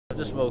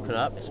just woken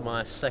up. It's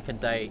my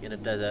second day in the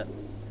desert.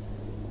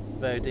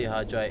 Very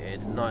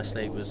dehydrated. Night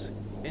sleep was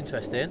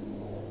interesting.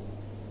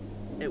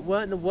 It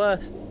weren't the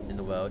worst in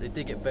the world. It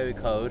did get very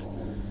cold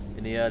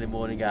in the early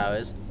morning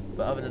hours,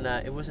 but other than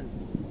that, it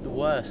wasn't the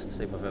worst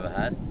sleep I've ever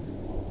had.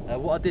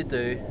 What I did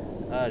do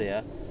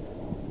earlier,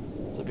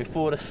 so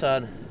before the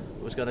sun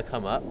was going to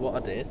come up, what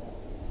I did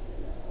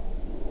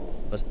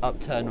was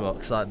upturn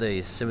rocks like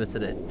these, similar to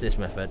this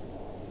method.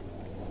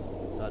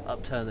 So I'd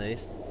upturn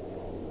these,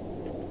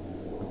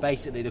 and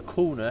basically the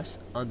coolness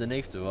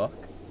underneath the rock,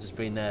 just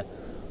been there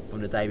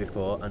from the day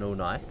before and all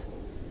night,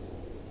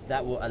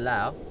 that will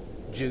allow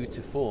dew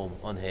to form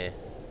on here.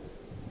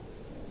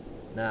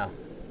 Now,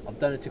 I've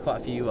done it to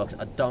quite a few rocks.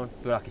 I don't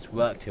feel like it's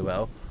worked too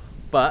well,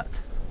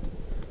 but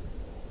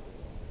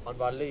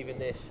by leaving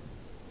this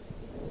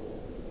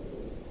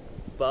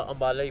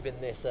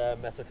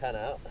metal can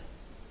out,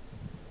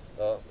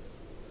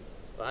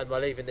 and by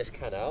leaving this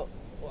can out,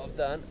 what I've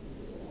done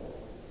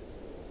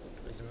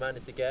is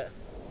managed to get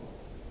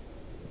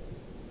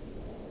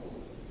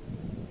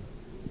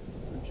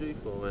some dew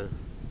forming.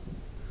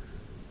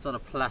 It's on a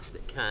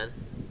plastic can,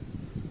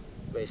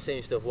 but it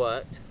seems to have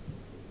worked.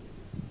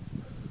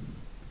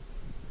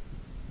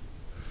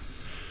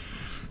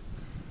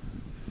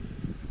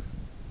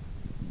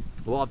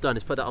 What I've done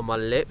is put that on my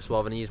lips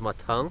rather than use my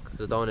tongue,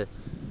 because I don't want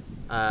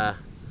to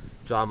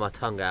dry my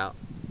tongue out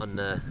on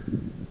the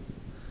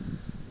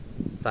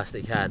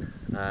plastic can.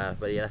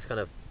 But yeah, that's kind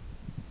of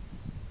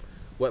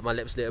wet my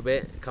lips a little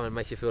bit. It kind of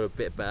makes you feel a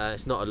bit better.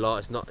 It's not a lot,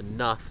 it's not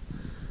enough,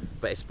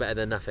 but it's better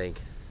than nothing.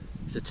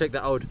 It's a trick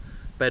that old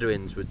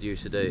Bedouins would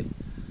used to do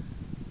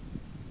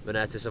when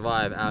they had to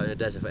survive out in the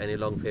desert for any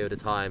long period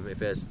of time.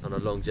 If it was on a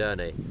long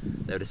journey,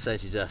 they would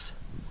essentially just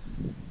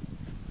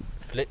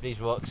flip these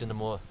rocks in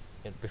the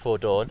before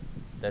dawn.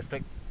 They'd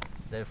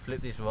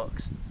flip these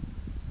rocks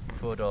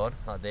before dawn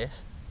like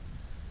this,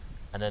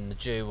 and then the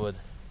dew would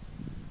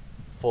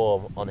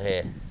form on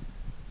here.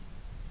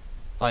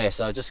 Oh yeah,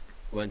 so I just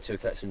went to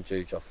collect some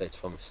dew droplets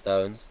from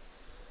stones.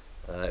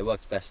 It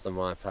worked best on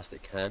my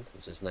plastic can,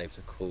 which is able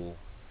to cool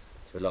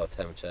to a lower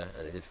temperature,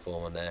 and it did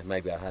form on there.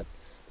 Maybe I had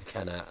the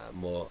can out at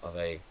more of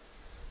a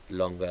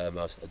longer,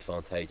 most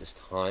advantageous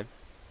time.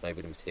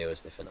 Maybe the material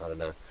is different, I don't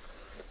know.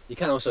 You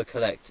can also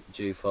collect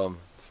dew from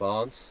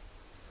plants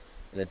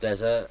in the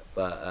desert,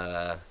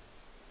 but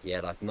yeah,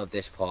 like not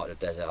this part of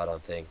the desert, I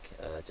don't think.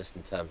 Just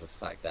in terms of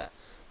the fact that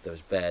there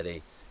was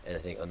barely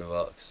anything on the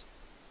rocks.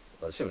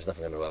 Well, there's pretty much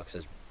nothing on the rocks.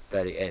 There's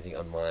barely anything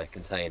on my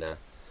container.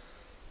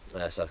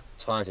 So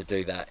trying to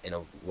do that in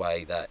a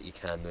way that you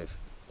can with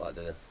like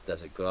the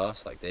desert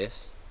grass, like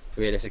this.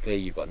 Realistically,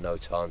 you've got no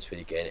chance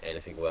really getting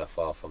anything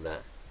worthwhile from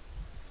that.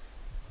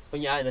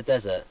 When you're out in the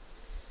desert,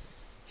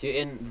 if you're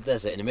in the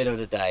desert in the middle of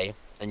the day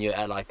and you're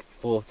at like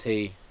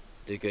 40°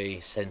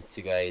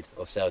 centigrade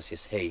or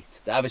Celsius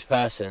heat, the average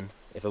person,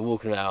 if they're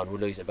walking around, will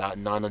lose about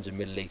 900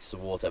 millilitres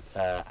of water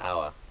per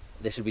hour.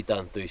 This will be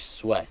done through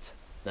sweat.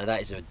 Now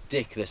that is a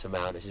ridiculous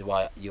amount. This is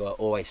why you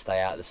always stay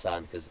out of the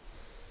sun, because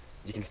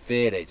you can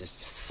feel it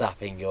just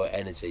sapping your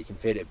energy. You can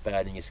feel it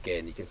burning your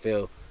skin. You can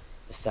feel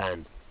the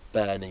sand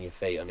burning your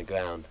feet on the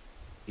ground.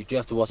 You do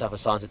have to watch out for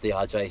signs of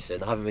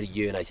dehydration. I haven't really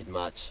urinated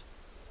much.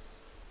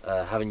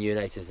 Haven't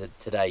urinated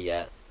today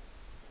yet.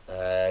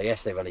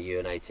 Yesterday when I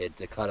urinated,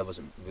 the colour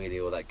wasn't really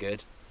all that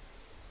good,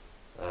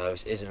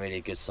 which isn't really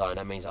a good sign.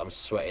 That means I'm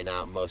sweating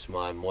out most of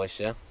my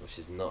moisture, which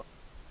is not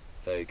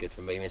very good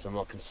for me. It means I'm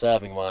not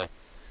conserving that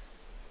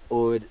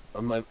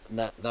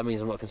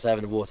means I'm not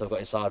conserving the water I've got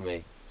inside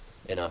me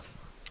enough.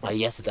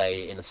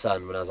 Yesterday in the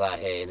sun, when I was out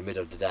here in the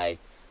middle of the day,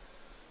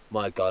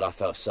 my God, I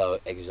felt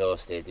so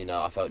exhausted. You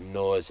know, I felt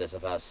nauseous, I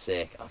felt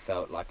sick, I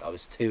felt like I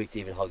was too weak to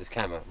even hold this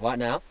camera. Right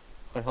now,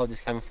 I can hold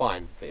this camera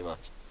fine, pretty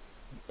much.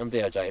 I'm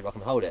dehydrated, but I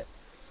can hold it.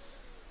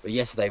 But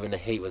yesterday when the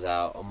heat was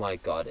out, oh my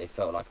God, it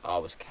felt like I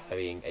was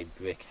carrying a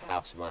brick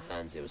house in my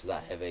hands. It was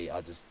that heavy,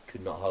 I just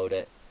could not hold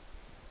it.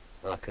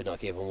 And I could not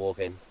keep on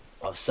walking.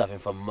 I was suffering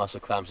from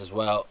muscle cramps as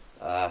well.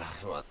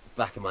 My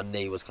back of my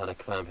knee was kind of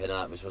cramping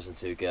up, which wasn't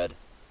too good.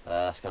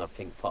 That's kind of, I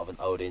think, part of an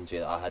old injury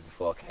that I had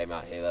before I came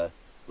out here though.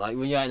 Like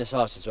when you're out in a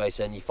Sahara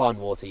situation, you find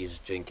water, you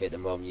just drink it the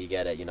moment you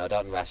get it, you know,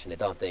 don't ration it,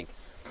 don't think.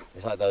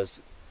 It's like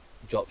those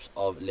drops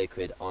of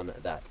liquid on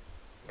that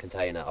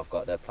container. I've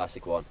got the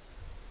plastic one.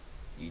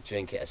 You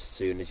drink it as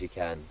soon as you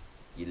can.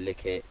 You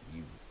lick it,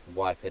 you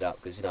wipe it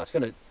up, because you know it's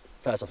gonna,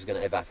 first off it's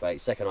gonna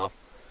evaporate, second off,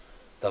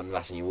 don't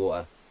ration your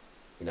water.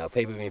 You know,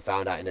 people have been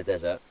found out in the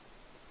desert,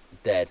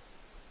 dead,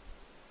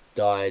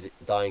 dying.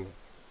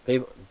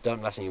 People,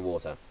 don't ration your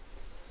water.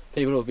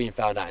 People who have been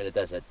found out in the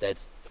desert, dead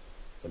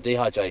from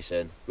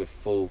dehydration with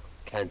full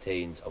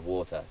canteens of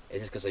water. It's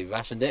just because they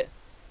rationed it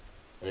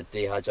and the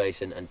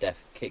dehydration and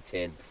death kicked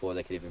in before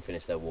they could even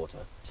finish their water.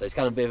 So it's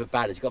kind of a bit of a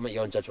balance. You've got to make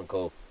your own judgment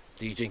call.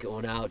 Do you drink it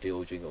all now, or do you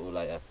all drink it all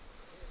later?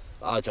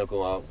 I drank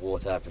all my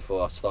water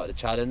before I started the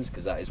challenge,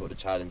 because that is what the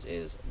challenge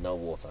is, no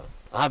water.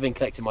 I have been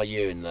collecting my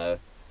urine though,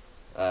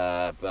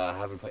 but I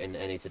haven't put in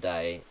any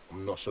today.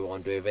 I'm not sure what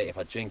I'm doing with it. If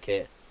I drink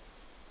it,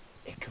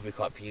 it could be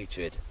quite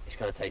putrid. It's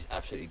going to taste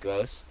absolutely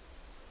gross.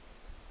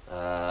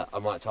 I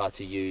might try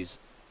to use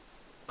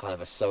kind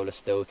of a solar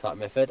still type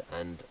method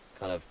and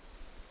kind of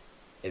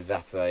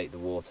evaporate the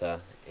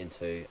water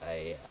into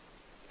a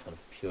kind of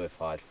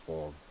purified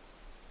form.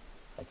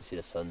 I can see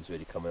the sun's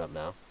really coming up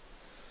now.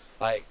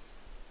 Like,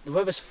 the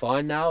weather's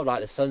fine now,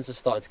 like the sun's just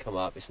starting to come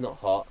up, it's not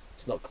hot,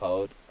 it's not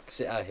cold, I can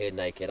sit out here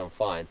naked, I'm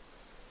fine.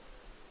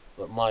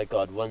 But my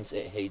god, once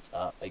it heats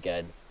up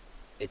again,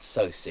 it's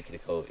so sickly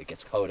cold. It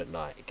gets cold at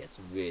night, it gets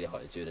really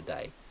hot during the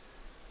day.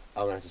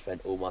 I'm gonna have to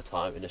spend all my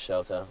time in the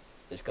shelter.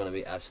 It's gonna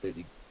be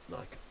absolutely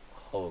like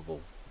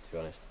horrible, to be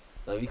honest.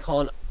 No, I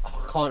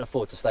can't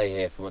afford to stay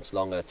here for much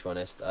longer, to be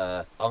honest.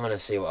 I'm gonna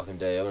see what I can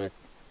do. I'm gonna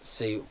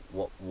see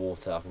what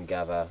water I can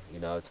gather, you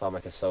know, try and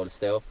make a solar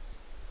still.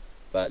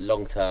 But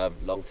long term,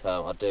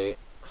 I do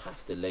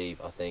have to leave,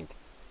 I think.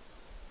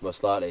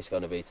 Most likely it's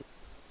gonna be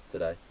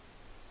today.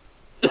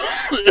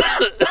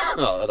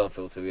 Oh, I don't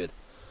feel too good.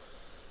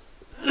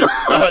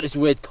 I had this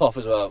weird cough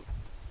as well.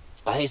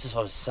 I think it's just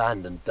from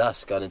sand and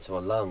dust going into my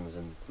lungs.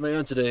 And what you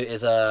want to do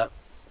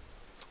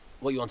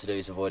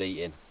is avoid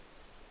eating.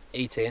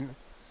 Eating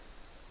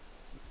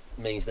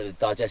means that the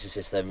digestive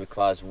system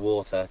requires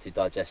water to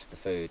digest the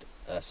food.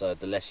 So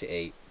the less you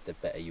eat, the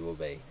better you will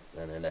be,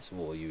 and the less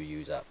water you will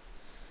use up.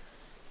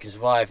 You can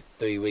survive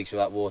 3 weeks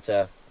without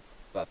water,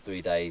 about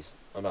 3 days.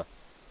 Oh no.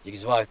 You can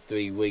survive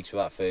 3 weeks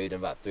without food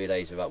and about 3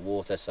 days without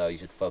water, so you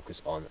should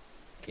focus on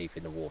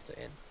keeping the water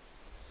in.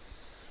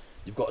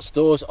 You've got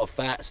stores of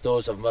fat,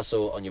 stores of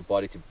muscle on your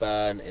body to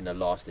burn in a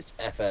last-ditch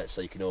effort,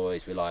 so you can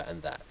always rely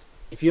on that.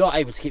 If you are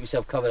able to keep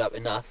yourself covered up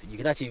enough, you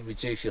can actually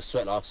reduce your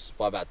sweat loss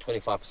by about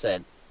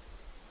 25%,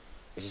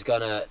 which is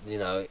going to, you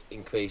know,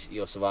 increase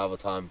your survival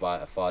time by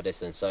a far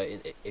distance. So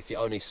if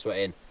you're only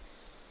sweating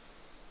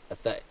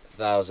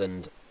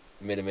 1,000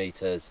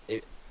 millimeters,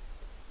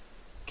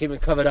 keeping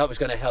covered up is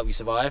going to help you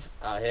survive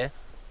out here.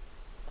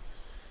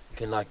 You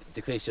can like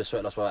decrease your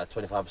sweat loss by about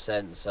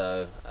 25%.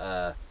 So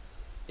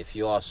if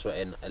you are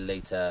sweating a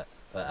litre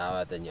per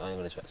hour, then you're only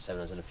going to sweat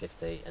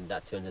 750, and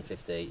that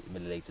 250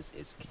 millilitres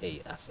is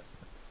key. That's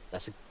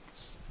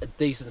a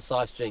decent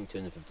sized drink,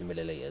 250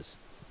 millilitres,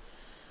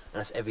 and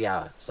that's every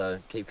hour. So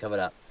keep covered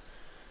up,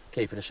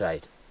 keep in the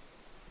shade.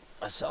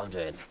 That's what I'm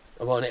doing.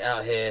 I want it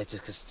out here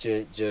just because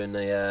during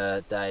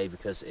the day,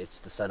 because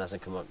the sun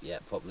hasn't come up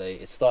yet properly.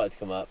 It's started to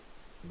come up,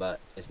 but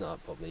it's not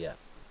up properly yet.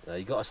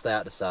 You got to stay out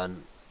of the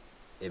sun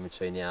in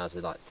between the hours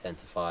of like 10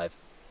 to 5.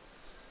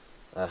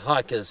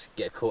 Hikers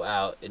get caught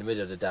out in the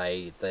middle of the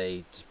day.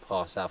 They just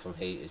pass out from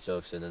heat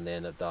exhaustion and they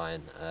end up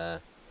dying.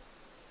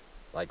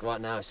 Like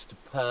right now, it's the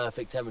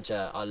perfect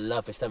temperature. I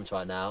love this temperature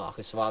right now. I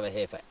could survive it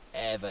here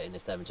forever in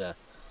this temperature.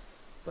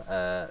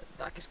 But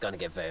like it's going to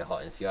get very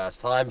hot in a few hours'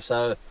 time.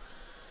 So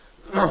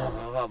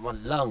my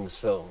lungs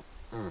feel.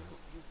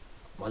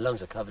 My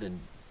lungs are covered in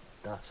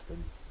dust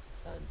and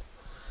sand.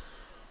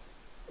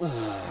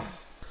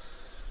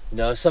 You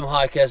know, some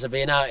hikers have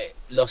been out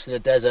lost in the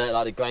desert,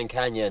 like the Grand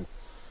Canyon,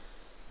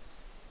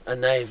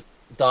 and they've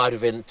died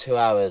within 2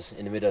 hours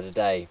in the middle of the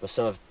day. But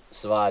some have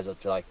survived up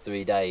to like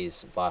 3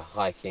 days by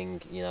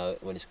hiking, you know,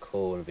 when it's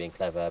cool and being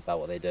clever about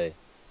what they do.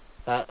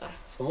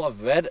 From what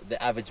I've read,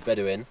 the average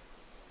Bedouin,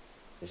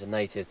 who's a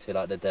native to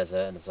like the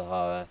desert and the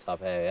Sahara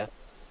type area,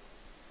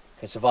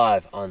 can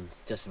survive on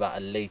just about a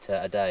litre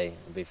a day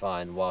and be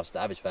fine, whilst the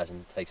average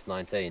person takes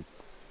 19.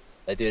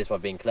 They do this by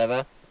being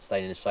clever,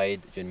 staying in the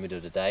shade during the middle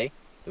of the day.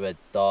 They wear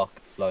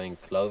dark flowing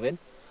clothing.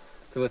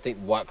 People think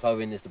white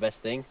clothing is the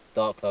best thing.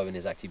 Dark clothing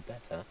is actually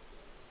better,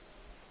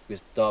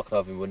 because dark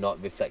clothing will not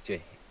reflect your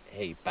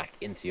heat back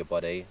into your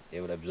body,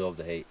 it will absorb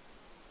the heat,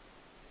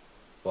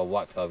 while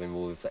white clothing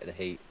will reflect the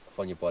heat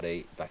from your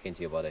body back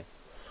into your body.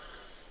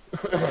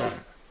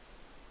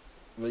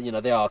 Well, you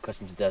know, they are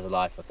accustomed to desert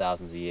life for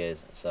thousands of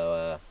years,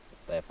 so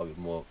they are probably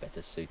more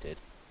better suited.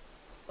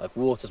 Like,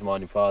 water's my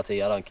only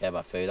priority. I don't care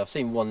about food. I've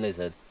seen one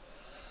lizard,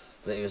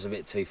 but it was a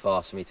bit too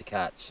fast for me to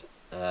catch,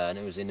 and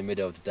it was in the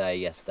middle of the day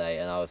yesterday,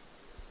 and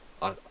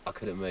I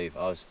couldn't move.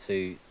 I was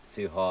too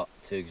hot,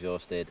 too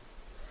exhausted,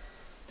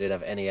 didn't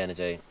have any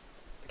energy.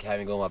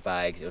 Carrying all my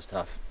bags, it was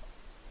tough.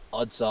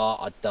 Odds are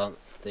I don't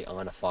think I'm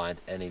going to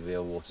find any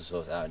real water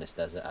source out in this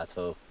desert at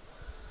all.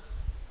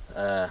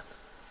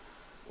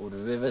 All the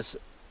rivers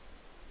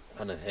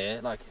kind of here,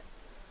 like,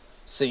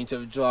 seem to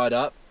have dried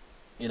up.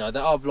 You know,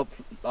 there are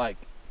like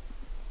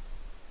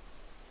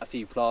a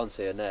few plants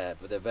here and there,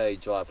 but they're very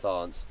dry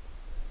plants.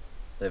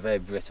 They're very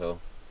brittle.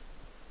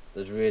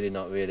 There's really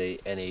not really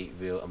any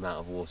real amount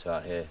of water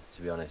out here,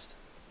 to be honest.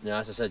 You know,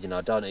 as I said, you know,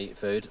 I don't eat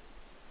food.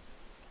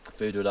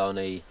 Food will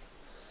only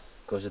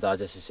cause the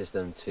digestive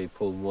system to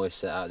pull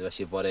moisture out of the rest of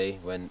your body,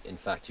 when in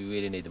fact you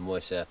really need the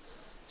moisture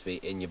to be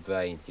in your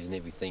brain, because you need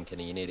to be thinking,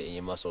 and you need it in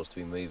your muscles to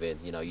be moving.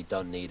 You know, you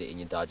don't need it in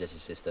your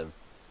digestive system.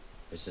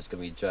 It's just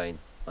going to be drained.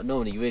 Like,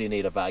 normally you really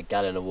need about 1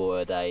 gallon of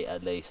water a day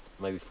at least,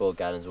 maybe 4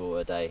 gallons of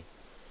water a day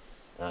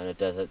in a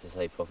desert to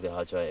stay properly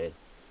hydrated.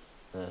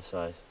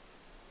 Sorry.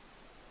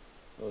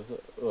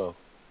 Oh,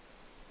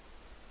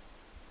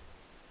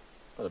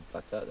 I'd have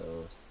blacked out there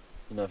almost.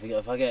 You know,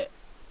 if I get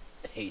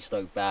heat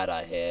stroke bad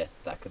out here,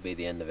 that could be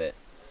the end of it.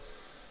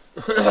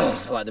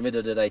 Right, the middle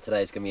of the day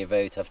today is going to be a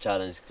very tough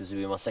challenge because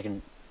it'll be my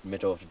second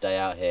middle of the day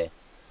out here.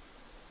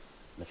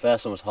 The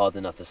first one was hard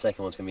enough, the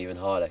second one's going to be even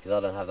harder because I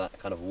don't have that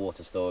kind of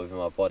water store within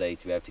my body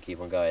to be able to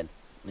keep on going.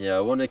 You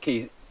know, one of the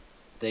key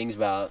things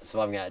about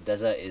surviving out of the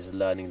desert is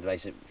learning the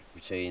basic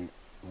between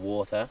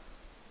water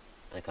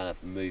and kind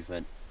of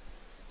movement.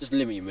 Just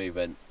limit your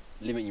movement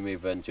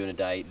during the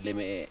day,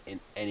 limit it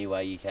in any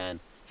way you can.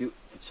 If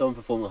someone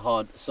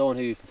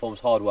who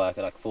performs hard work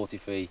at like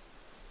 43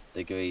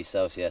 degrees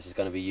Celsius is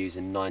going to be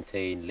using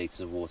 19 litres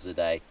of water a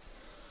day.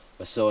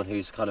 But someone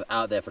who's kind of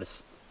out there for the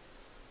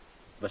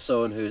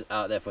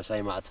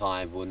same amount of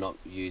time will not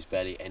use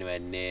barely anywhere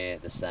near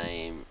the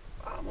same.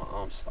 My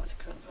arms starting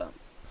to cramp up.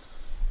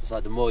 It's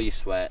like the more you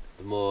sweat,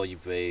 the more you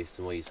breathe,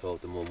 the more you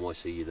talk, the more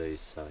moisture you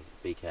lose. So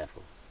be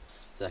careful.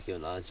 Exactly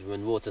what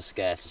when water's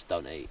scarce, just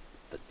don't eat.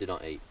 But do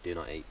not eat, do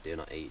not eat, do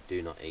not eat,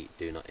 do not eat,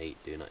 do not eat,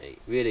 do not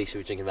eat. Really should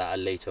be drinking about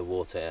 1 litre of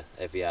water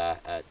every hour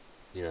at,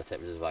 you know,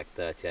 temperatures of like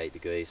 38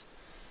 degrees.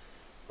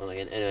 I'm not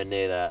getting anywhere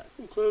near that.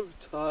 I'm kind of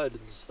tired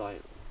and just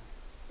like,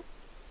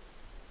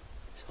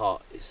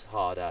 it's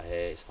hard out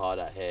here,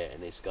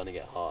 and it's gonna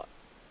get hot.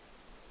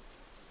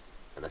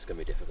 And that's gonna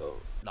be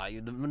difficult.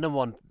 Like, the number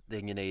one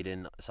thing you need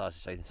in Sahara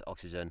situation is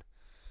oxygen.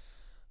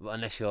 But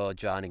unless you're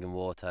drowning in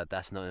water,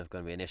 that's not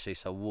gonna be an issue.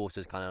 So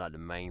water's kind of like the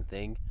main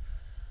thing.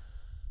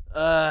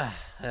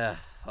 Yeah,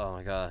 oh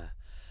my god.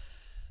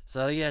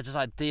 So yeah, just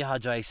like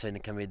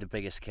dehydration can be the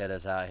biggest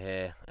killers out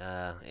here.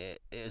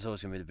 It is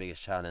always gonna be the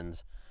biggest challenge.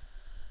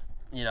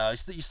 You know,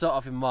 you start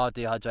off with mild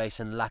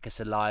dehydration, lack of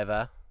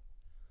saliva.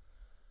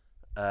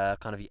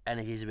 Kind of your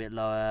energy is a bit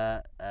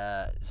lower.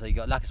 So you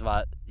got lack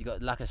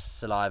of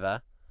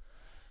saliva.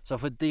 So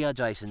for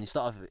dehydration, you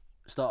start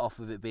off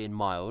with it being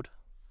mild.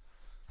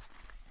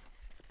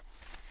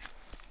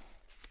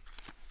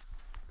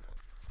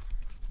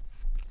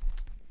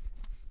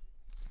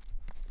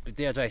 With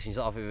dehydration, you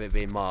start off with it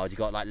being mild. You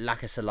got like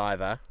lack of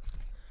saliva.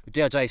 With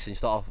dehydration, you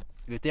start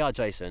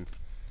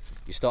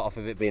off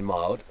with it being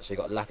mild. So you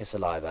got lack of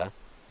saliva.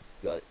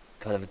 You got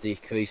kind of a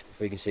decreased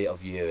frequency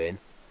of urine.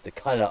 The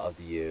colour of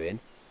the urine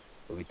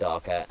will be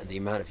darker, and the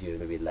amount of urine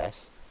will be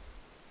less.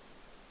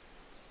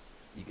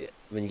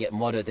 When you get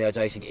moderate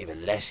dehydration, you get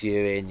even less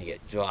urine. You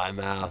get dry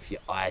mouth. Your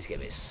eyes get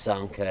a bit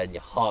sunken.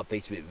 Your heart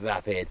beats a bit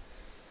rapid.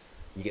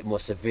 You get more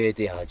severe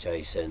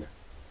dehydration.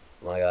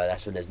 Oh my god,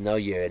 that's when there's no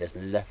urine, there's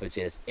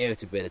lethargy, there's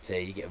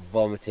irritability, you get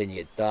vomiting, you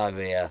get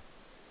diarrhea.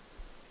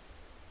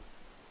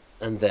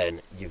 And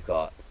then you've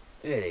got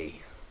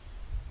really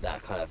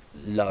that kind of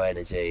low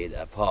energy,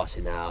 that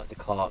passing out, they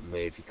can't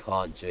move, you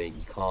can't drink,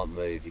 you can't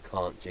move, you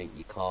can't drink,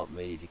 you can't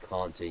move, you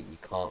can't drink, you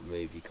can't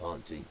move, you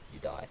can't drink, you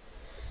die.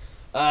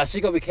 So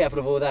you've got to be careful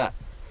of all that.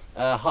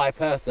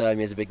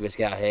 Hyperthermia is a big risk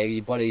out here.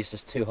 Your body's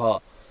just too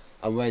hot,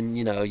 and when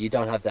you know you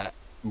don't have that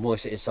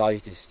moisture inside you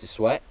to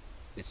sweat,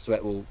 the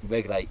sweat will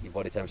regulate your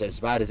body temperature.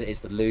 As bad as it is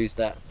to lose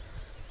that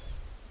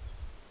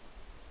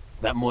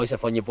moisture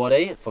from your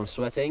body from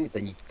sweating,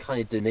 then you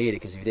kind of do need it,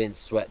 because if you didn't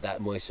sweat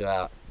that moisture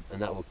out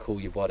and that will cool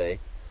your body,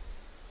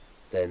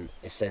 then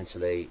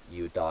essentially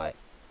you would die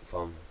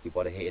from your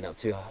body heating up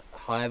too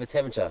high of a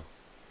temperature.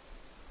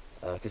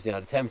 Because you know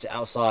the temperature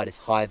outside is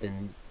higher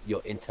than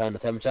your internal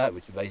temperature,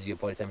 which raises your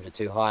body temperature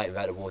too high.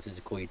 Without the water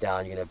to cool you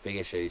down, you're gonna have big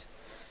issues.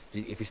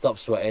 If you stop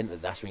sweating,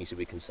 that's when you should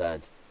be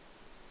concerned.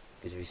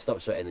 Because if you stop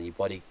sweating, then your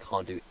body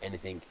can't do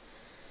anything,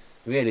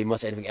 really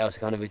much anything else to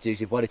kind of reduce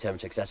your body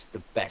temperature, because that's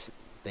the best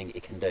thing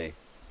it can do.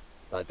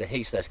 Like the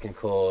heat stress can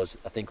cause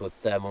a thing called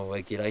thermal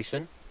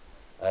regulation.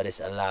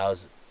 This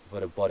allows for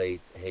the body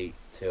heat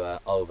to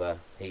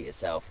overheat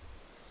itself,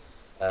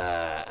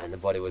 and the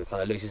body will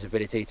kind of lose its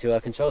ability to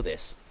control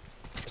this.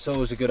 It's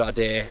always a good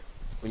idea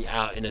when you're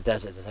out in the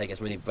desert to take as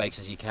many breaks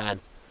as you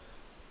can.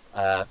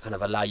 Kind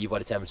of allow your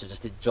body temperature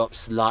just to drop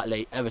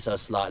slightly, ever so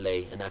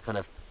slightly, and that kind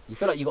of, you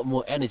feel like you've got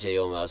more energy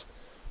almost,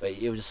 but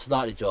it will just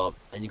slightly drop,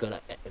 and you're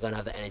gonna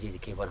have the energy to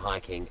keep on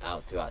hiking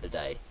out throughout the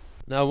day.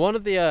 Now, one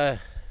of the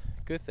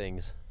good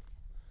things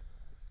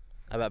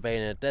about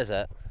being in a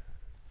desert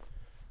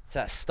is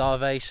that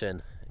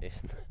starvation.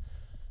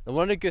 And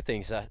one of the good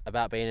things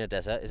about being in a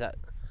desert is that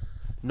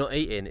not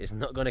eating is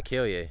not going to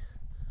kill you.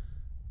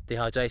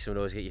 Dehydration will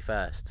always get you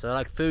first. So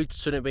like, food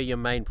shouldn't be your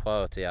main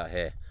priority out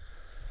here.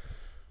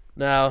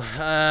 Now,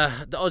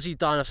 the odds of you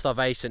dying of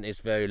starvation is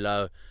very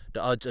low.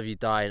 The odds of you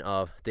dying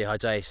of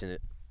dehydration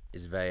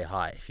is very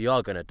high. If you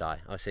are going to die,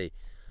 obviously,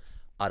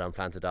 I don't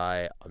plan to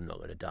die, I'm not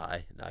going to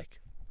die. Like,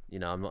 you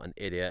know, I'm not an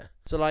idiot.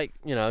 So like,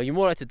 you know, you're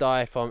more likely to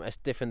die from a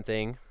different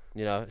thing,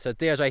 you know. So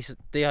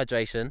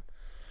dehydration.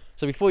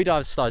 So before you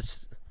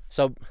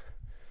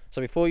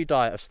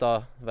die of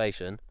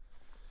starvation,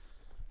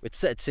 which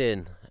sets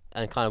in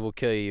and kind of will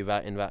kill you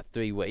in about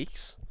 3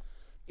 weeks,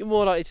 you're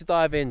more likely to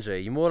die of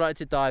injury, you're more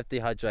likely to die of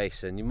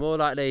dehydration, you're more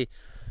likely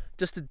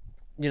just to,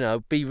 you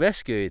know, be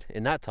rescued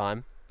in that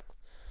time.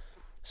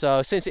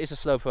 So since it is a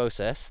slow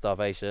process,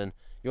 starvation,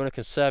 you want to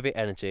conserve your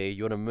energy,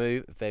 you want to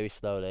move very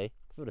slowly.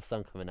 Feel the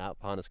sun coming out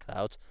behind those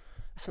clouds.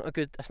 That's not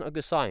a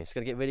good sign. It's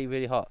going to get really,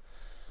 really hot.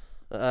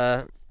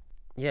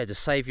 yeah,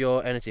 just save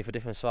your energy for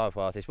different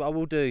survival parties. But I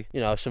will do, you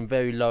know, some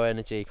very low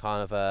energy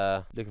kind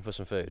of looking for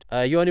some food.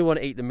 You only want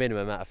to eat the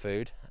minimum amount of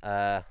food.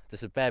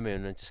 Just a bare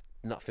minimum, and just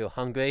not feel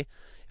hungry.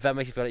 If that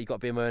makes you feel like you've got a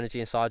bit more energy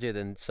inside you,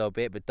 then so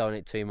be it, but don't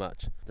eat too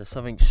much. There's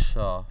something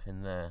sharp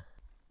in there.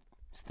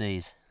 It's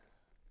these.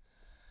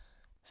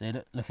 See,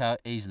 look how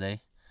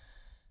easily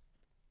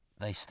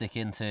they stick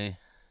into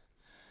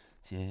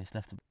you. It's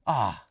left.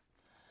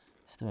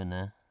 Still in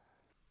there.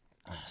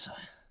 Sorry.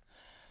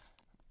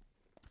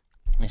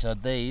 So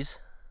these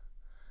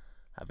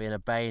have been a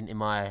bane in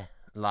my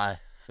life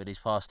for these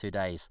past 2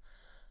 days.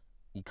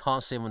 You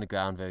can't see them on the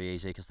ground very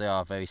easily because they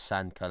are very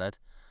sand coloured,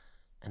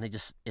 and they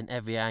just, in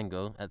every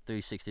angle at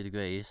 360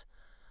 degrees,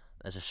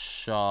 there's a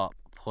sharp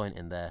point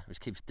in there which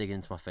keeps digging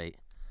into my feet.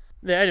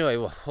 Yeah, anyway,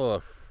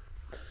 what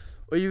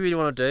you really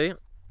want to do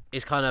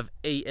is kind of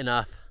eat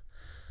enough,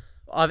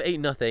 either eat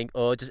nothing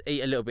or just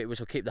eat a little bit, which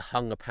will keep the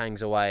hunger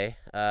pangs away.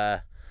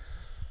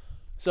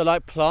 So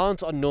like,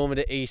 plants are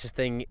normally the easiest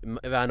thing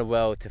around the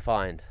world to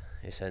find,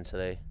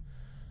 essentially.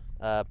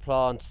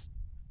 Plants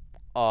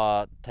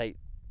are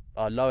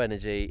low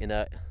energy, you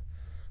know.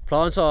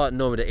 Plants are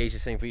normally the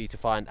easiest thing for you to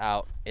find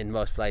out in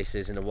most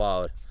places in the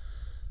wild.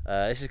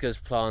 This is because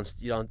plants,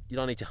 you don't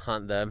need to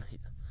hunt them.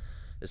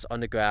 It's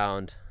on the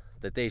ground,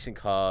 they're decent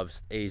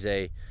carbs,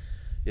 easy.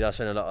 You don't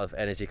spend a lot of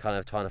energy kind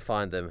of trying to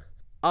find them.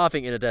 I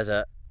think in a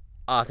desert,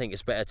 I think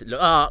it's better to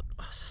look. I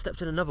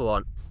stepped in another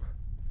one.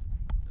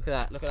 Look at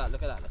that, look at that,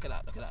 look at that, look at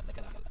that, look at that, look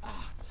at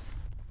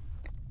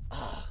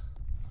that.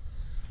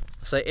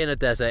 So in a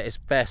desert, it's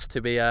best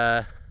to be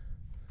on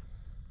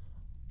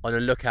the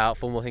lookout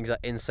for more things like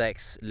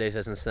insects,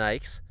 lizards and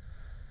snakes.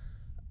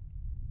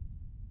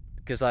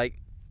 Because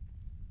like,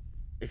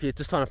 if you're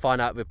just trying to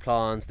find out with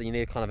plants, then you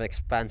need kind of an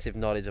expansive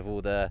knowledge of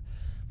all the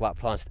what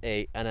plants to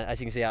eat. And as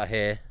you can see out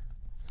here,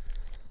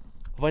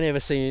 I've only ever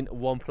seen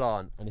one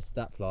plant, and it's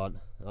that plant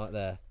right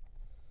there.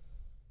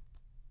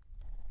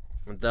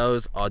 And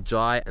those are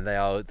dry, and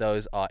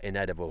those are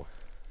inedible.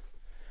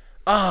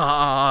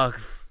 You're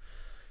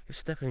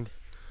stepping.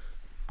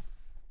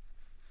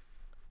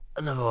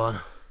 Another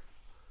one.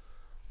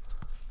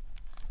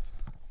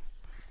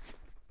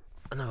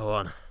 Another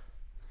one.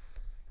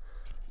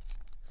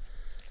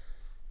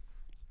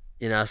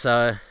 You know,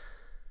 so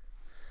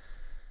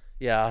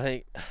yeah, I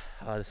think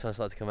the sun's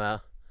starting to come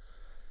out.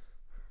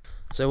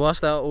 So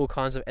whilst there are all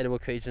kinds of edible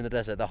creatures in the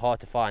desert, they're hard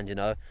to find, you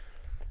know,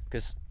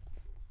 because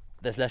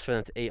there's less for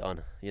them to eat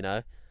on, you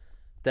know.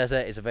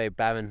 Desert is a very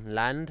barren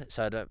land,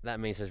 so that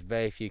means there's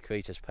very few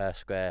creatures per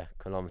square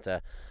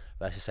kilometre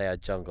versus, say, a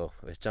jungle.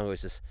 Whereas jungle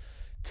is just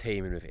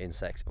teeming with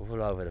insects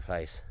all over the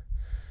place,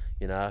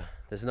 you know.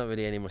 There's not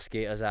really any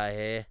mosquitoes out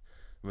here.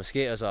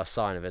 Mosquitoes are a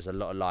sign of there's a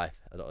lot of life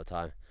a lot of the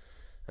time,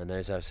 and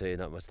there's absolutely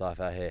not much life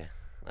out here.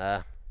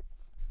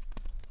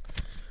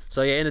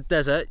 So yeah, in the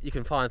desert you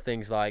can find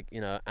things like, you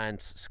know,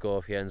 ants,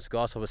 scorpions,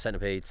 grasshoppers,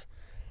 centipedes,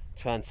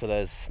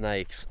 tarantulas,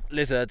 snakes,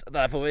 lizards. And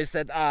I've always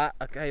said,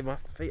 okay, my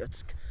feet are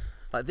just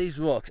like, these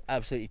rocks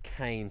absolutely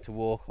cane to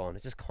walk on.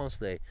 It's just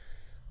constantly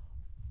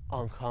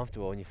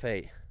uncomfortable on your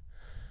feet.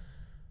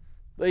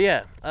 But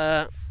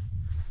yeah,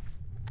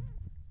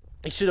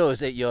 you should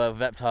always eat your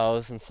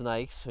reptiles and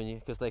snakes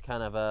because they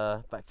can have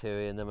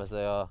bacteria in them, as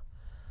they are.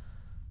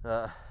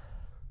 My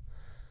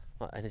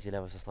energy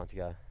levels are starting to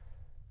go.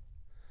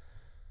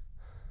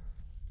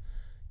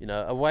 You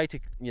know, a way to,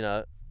 you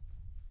know,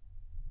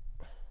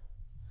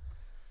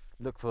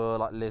 look for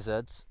like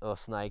lizards or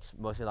snakes,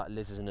 mostly like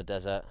lizards in the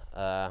desert.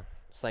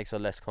 Snakes are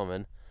less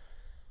common.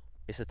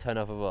 It's to turn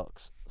over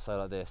rocks, so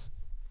like this.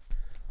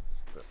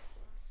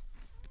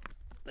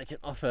 They can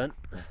often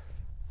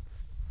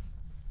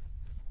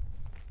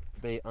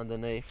be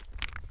underneath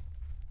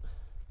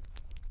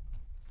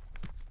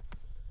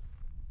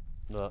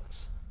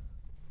rocks.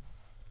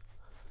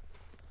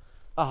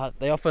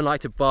 They often like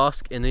to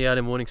bask in the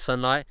early morning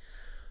sunlight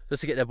just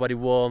to get their body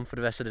warm for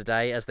the rest of the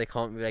day, as they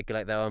can't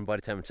regulate their own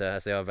body temperature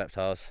as they are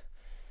reptiles.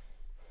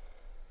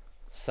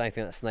 Same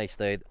thing that snakes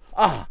do.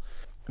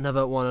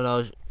 Another one of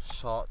those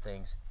sharp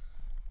things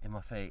in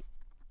my feet.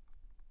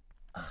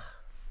 But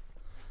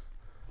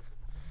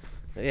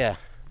yeah,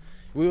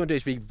 what you want to do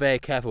is be very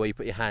careful where you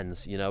put your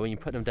hands. You know, when you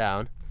put them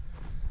down,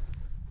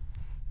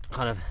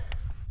 kind of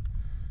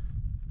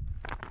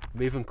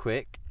move them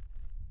quick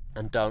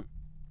and don't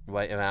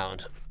wait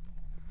around.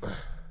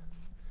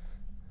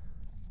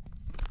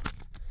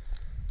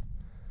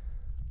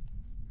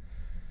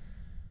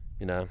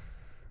 You know,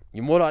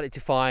 you're more likely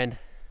to find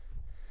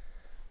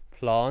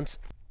plants.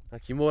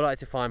 Like, you're more likely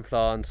to find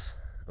plants.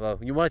 Well,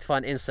 you're more likely to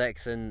find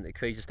insects and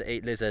creatures to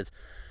eat lizards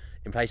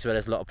in places where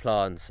there's a lot of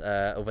plants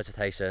or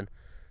vegetation.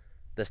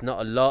 There's not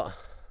a lot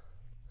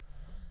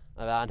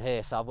around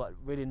here, so I've got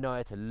really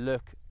nowhere to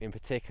look in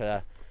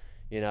particular.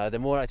 You know, they're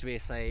more likely to be,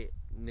 say,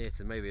 near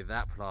to maybe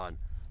that plant,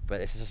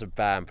 but it's just a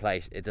barren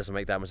place. It doesn't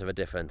make that much of a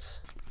difference.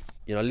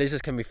 You know,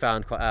 lizards can be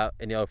found quite out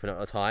in the open all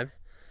the time.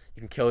 You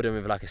can kill them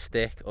with like a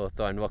stick or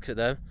throwing rocks at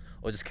them,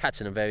 or just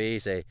catching them very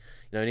easy.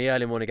 You know, in the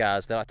early morning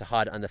hours, they like to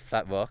hide under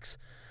flat rocks.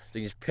 So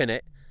you just pin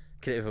it,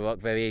 kill it with a rock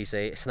very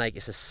easy. A snake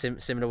is a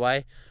similar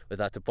way, with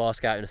like to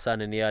bask out in the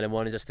sun in the early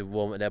morning just to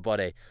warm up their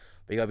body.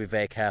 But you gotta be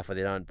very careful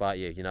they don't bite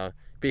you. You know,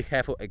 be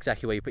careful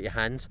exactly where you put your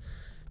hands.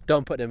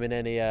 Don't put them in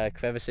any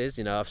crevices.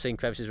 You know, I've seen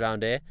crevices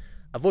around here.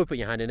 Avoid putting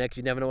your hand in there because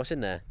you never know what's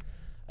in there.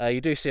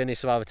 You do see on these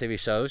survival TV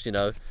shows, you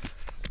know,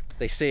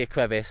 they see a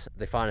crevice,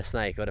 they find a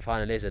snake or they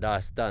find a lizard. Oh,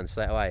 it's done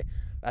straight away.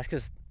 That's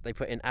because they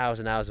put in hours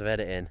and hours of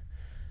editing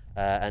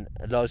and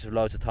loads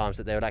of times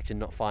that they would actually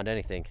not find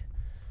anything.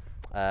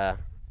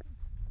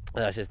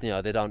 That's just, you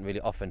know, they don't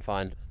really often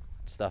find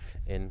stuff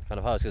in kind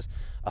of holes, because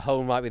a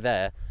hole might be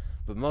there,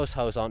 but most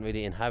holes aren't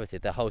really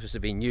inhabited. They're holes which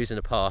have been used in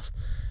the past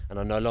and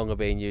are no longer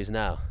being used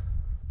now.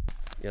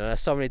 You know,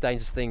 there's so many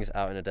dangerous things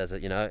out in the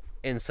desert. You know,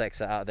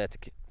 insects are out there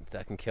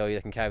that can kill you.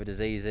 They can carry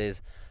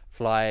diseases.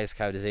 Flies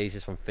carry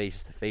diseases from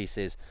feces to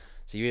feces.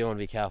 So you really want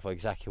to be careful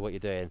exactly what you're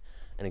doing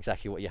and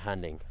exactly what you're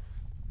handling.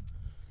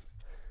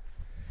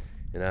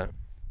 You know,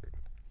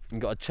 you've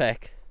got to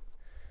check.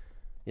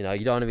 You know,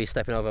 you don't want to be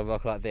stepping over a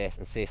rock like this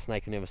and see a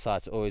snake on the other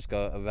side. So always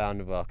go around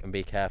the rock and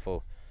be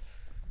careful,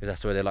 because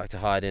that's where they like to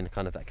hide in,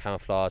 kind of that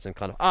camouflage and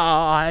kind of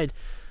hide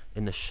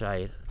in the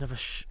shade. Never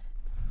shot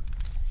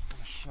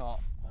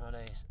one of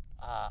these.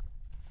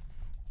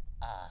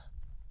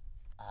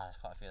 There's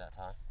quite a few that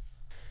time.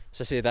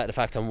 So see that the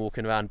fact I'm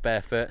walking around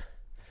barefoot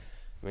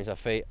means my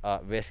feet are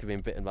at risk of being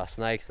bitten by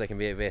snakes. They can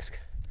be at risk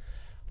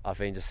of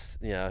being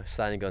just, you know,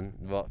 standing on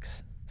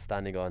rocks,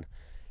 standing on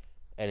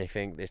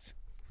anything that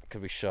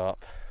could be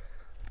sharp.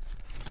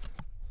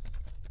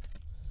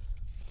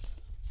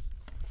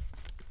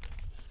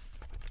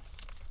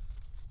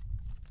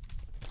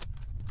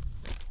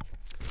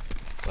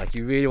 Like,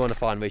 you really want to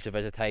find roots of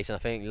vegetation. I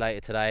think later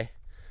today,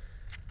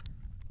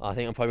 I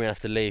think I'm probably gonna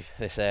have to leave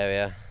this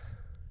area,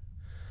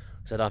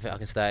 so I don't think I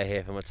can stay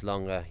here for much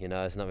longer. You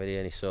know, there's not really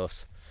any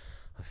source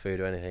of food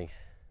or anything.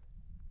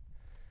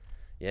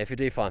 Yeah, if you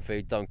do find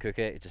food, don't cook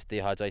it. It just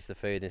dehydrates the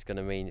food, and it's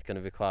gonna mean it's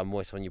gonna require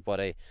moisture on your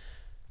body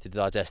to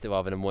digest it,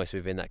 rather than moisture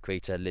within that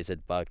creature,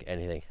 lizard, bug,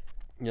 anything.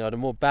 You know, the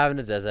more barren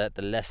the desert,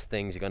 the less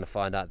things you're gonna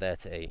find out there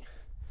to eat.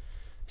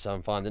 So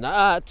I'm finding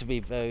that to be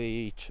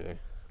very true.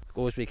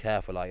 Always be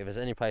careful. Like, if there's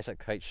any place that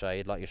creates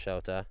shade, like your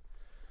shelter,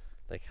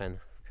 they can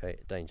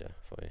create danger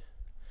for you.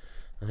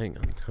 I think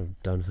I'm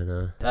done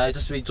for now.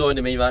 Just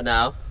rejoining me right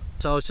now.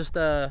 So I was just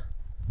trying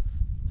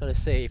to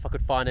see if I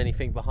could find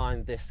anything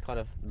behind this kind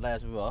of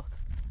layers of rock.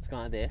 It's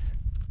kind of like this,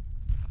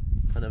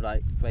 kind of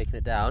like breaking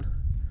it down.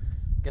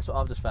 Guess what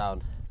I've just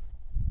found?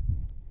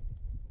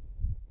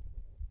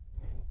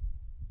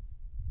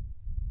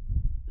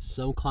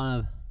 Some kind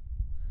of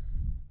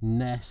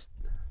nest.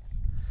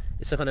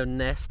 It's some kind of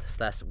nest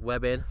slash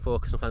webbing for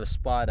some kind of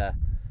spider.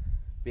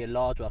 Be a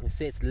large one. I can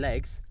see its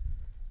legs.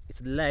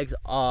 Its legs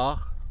are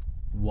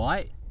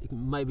white. You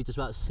can maybe just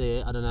about see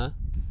it. I don't know.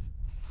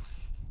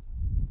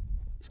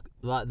 It's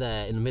right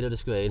there in the middle of the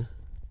screen.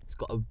 It's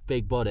got a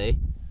big body.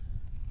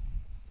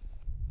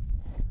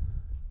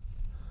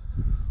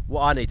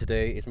 What I need to do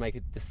is make a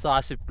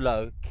decisive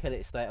blow, kill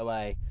it straight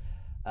away.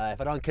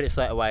 If I don't kill it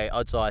straight away,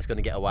 odds are it's going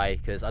to get away,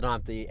 because I don't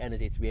have the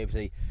energy to be able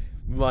to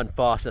run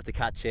fast enough to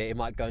catch it. It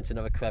might go into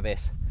another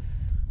crevice.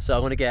 So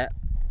I'm going to get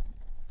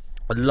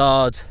a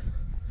large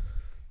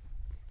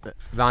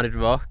rounded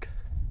rock.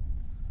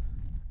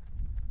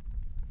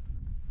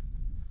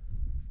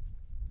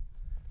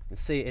 I can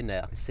see it in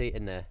there. I can see it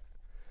in there.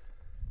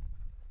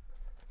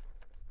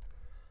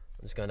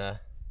 I'm just going to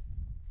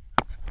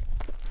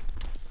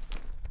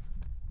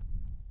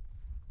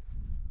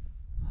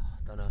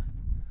don't know.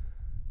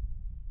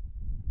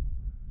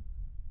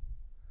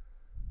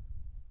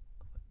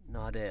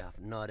 No idea,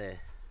 I've no idea.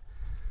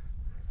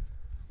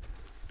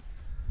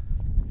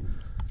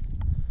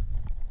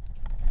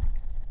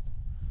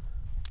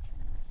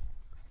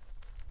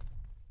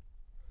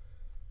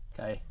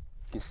 Okay,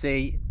 you can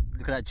see,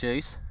 look at that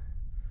juice.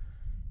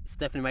 It's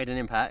definitely made an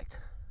impact.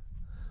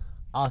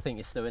 I think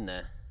it's still in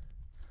there.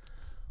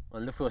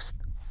 I'll look for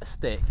a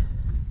stick.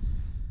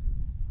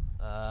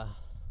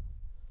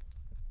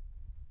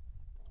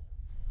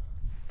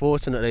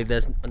 Unfortunately,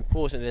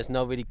 there's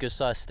no really good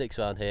sized sticks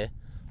around here.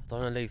 I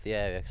don't want to leave the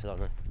area because I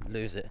don't want to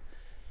lose it.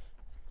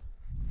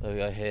 There we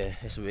go. Here,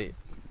 this will be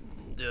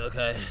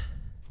okay.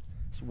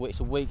 It's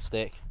a weak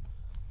stick,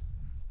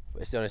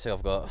 but it's the only stick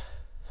I've got.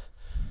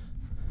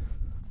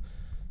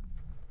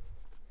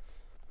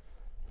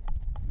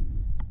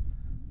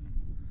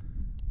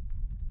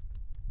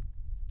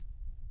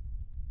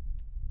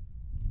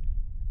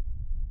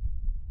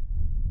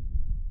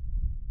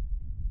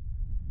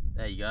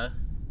 There you go.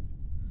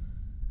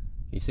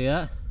 You see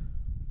that?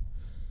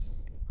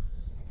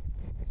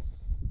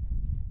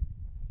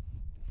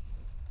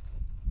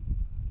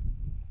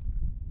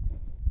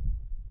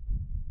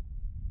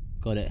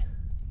 Got it.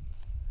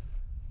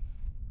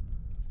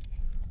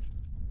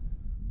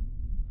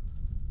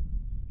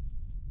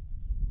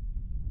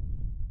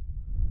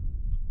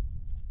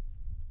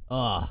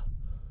 Ah,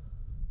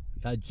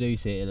 how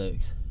juicy it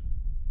looks.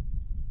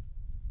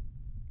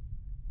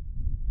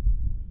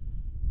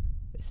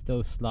 It's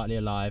still slightly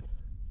alive.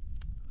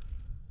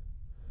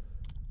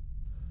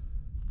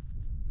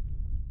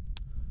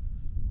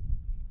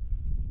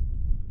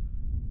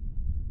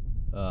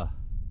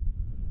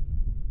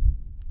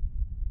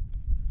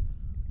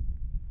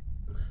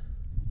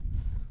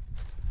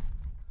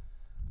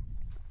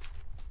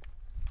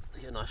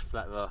 Get a nice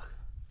flat rock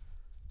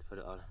to put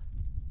it on.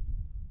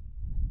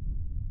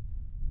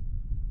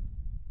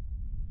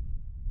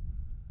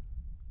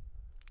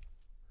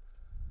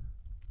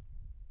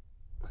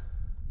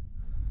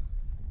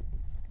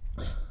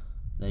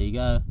 There you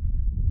go.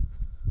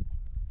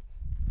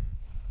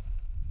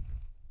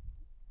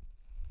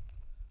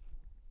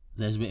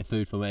 There's a bit of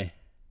food for me.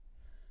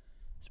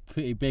 It's a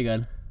pretty big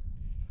one.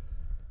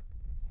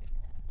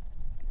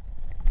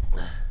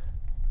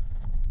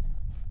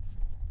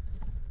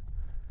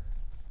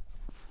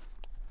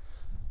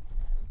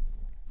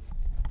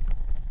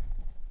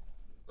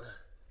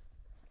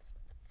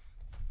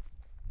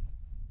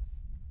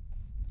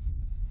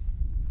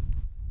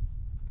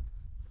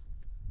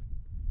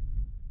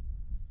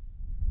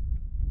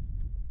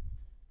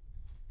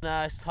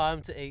 Now it's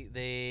time to eat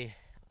the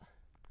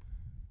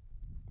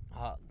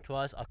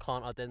twice. I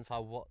can't identify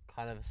what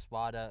kind of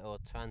spider or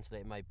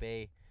tarantula it may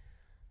be.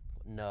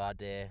 No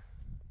idea.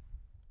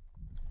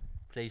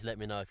 Please let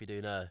me know if you do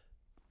know.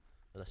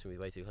 Well, that's gonna be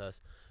way too close.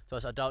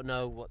 Twice, I don't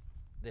know what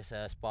this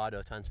spider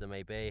or tarantula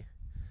may be.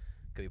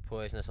 Could be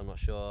poisonous, I'm not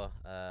sure.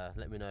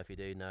 Let me know if you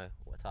do know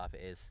what type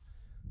it is.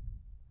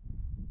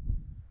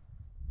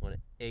 I want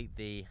to eat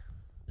the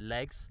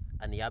legs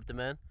and the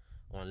abdomen.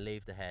 I want to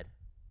leave the head.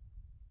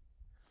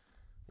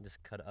 And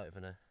just cut it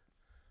open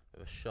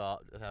with a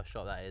sharp. Look how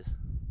sharp that is.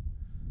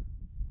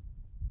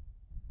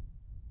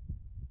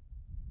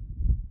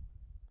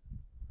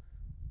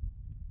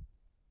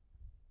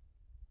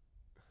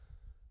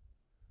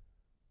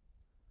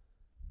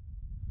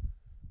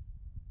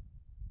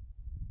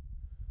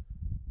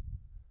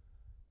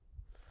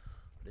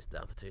 Put this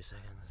down for 2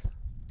 seconds.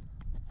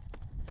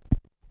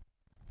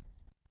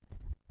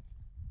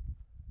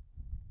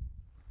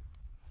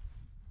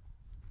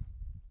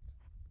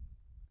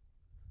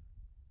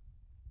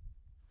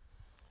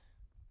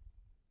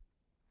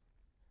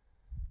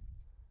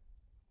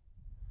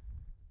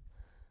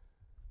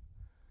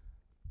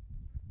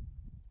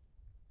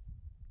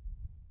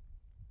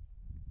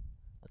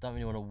 I don't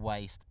really want to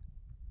waste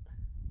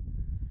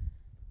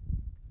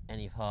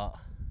any part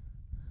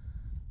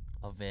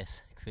of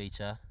this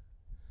creature.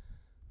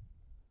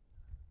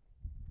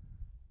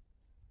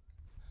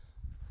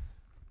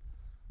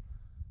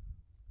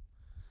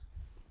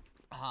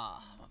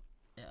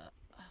 Yeah.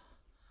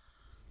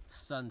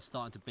 Sun's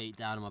starting to beat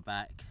down on my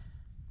back.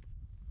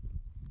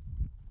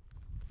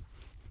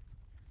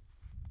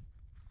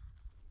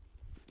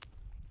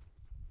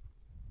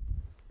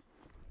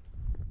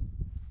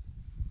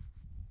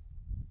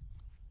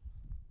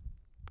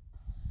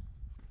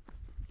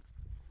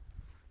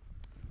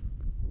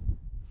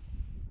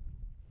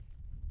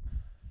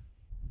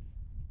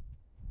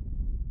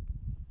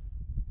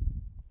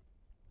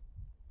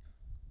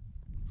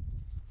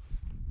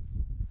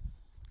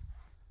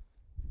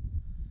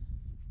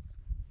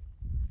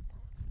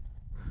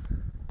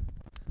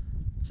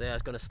 So yeah, I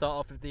was going to start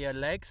off with the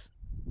legs.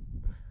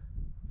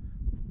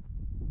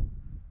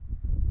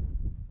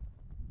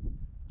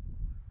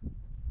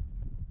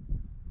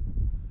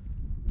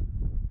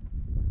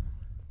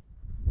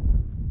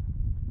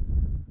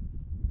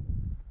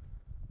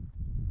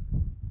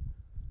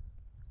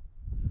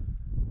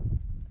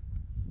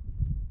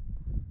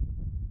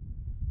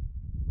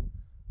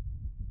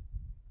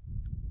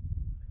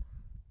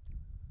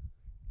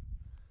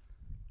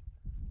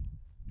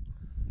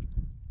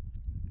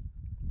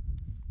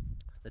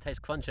 They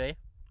taste crunchy.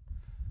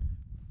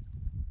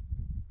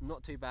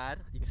 Not too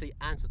bad. You can see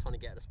ants are trying to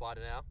get at the spider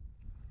now,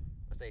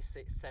 as they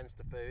sense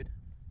the food.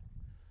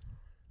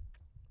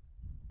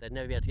 They'd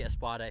never be able to get a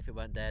spider if it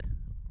weren't dead.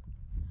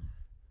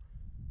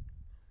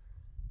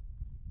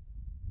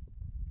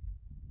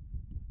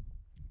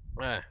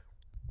 Not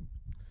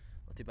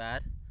too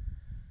bad.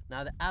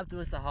 Now the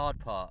abdomen's the hard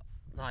part.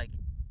 Like,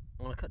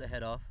 I'm gonna cut the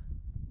head off.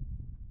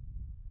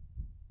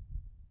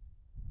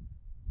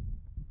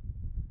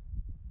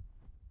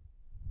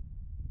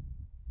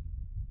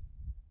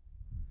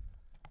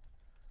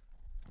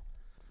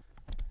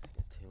 Let's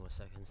get 2 more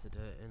seconds to do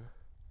it in.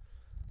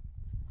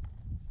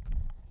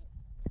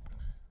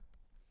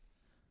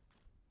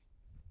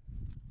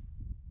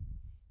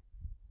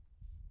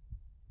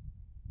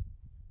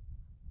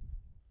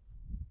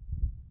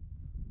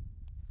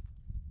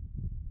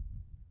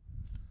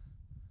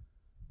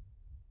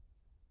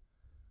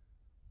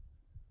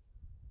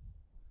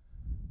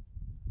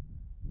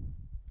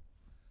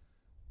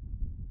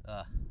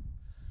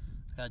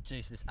 Look how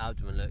juicy this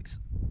abdomen looks.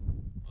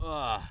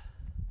 Well,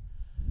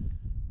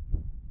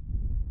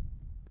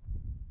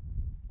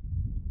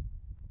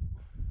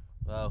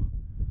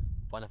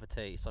 bon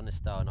appetit. It's on the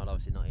stone. I'll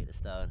obviously not eat the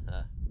stone.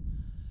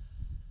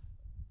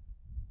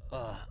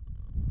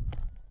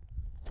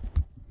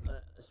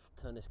 Let's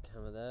turn this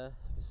camera there so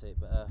I can see it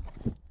better.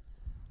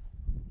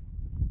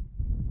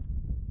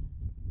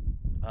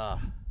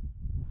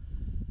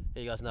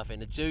 Here goes nothing.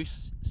 The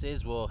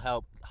juices will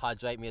help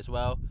hydrate me as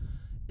well.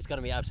 It's going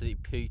to be absolutely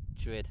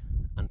putrid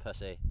and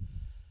pussy.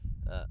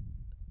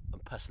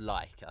 And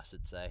puss-like, I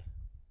should say.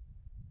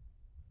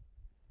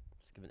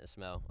 Just giving it a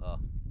smell.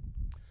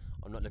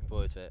 I'm not looking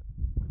forward to it.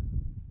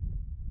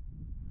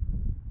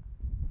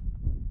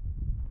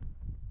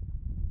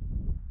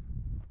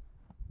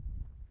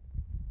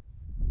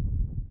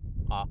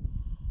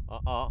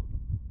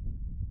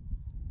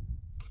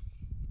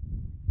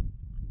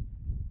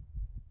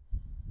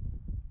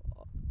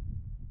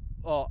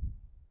 Oh.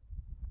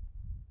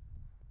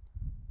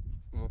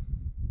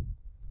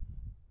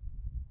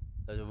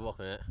 There's a rock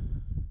in it.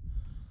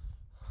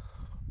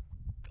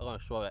 I'm gonna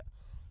swallow it.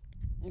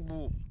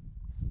 Ooh.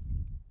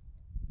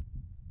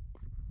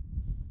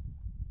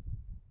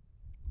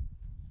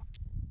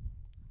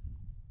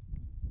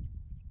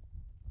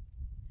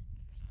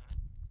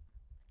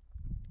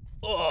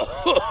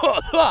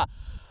 Oh.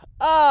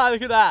 Ah,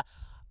 look at that.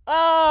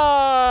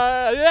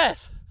 Ah,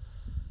 yes.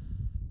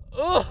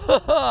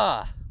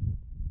 Oh,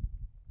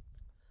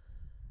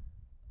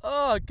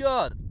 oh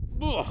God.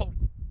 Oh,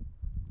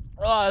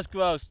 that's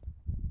gross.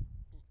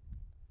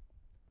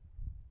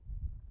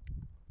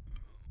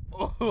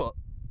 Oh.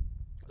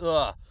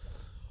 Oh.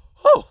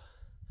 Whew.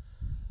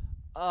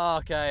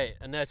 Okay,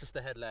 and there's just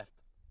the head left.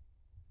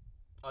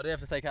 I do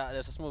have to take out,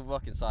 there's a small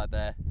rock inside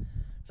there,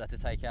 so I have to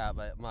take out,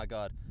 but my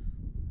God.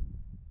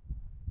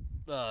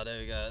 Oh, there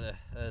we go,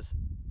 there's...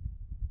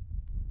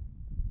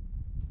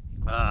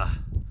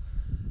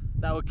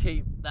 That will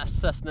keep that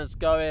sustenance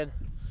going.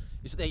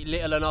 You just eat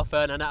little and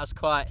often, and that was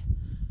quite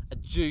a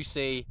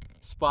juicy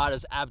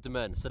spider's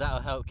abdomen, so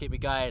that'll help keep me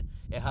going.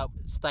 It'll help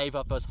stave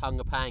up those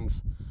hunger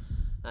pangs,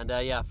 and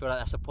yeah, I feel like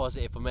that's a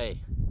positive for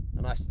me.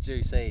 A nice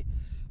juicy,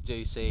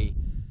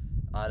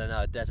 I don't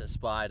know, desert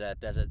spider,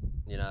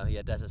 you know,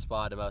 yeah, desert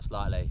spider most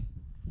likely.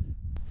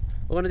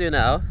 What I'm gonna do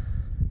now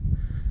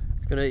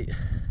is gonna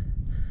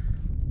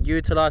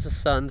utilize the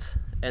sun's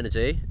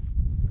energy,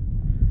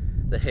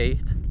 the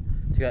heat,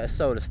 to get a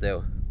solar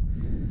steel.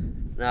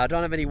 Now I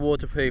don't have any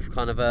waterproof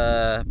kind of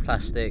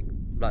plastic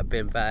like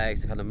bin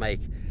bags to kind of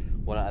make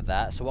one out of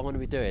that. So what I'm going to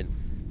be doing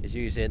is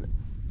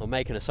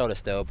making a solar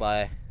steel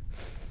by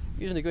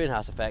using the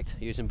greenhouse effect,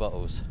 using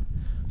bottles.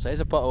 So here's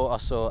a bottle I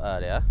saw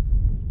earlier.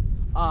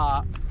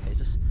 It's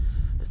just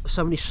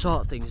so many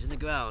sharp things in the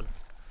ground.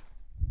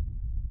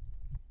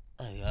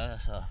 There you go.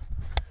 That's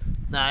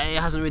no, it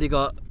hasn't really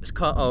got. It's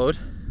quite old.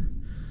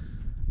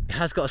 It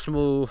has got a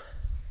small.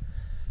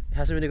 It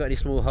hasn't really got any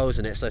small holes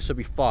in it, so it should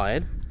be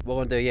fine. What I'm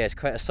going to do, yeah, is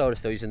create a solar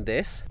steel using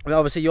this. Well,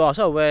 obviously you ask,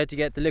 oh, where do you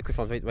get the liquid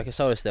from to make a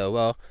solar steel?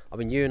 Well, I've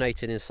been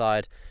urinating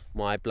inside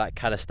my black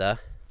canister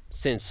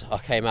since I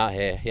came out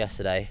here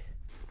yesterday.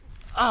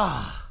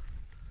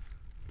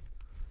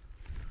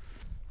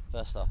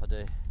 First off,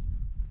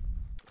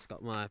 it's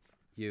got my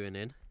urine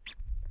in.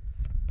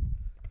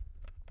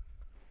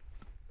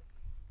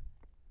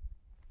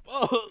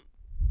 Oh!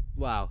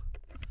 Wow.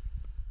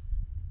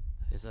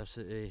 It's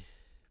absolutely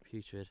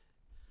putrid.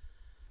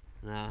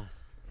 Now,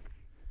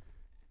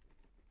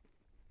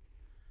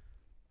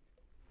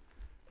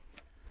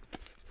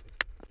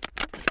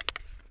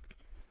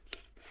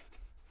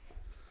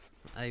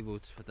 I'm able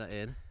to put that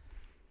in,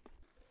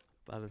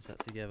 balance that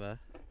together,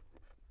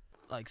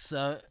 like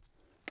so.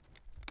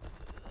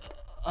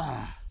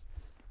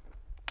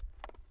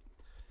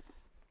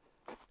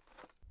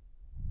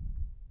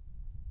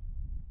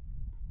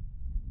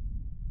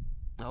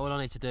 Now all I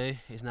need to do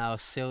is now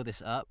seal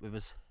this up with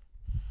as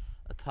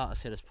tight a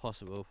seal as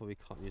possible. Probably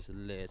can't use the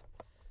lid.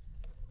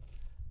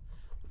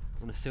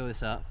 I'm going to seal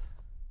this up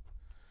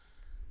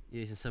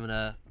using some of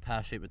the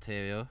parachute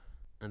material,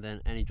 and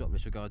then any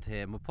droplets will go into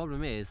here. My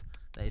problem is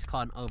that it's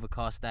quite an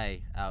overcast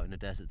day out in the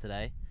desert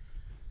today,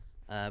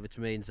 which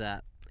means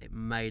that it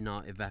may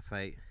not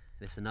evaporate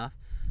this enough.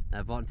 The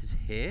advantage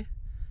here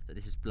that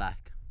this is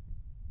black.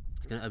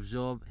 It's going to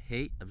absorb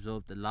heat,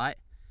 absorb the light,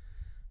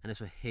 and this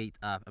will heat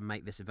up and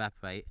make this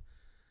evaporate,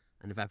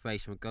 and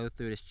evaporation will go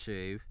through this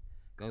tube.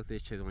 I'm going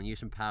to use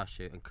some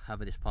parachute and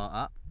cover this part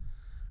up,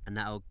 and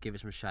that will give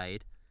it some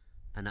shade,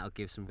 and that will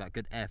give some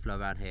good airflow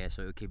around here,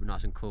 so it will keep it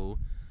nice and cool,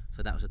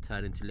 so that will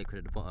turn into liquid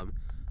at the bottom.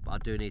 But I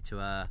do need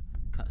to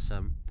cut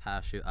some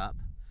parachute up.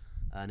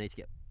 I need to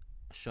get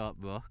a sharp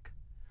rock,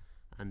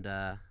 and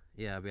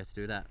yeah, I'll be able to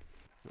do that.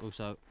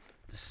 Also,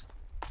 just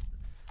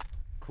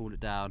cool it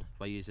down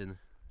by using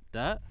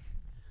dirt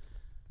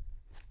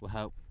will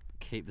help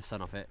keep the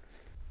sun off it.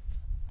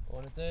 What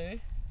I want to do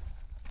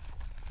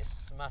is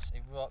smash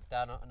a rock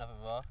down on another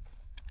rock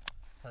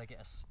until I get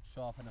a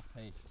sharp enough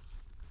piece.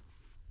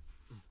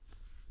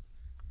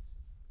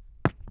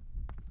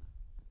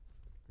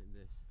 Like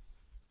this.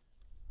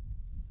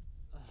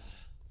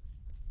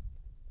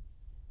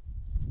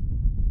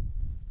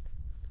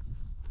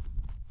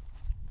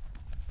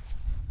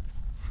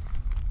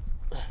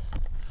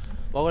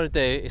 What I'm going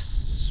to do is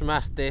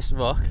smash this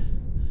rock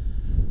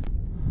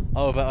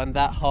over on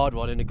that hard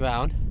one in the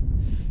ground.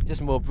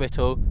 Just more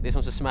brittle. This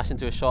one's to smash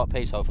into a sharp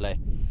piece, hopefully.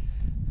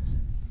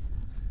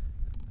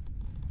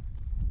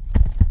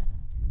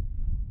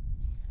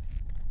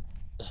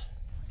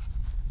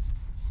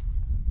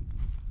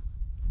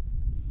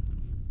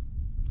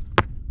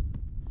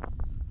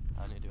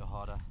 I need to do it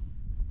harder.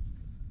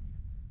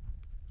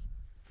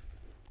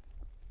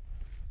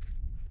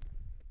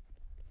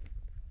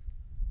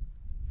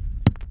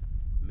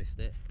 Missed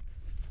it.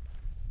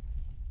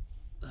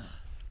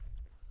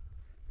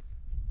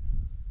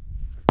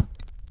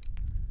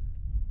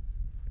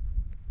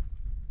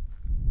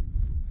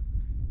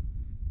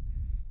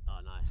 Oh,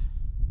 nice.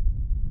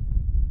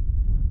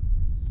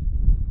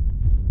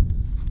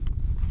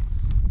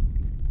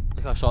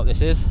 Look how sharp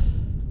this is.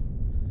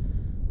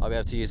 I'll be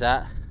able to use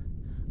that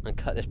and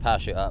cut this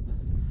parachute up.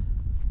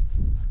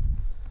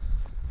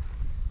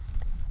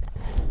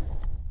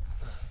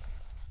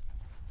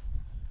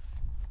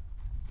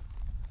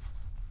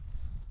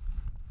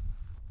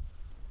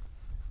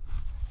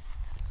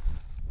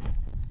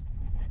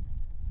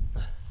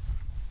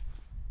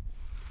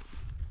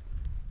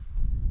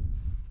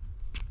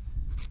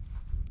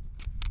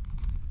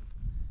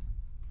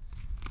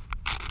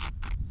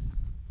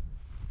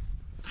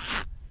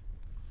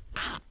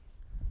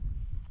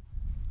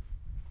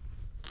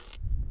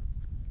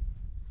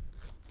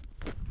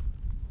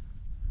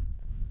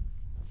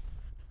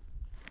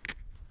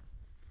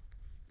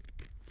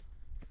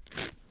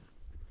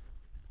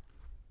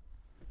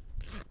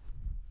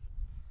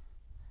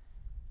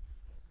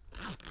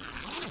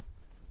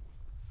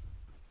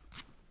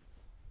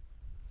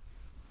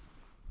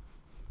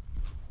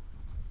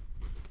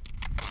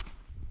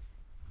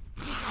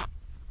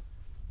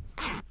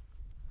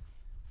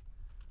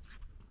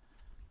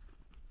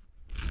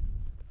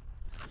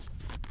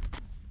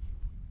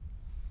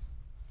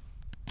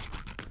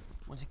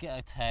 Once you get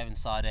a tear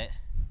inside it,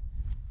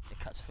 it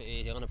cuts a bit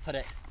easy. I'm going to put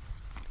it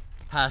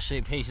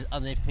parachute pieces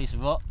underneath a piece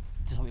of rock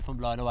to stop it from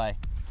blowing away.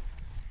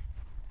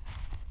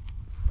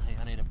 I think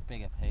I need a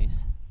bigger piece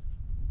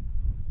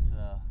as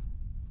well.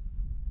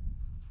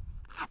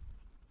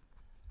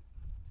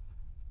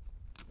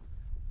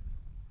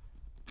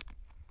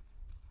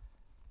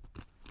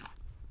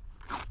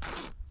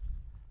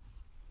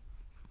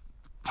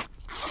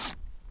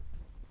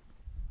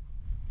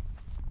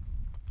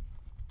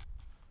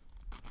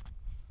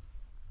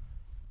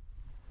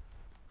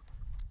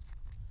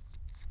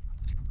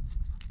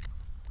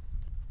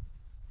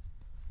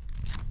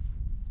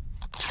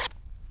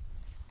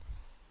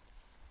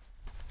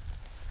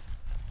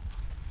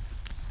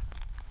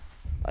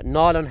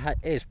 Nylon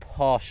is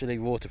partially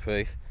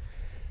waterproof,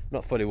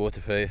 not fully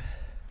waterproof,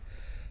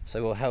 so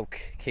it will help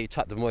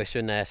trap the moisture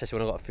in there, especially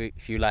when I've got a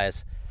few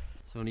layers.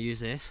 So I'm going to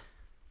use this,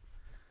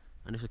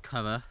 and this will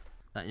cover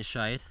that in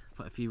shade.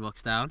 Put a few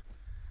rocks down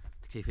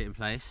to keep it in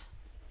place.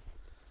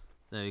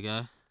 There we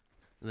go,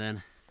 and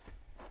then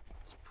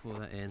just pour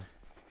that in to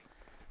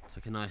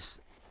make a nice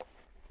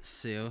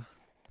seal.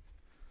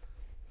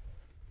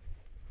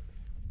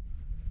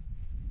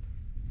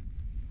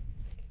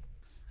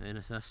 And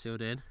that's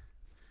sealed in.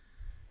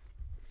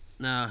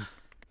 Now,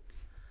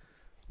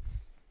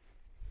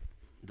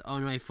 the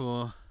only way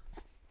for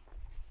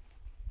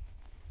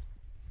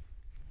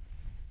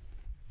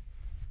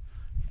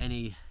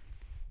any,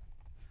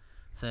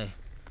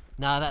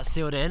 now that's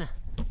sealed in,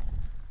 look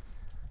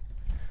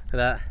at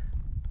that,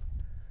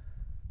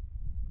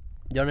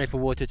 the only way for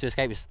water to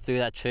escape is through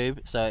that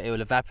tube, so it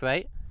will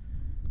evaporate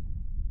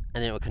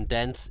and then it will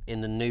condense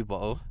in the new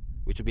bottle,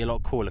 which will be a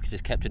lot cooler because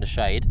it's kept in the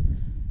shade,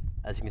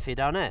 as you can see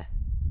down there.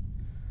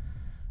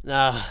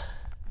 Now,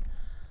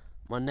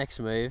 my next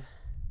move,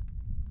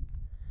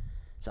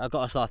 so I've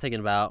got to start thinking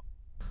about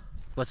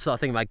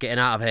getting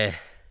out of here.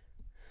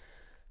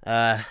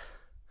 So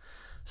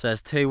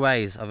there's two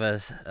ways of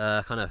us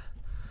I've got to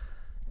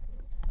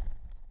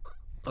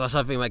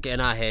start thinking about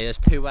getting out of here. There's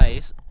two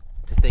ways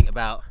to think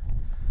about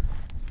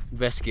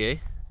rescue.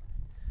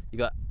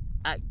 There's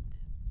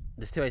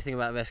two ways to think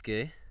about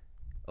rescue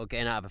or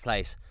getting out of a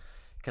place.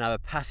 You can either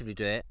passively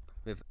do it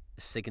with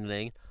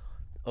signalling,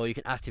 or you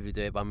can actively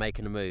do it by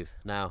making a move.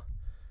 Now,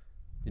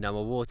 you know,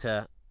 my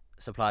water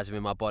supplies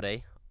within my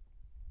body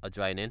are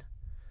draining,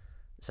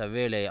 so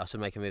really I should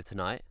make a move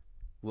tonight.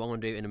 What I'm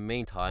going to do in the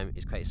meantime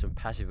is create some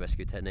passive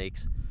rescue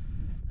techniques,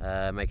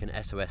 make an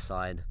SOS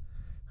sign,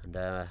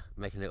 and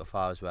making a little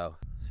fire as well.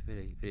 It's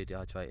really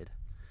dehydrated.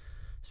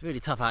 It's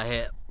really tough out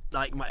here.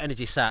 Like, my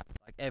energy sap.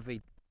 Like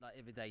every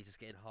day is just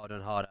getting harder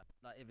and harder.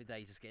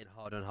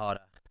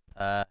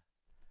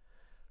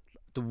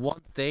 The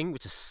one thing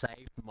which has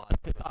saved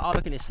I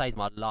reckon it saved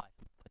my life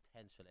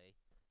potentially,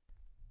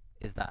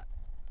 is that.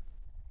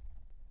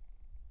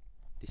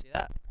 Do you see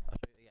that? I'll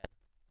show you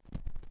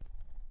again.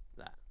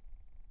 That.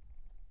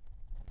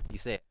 You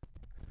see it?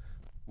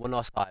 One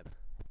last time.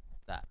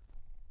 That.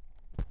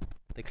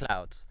 The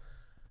clouds.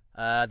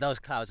 Those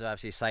clouds have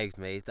absolutely saved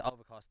me. The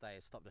overcast day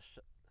has stopped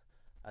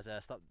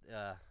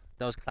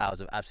those clouds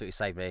have absolutely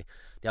saved me.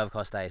 The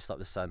overcast day has stopped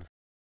the sun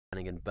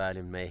and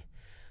burning me,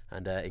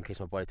 and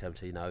increased my body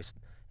temperature. You know,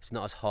 it's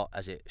not as hot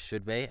as it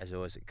should be, as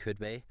it could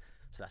be.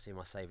 So that's been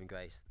my saving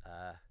grace.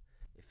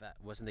 If that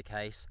wasn't the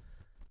case,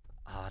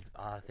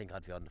 I think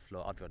I'd be on the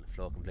floor. I'd be on the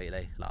floor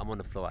completely. Like, I'm on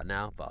the floor right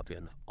now, but I'd be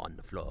on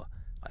the floor,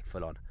 like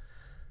full on.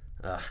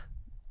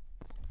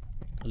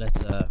 Let's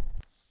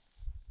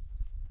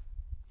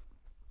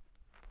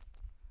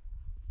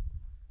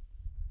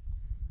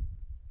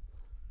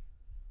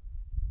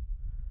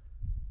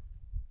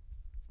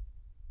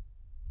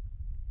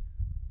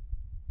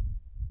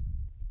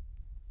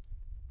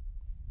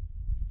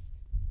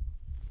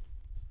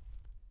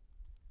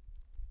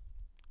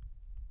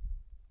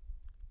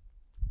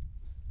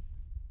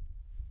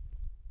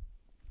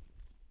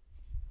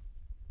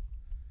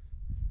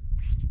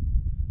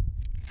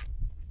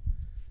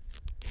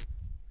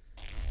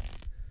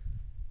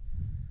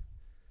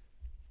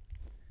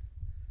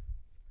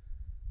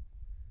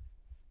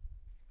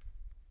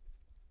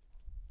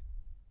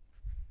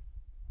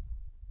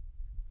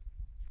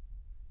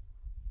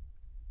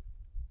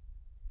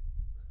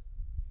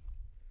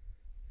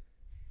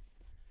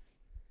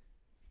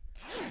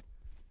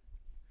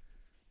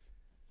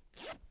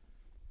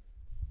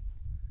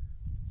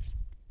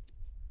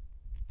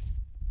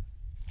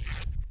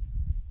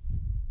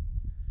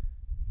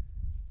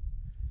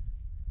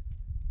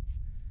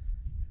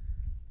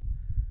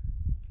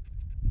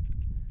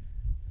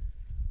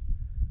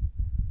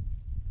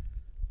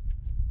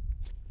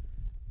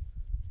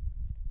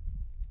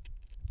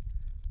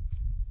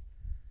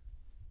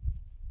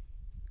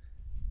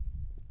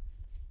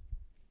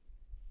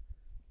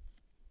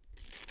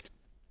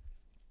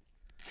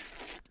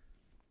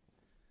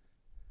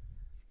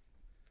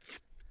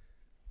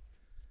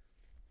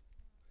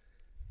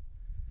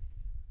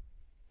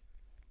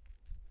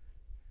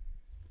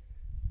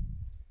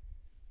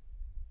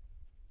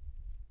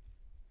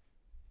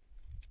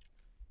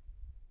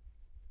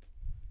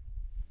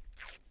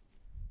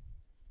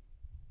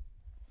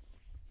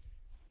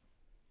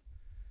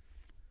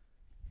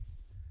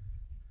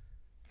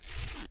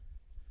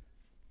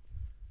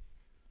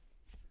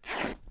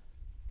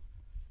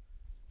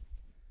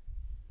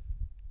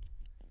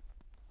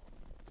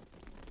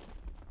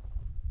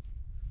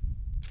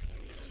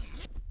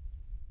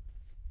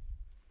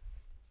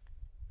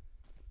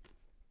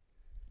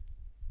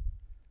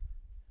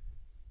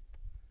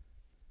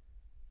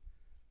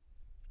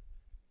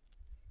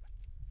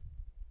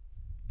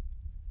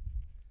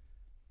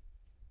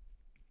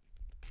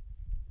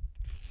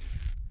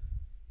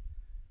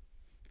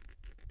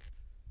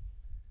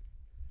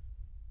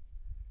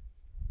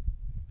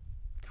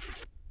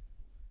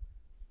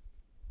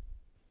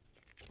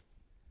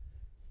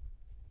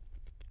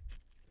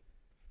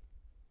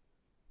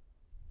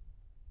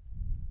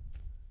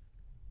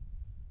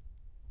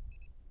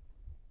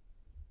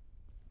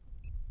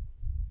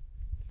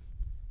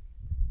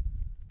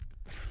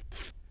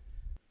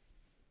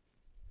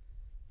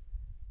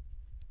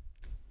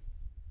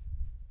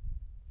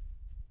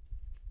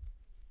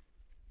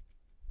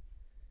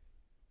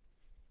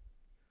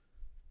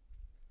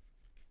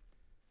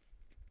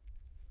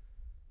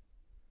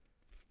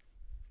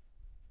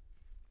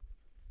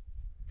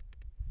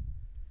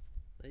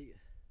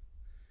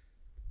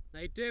Now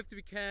you do have to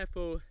be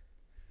careful.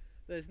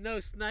 There's no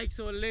snakes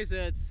or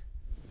lizards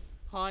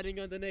hiding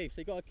underneath,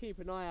 so you got to keep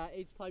an eye out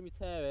each time you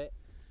tear it.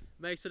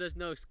 Make sure there's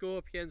no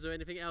scorpions or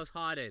anything else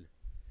hiding.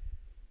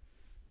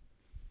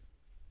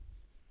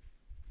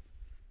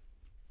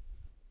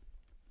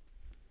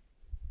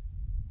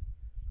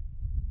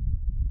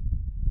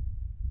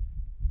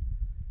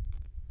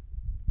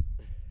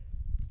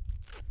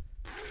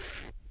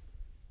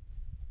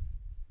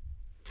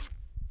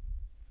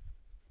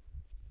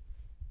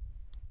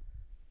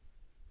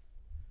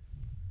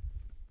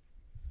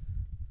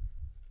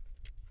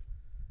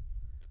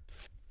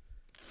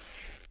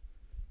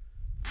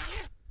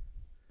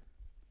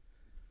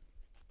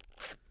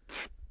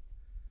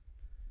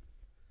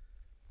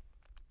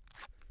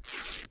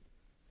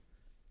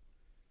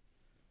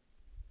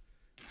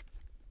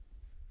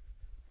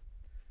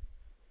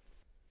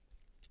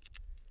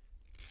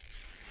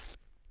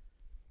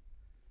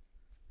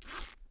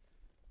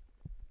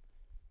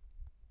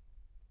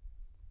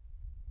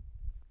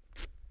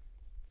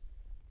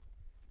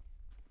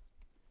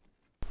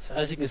 So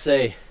as you can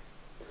see,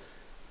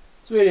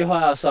 it's really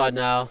hot outside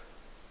now.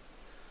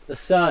 The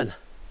sun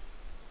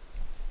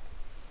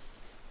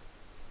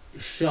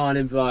is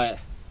shining bright.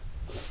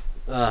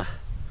 But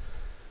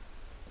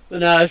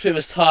now it's pretty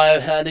much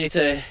time. I need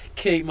to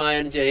keep my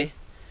energy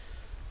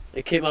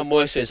and keep my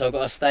moisture, so I've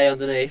got to stay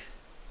underneath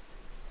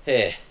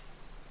here.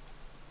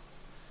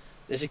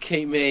 This will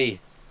keep me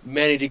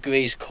many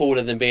degrees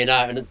cooler than being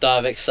out in the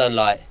direct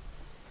sunlight.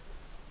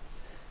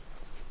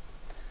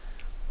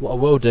 What I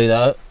will do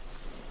though,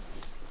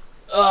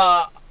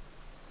 oh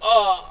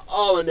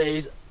my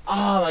knees,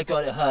 oh my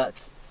god, it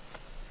hurts.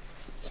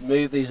 Let's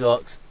move these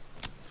rocks,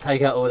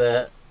 take out all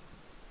the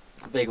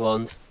big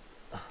ones.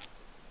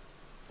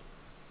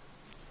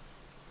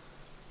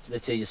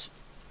 Literally just,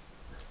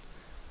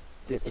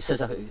 it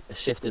says like a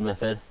shifting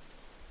method.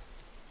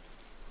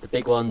 The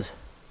big ones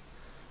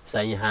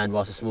stay in your hand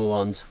whilst the small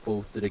ones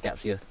fall through the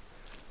gaps of your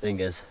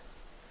fingers.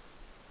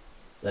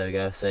 There we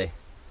go, see.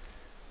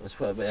 Let's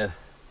put a bit of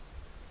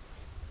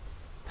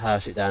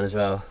parachute down as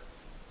well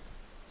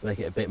to make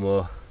it a bit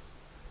more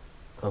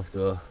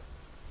comfortable.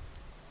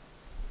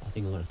 I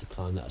think I'm going to have to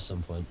climb that at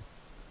some point.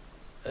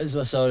 There's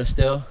my solar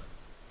still.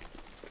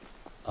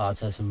 Oh, I've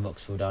had some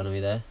rocks fall down on me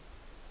there.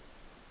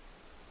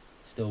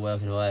 Still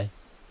working away.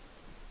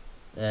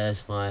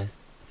 There's my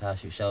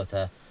parachute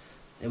shelter.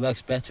 It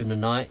works better in the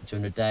night.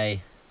 During the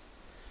day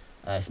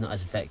it's not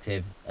as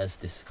effective as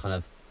this kind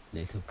of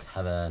little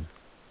cavern.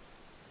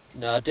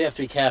 No, I do have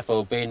to be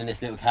careful being in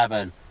this little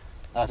cavern.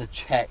 I have to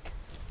check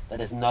that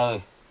there's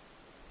no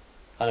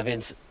kind of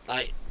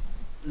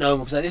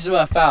because this is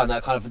where I found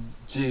that kind of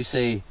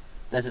juicy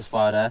desert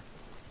spider.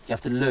 You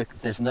have to look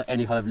if there's not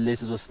any kind of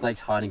lizards or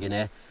snakes hiding in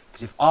here,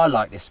 because if I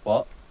like this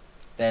spot,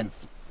 then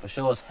for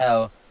sure as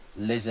hell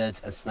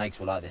lizards and snakes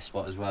will like this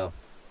spot as well.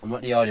 I'm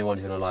not the only one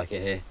who's going to like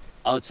it here.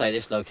 I would say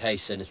this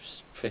location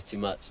is pretty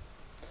much,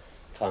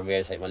 try and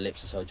realize my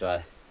lips are so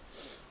dry.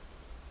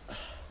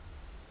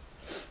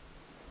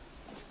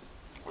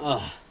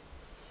 Oh.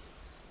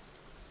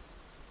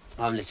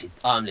 I'm literally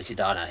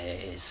dying out here.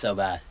 It is so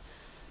bad.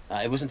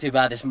 It wasn't too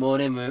bad this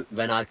morning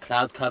when I had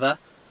cloud cover,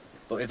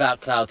 but without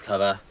cloud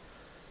cover,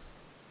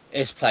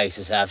 this place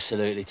is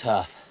absolutely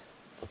tough.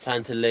 I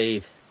plan to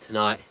leave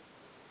tonight,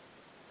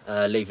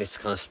 leave this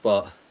kind of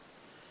spot,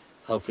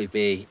 hopefully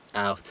be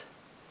out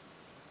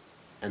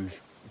and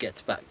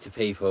get back to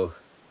people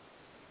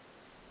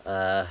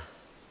by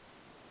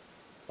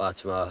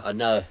tomorrow. I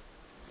know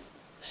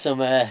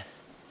somewhere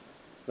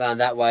around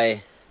that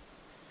way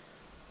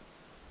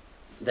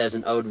there's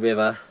an old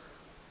river.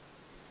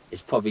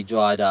 It's probably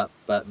dried up,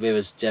 but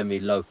rivers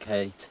generally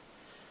locate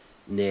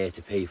near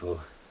to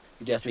people.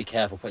 You do have to be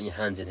careful putting your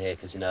hands in here,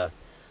 because you know,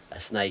 a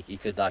snake, you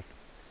could like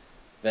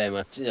very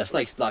much, you know,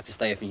 snakes like to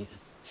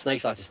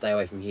stay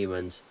away from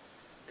humans,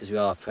 because we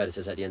are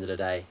predators at the end of the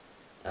day.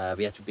 But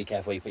you have to be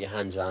careful when you put your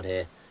hands around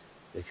here,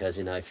 because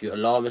you know, if you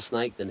alarm a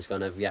snake, then it's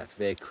going to react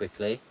very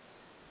quickly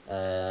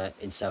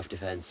in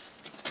self-defense.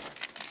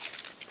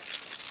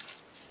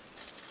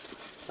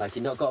 Like,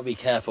 you've not got to be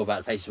careful about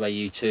the places where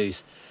you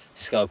choose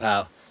to scope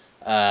out.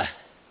 I've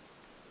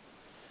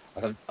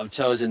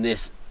chosen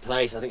this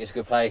place. I think it's a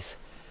good place.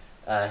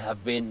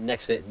 I've been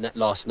next to it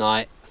last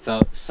night.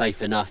 Felt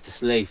safe enough to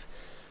sleep,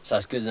 so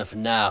it's good enough for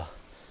now.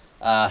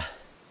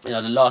 You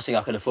know, the last thing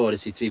I can afford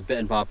is to be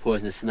bitten by a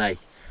poisonous snake.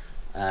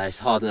 It's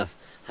hard enough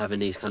having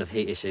these kind of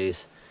heat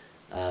issues,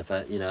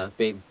 but you know,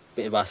 being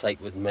bitten by a snake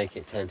would make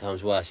it 10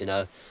 times worse, you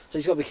know. So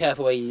you've got to be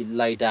careful where you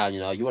lay down, you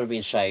know. You want to be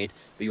in shade,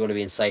 but you want to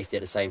be in safety at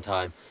the same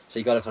time. So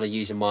you've got to kind of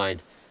use your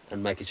mind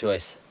and make a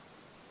choice.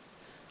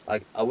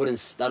 Like, I don't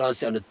sit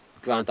on the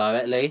ground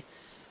directly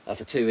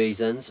for 2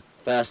 reasons.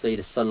 Firstly,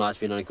 the sunlight's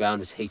been on the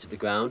ground, it's heat up the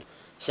ground.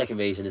 Second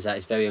reason is that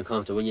it's very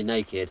uncomfortable. When you're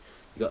naked,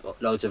 you've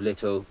got loads of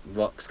little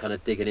rocks kind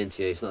of digging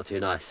into you. It's not too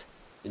nice.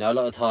 You know, a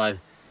lot of the time,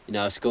 you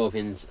know,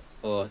 scorpions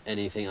or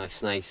anything like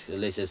snakes or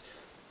lizards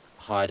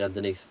hide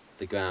underneath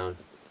the ground.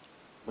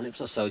 My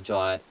lips are so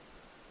dry,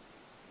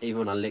 even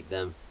when I lick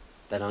them,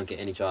 they don't get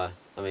any dry.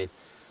 I mean,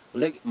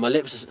 my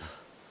lips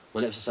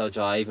My lips are so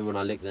dry, even when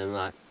I lick them,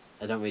 like,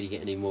 I don't really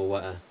get any more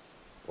wetter,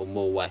 or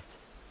more wet,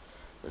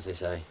 as they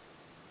say.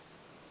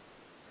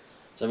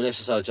 So my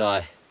lips are so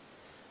dry,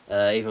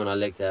 even when I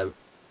lick them,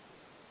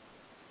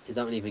 they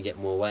don't even get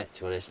more wet,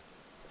 to be honest.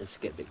 They just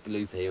get a bit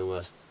gloopy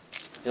almost.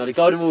 You know, the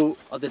golden rule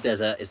of the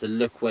desert is to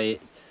look where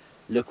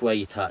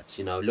you touch,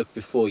 you know, look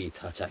before you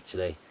touch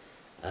actually.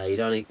 You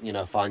don't, you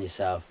know, find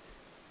yourself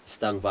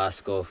stung by a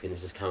scorpion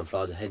who's just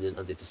camouflaged or hidden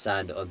underneath the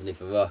sand or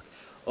underneath a rock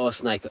or a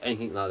snake or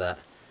anything like that.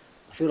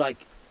 I feel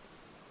like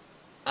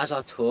as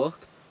I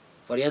talk,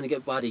 by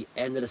the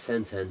end of the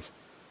sentence,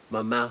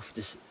 my mouth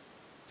just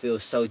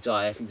feels so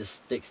dry, everything just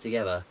sticks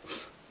together.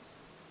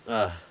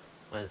 Hard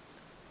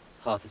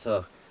to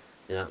talk,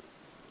 you know.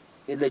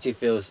 It literally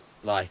feels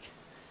like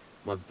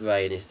my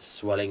brain is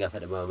swelling up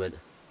at the moment.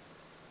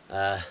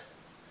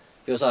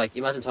 Feels like,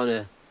 imagine trying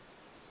to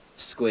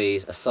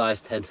squeeze a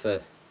size 10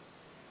 foot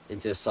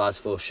into a size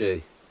 4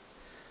 shoe.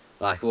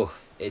 Like, oh,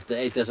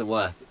 it doesn't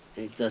work.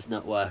 It does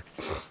not work.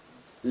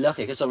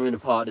 Luckily, because I'm in a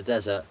part of the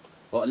desert,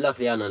 well,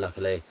 luckily and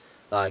unluckily,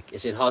 like,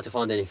 it's been hard to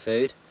find any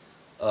food,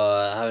 or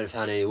I haven't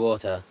found any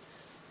water,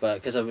 but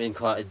because I'm in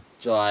quite a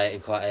dry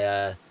and quite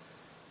a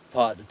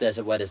part of the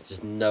desert where there's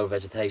just no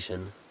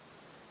vegetation,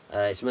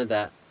 it's meant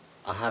that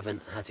I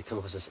haven't had to come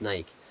across a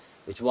snake,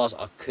 which was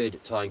I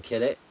could try and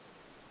kill it,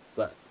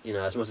 but you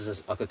know, as much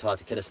as I could try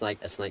to kill a snake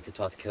could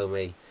try to kill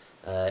me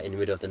in the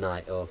middle of the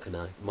night, or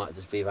might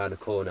just be around the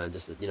corner and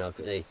just, you know,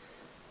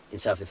 in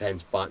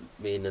self-defense bite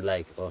me in the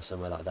leg or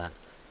somewhere like that.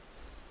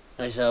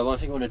 And so one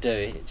thing I want to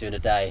do during the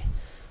day,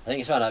 I think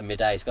it's around like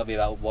midday, it's got to be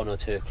about 1 or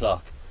 2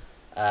 o'clock,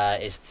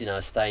 is, you know,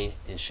 staying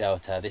in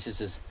shelter. This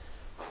is as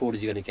cool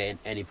as you're going to get in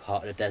any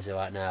part of the desert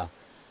right now.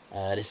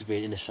 This has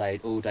been in the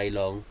shade all day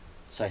long,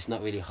 so it's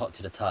not really hot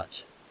to the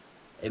touch.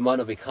 It might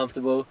not be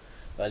comfortable,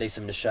 but at least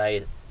I'm in the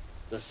shade.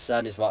 The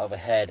sun is right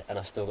overhead and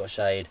I've still got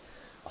shade.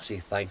 I should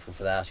be thankful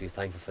for that. I should be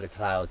thankful for the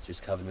clouds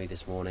which covered me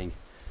this morning.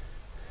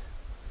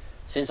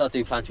 Since I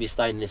do plan to be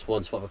staying in this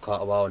one spot for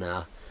quite a while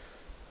now,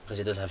 because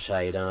it does have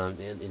shade, and I'm,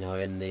 you know,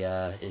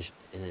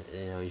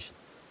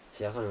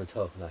 see, I can't even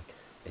talk. Like,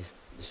 it's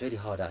really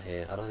hard out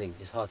here. I don't think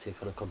it's hard to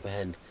kind of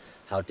comprehend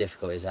how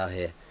difficult it is out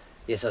here.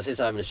 Yeah, so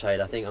since I'm in the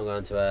shade, I think I'm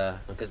going to,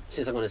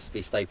 since I'm going to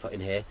be stay put in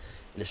here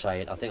in the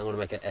shade, I think I'm going to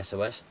make an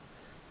SOS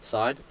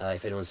sign.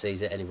 If anyone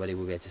sees it, anybody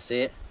will be able to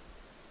see it.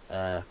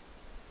 I'm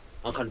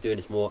kind of doing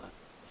this more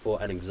for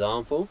an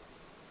example.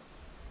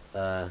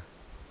 But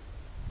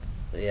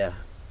yeah,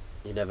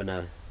 you never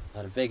know.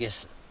 The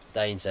biggest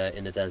danger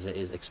in the desert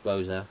is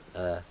exposure,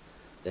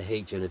 the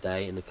heat during the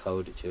day and the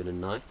cold during the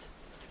night.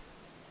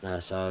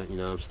 So, you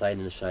know, I'm staying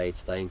in the shade,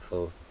 staying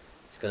cool.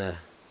 It's going to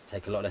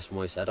take a lot less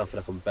moisture. I don't feel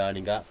like I'm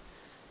burning up.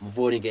 I'm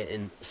avoiding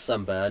getting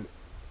sunburn,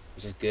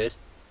 which is good,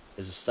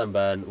 because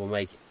sunburn will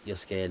make your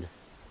skin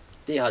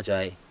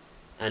dehydrate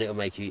and it will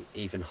make you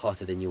even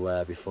hotter than you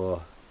were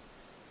before.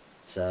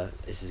 So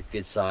this is a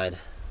good sign.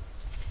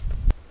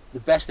 The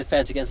best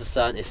defense against the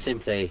sun is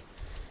simply,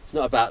 it's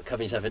not about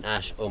covering yourself in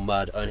ash or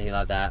mud or anything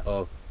like that,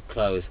 or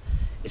clothes.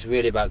 It's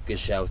really about good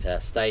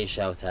shelter. Stay in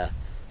shelter,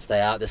 stay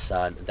out of the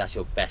sun, and that's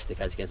your best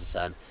defense against the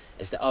sun.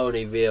 It's the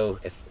only real,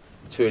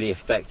 truly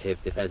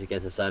effective defense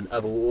against the sun.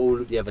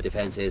 All of the other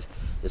defenses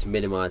just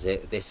minimize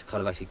it. This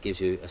kind of actually gives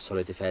you a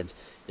solid defense.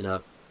 You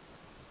know,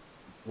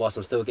 whilst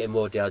I'm still getting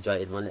more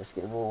dehydrated, my lips are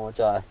getting more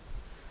dry.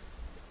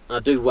 And I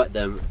do wet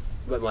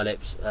my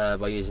lips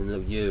by using the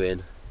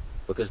urine,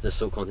 because the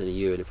salt content of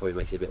urine, it probably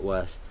makes it a bit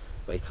worse,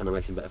 but it kind of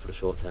makes it better for the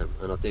short term.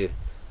 And I do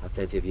have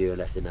plenty of urine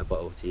left in that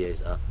bottle to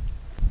use up.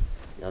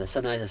 Now the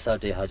sun rays are so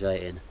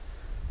dehydrating,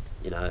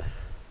 you know.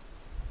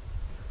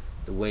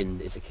 The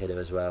wind is a killer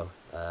as well.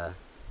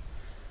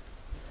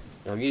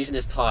 I'm using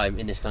this time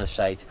in this kind of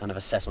shade to kind of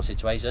assess my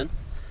situation.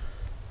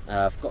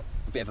 I've got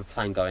a bit of a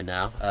plan going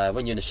now.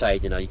 When you're in the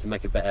shade, you know, you can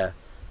make a better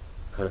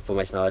kind of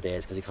formation of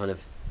ideas, because it kind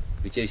of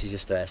reduces your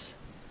stress.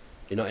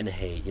 You're not in the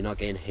heat, you're not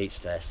getting heat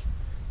stress.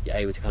 You're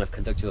able to kind of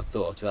conduct your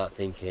thoughts without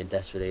thinking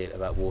desperately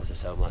about water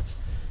so much.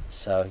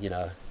 So, you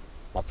know,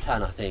 my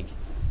plan, I think,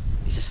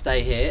 is to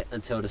stay here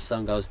until the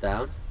sun goes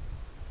down.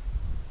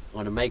 I'm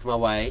going to make my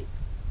way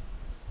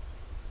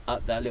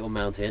up that little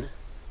mountain.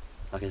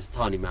 Like, it's a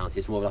tiny mountain,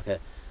 it's more like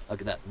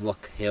that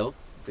rock hill,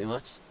 pretty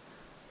much.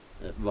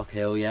 Rock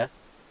hill, yeah.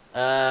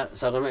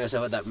 So I'm going to make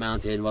myself at that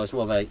mountain. Well, it's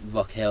more of a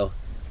rock hill,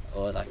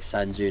 or like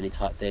sand dune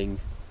type thing.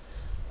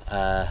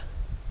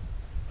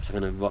 It's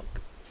like a rock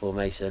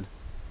formation.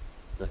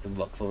 Like a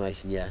rock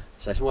formation, yeah.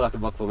 So it's more like a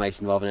rock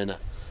formation rather than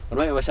I'm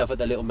making myself at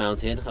the little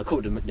mountain. I call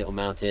it the little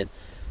mountain.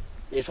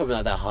 It's probably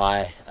not that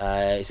high.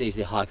 It's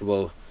easily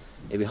hikeable.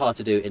 It'd be hard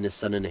to do in the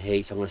sun and the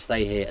heat, so I'm going to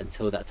stay here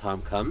until that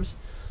time comes.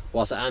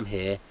 Whilst I am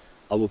here,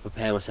 I will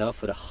prepare myself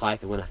for the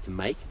hike I'm going to have to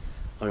make.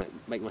 I'm going to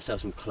make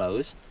myself some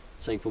clothes,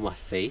 something for my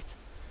feet,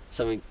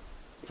 something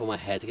for my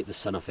hair to get the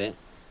sun off it.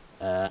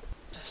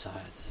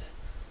 Something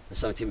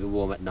to keep me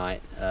warm at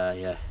night.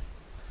 Yeah.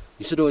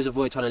 You should always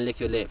avoid trying to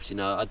lick your lips, you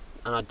know.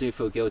 And I do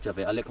feel guilty of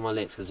it. I lick my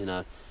lips because, you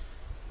know,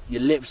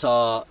 your lips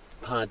are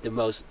kind of the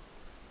most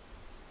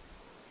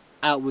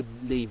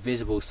outwardly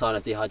visible sign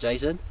of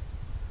dehydration,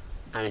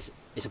 and it's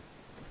a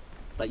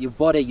Like your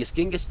body, your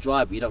skin gets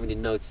dry, but you don't really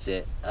notice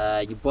it.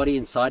 Your body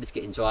inside is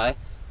getting dry,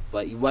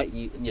 but your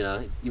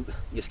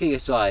skin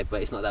gets dry,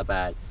 but it's not that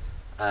bad.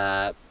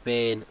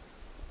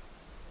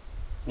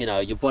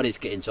 Your body's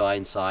getting dry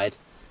inside.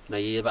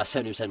 You're about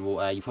 70%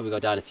 water. You probably go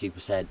down a few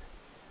percent.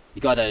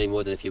 You go down any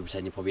more than a few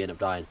percent, you probably end up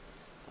dying.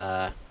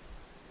 But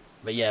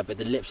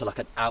the lips are like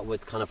an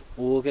outward kind of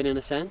organ in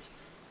a sense,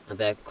 and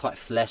they're quite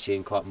fleshy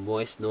and quite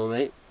moist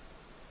normally.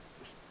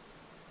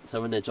 So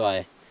when they're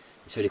dry,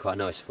 it's really quite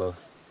noticeable.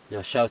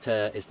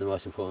 Shelter is the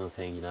most important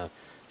thing.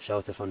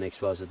 Shelter from the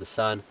exposure of the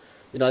sun.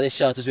 This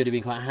shelter's really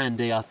been quite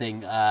handy, I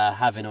think,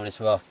 having on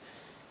this rock.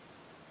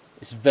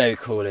 It's very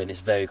cooling. It's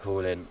very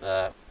cooling.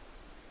 I've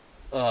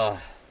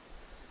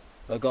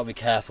got to be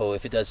careful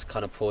if it does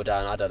kind of pour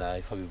down. I don't know,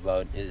 it probably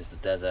won't. It's the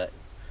desert.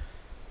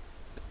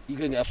 You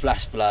can get a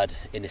flash flood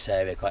in this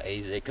area quite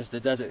easily because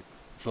the desert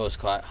floor is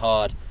quite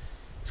hard.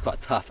 It's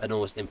quite tough and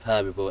almost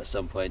impermeable at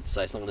some point,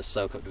 so it's not going to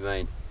soak up the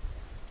rain.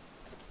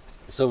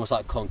 It's almost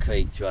like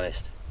concrete, to be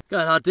honest.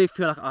 God, I do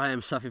feel like I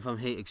am suffering from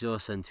heat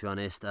exhaustion, to be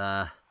honest.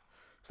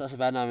 It's not so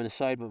bad now I'm in the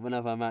shade, but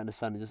whenever I'm out in the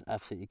sun, it just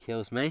absolutely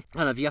kills me.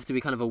 I don't know, you have to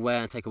be kind of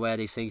aware and take aware of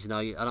these things. I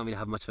don't really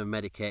have much of a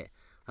medikit.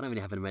 I don't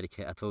really have a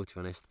medikit at all, to be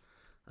honest.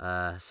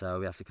 So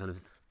we have to kind of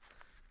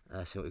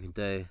see what we can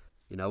do.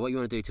 What you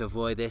want to do to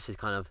avoid this is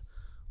kind of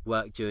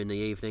work during the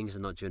evenings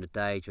and not during the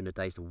day. During the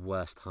day is the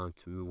worst time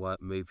to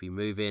be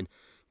moving,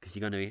 because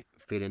you're going to be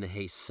feeling the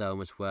heat so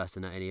much worse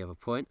than at any other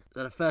point.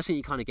 So the first thing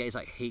you kind of get is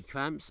like heat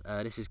cramps.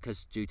 This is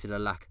because due to the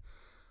lack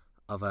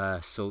of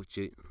salt.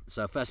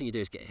 So first thing you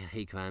do is get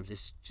heat cramps.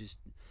 This is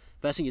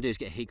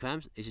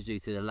due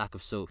to the lack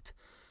of salt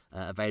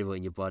available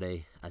in your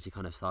body as you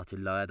kind of start to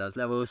lower those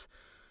levels.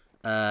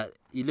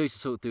 You lose the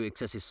salt through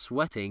excessive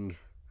sweating,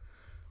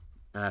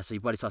 so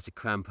your body starts to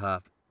cramp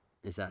up.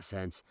 In that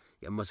sense,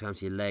 you get muscle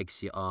cramps in your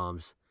legs, your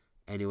arms,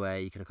 anywhere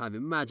you can kind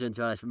of imagine.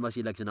 To most of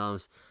your legs and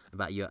arms,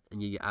 about your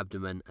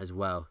abdomen as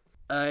well.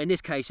 In this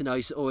case,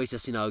 you should always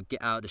just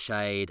get out of the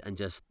shade and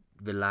just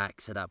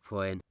relax at that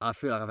point. I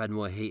feel like I've had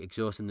more heat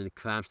exhaustion than the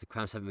cramps. The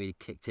cramps haven't really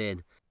kicked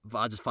in, but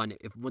I just find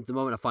it. The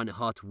moment I find it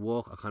hard to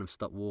walk, I kind of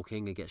stop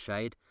walking and get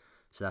shade.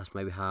 So that's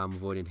maybe how I'm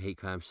avoiding heat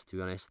cramps, to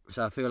be honest.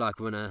 So I feel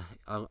like when I've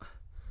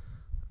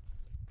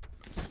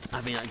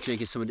been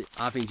drinking some of the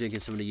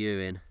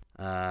urine,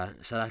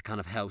 so that kind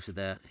of helps with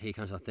the heat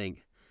cramps, I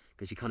think,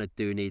 because you kind of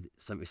do need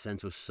some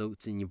essential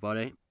salts in your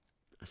body.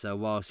 So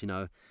whilst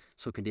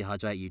salt can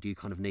dehydrate you, do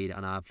kind of need it,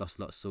 and I've lost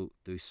a lot of salt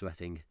through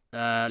sweating.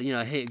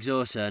 Heat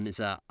exhaustion is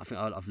that I think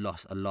I've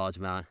lost a large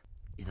amount.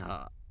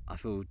 I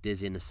feel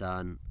dizzy in the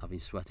sun. I've been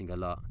sweating a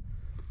lot.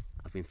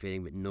 I've been feeling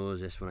a bit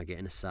nauseous when I get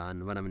in the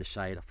sun. When I'm in the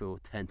shade, I feel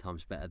 10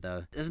 times better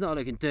though. There's not a lot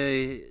I can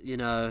do, you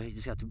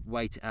just have to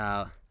wait it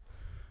out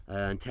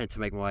and tend to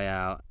make my way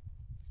out.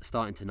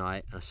 Starting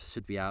tonight, I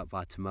should be out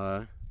by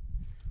tomorrow,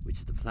 which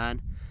is the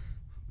plan.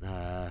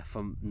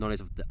 From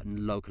knowledge of the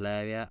local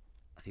area,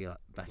 I think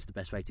that's the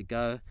best way to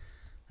go.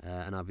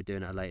 And I'll be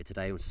doing it later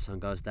today once the sun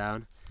goes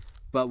down.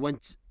 But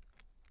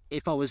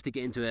if I was to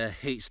get into a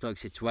heat stroke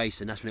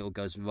situation, that's when it all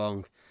goes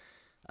wrong.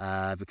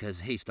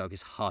 Because heat stroke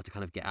is hard to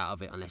kind of get out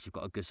of it unless you've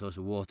got a good source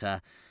of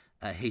water.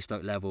 At heat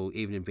stroke level,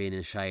 even in being in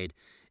the shade,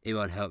 it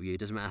won't help you. It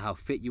doesn't matter how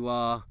fit you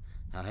are,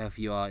 how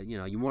healthy you are.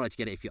 You're more likely to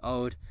get it if you're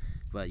old,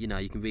 but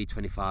you can be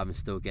 25 and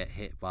still get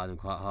hit by them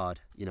quite hard.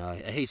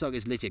 A heat stroke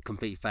is literally a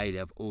complete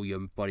failure of all your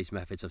body's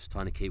methods of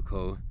trying to keep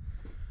cool.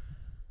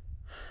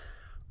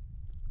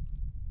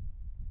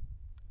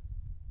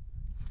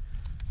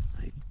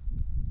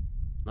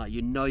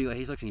 You got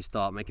heat stroke and you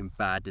start making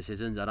bad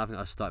decisions. I don't think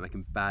I've started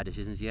making bad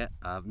decisions yet.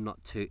 I'm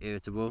not too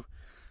irritable,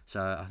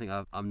 so I think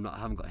I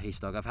haven't got heat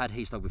stroke. I've had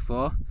heat stroke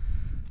before.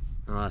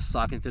 I was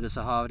cycling through the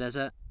Sahara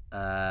desert,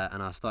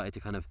 and I started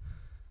to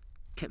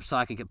kept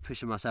cycling, kept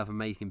pushing myself and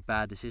making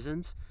bad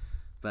decisions.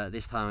 But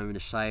this time I'm in the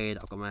shade.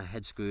 I've got my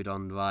head screwed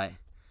on right.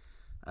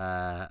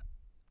 I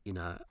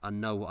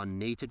know what I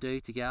need to do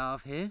to get out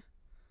of here.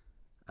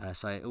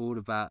 So it's all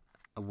about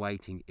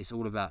awaiting.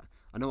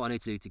 I know what I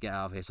need to do to get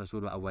out of here, so it's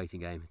all about a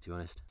waiting game, to be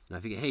honest.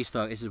 If you get heat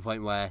stroke, this is the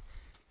point where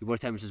your body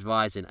temperature is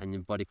rising and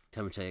your body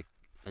temperature,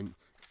 and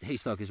heat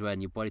stroke is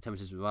when your body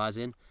temperature is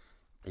rising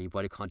and your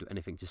body can't do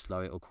anything to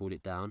slow it or cool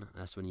it down.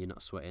 That's when you're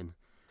not sweating.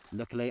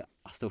 Luckily,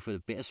 I still feel a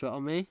bit of sweat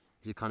on me,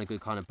 which is kind of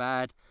good, kind of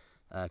bad,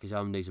 because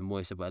I'm losing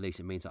moisture, but at least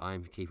it means that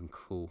I'm keeping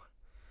cool.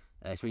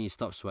 It's when you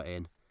stop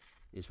sweating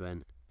is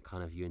when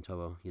kind of you're in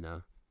trouble.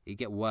 You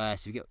get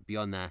worse. If you get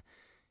beyond that,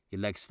 your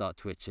legs start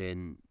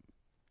twitching,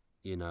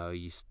 you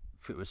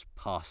pretty much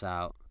pass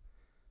out,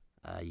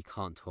 you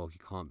can't talk, you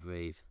can't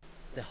breathe.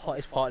 The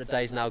hottest part of the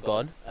day is now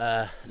gone.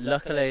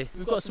 Luckily,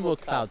 we've got some more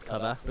cloud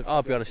cover. Look,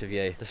 I'll be honest with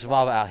you, the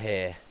survival out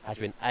here has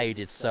been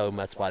aided so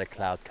much by the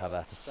cloud cover.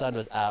 If the sun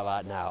was out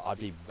right now, I'd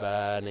be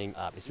burning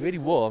up. It's really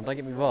warm, don't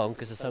get me wrong,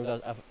 because the sun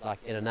goes up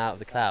in and out of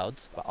the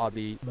clouds, but I would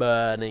be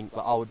burning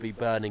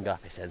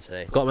up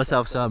essentially. Got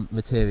myself some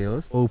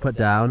materials all put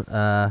down.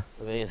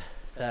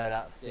 Turn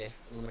up this,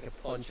 I'm gonna make a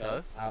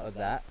poncho out of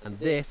that, and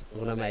this I'm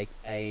gonna make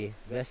a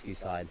rescue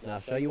sign. Now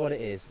I'll show you what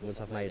it is once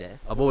I've made it.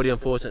 I've already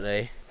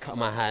unfortunately cut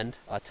my hand.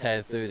 I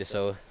teared through this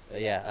all. But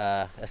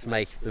yeah, let's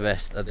make the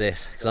rest of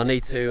this because I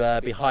need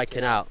to be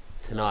hiking out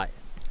tonight.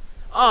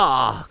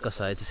 Ah, gosh,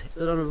 I just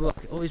stood on a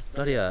rock. It always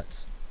bloody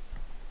hurts.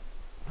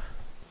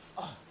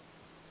 Oh,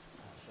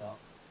 sharp.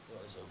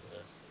 Got this all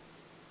good.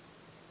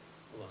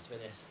 Almost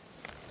finished.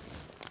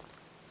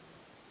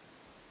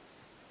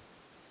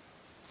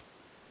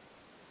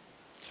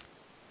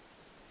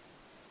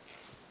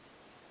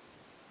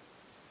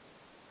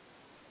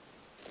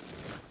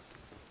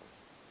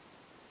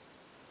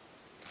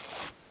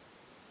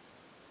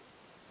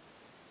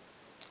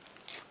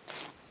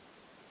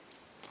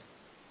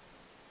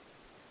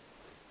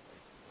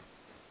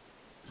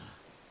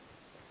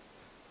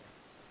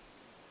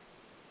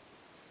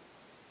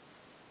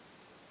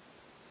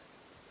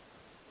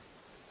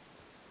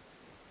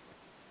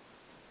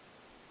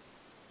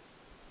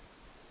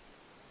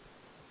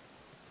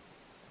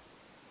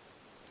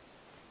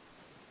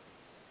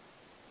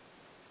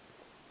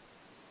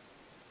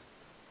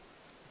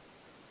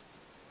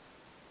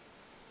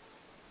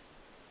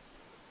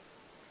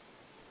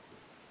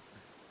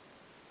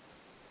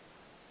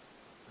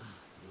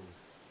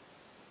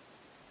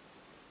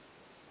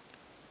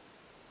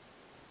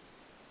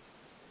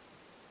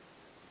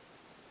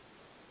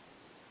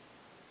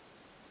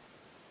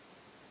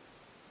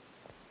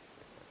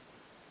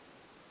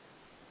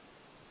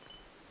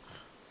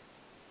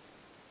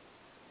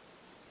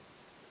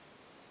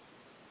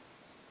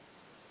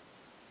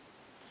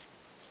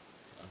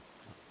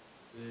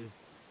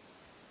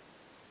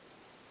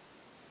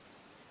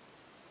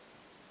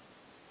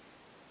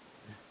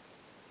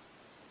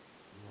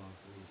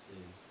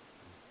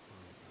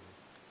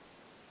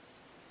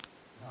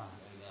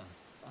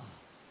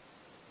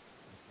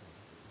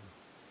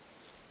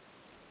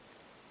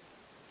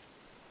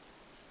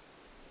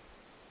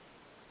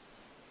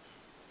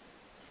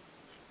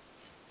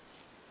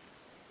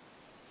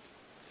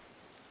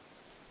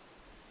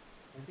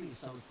 I think it's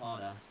so much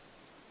harder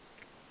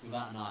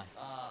without a knife.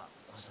 Ah,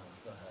 that's how my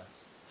foot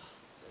hurts.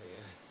 There you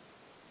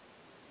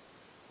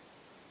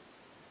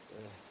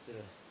go.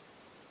 Did a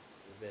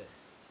bit.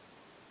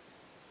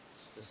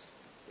 Let's just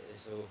get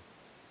this all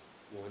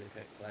worn in the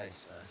correct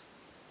place first.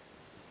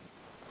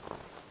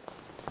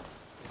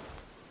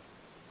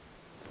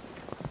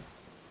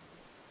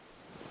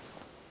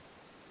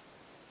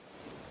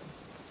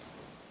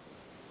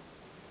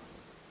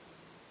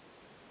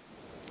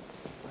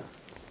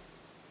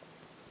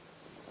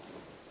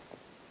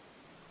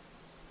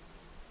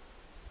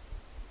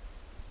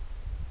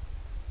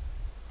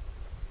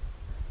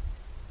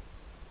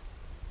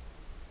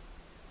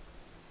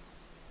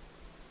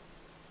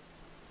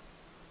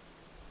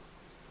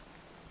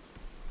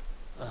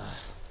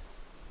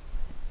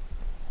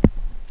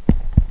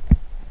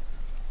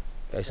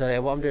 Okay, so yeah,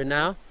 what I'm doing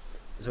now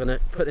is I'm going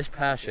to put this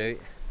parachute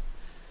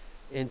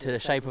into the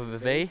shape of a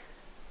V.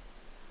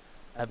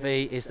 A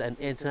V is an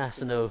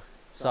international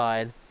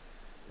sign,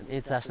 an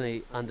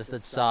internationally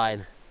understood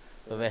sign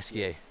for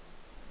rescue.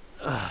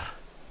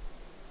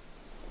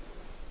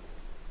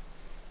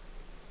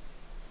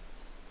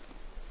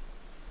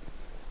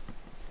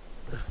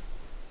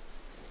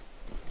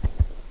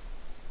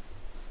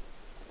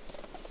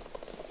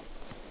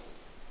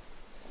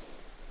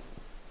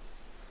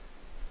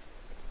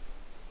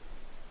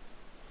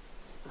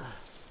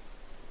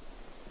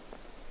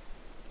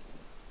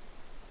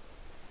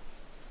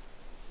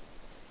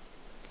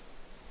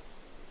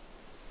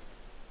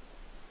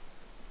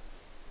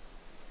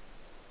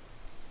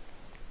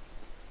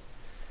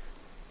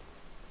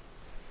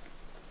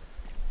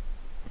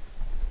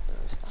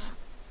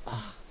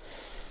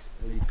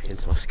 Really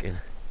pins my skin.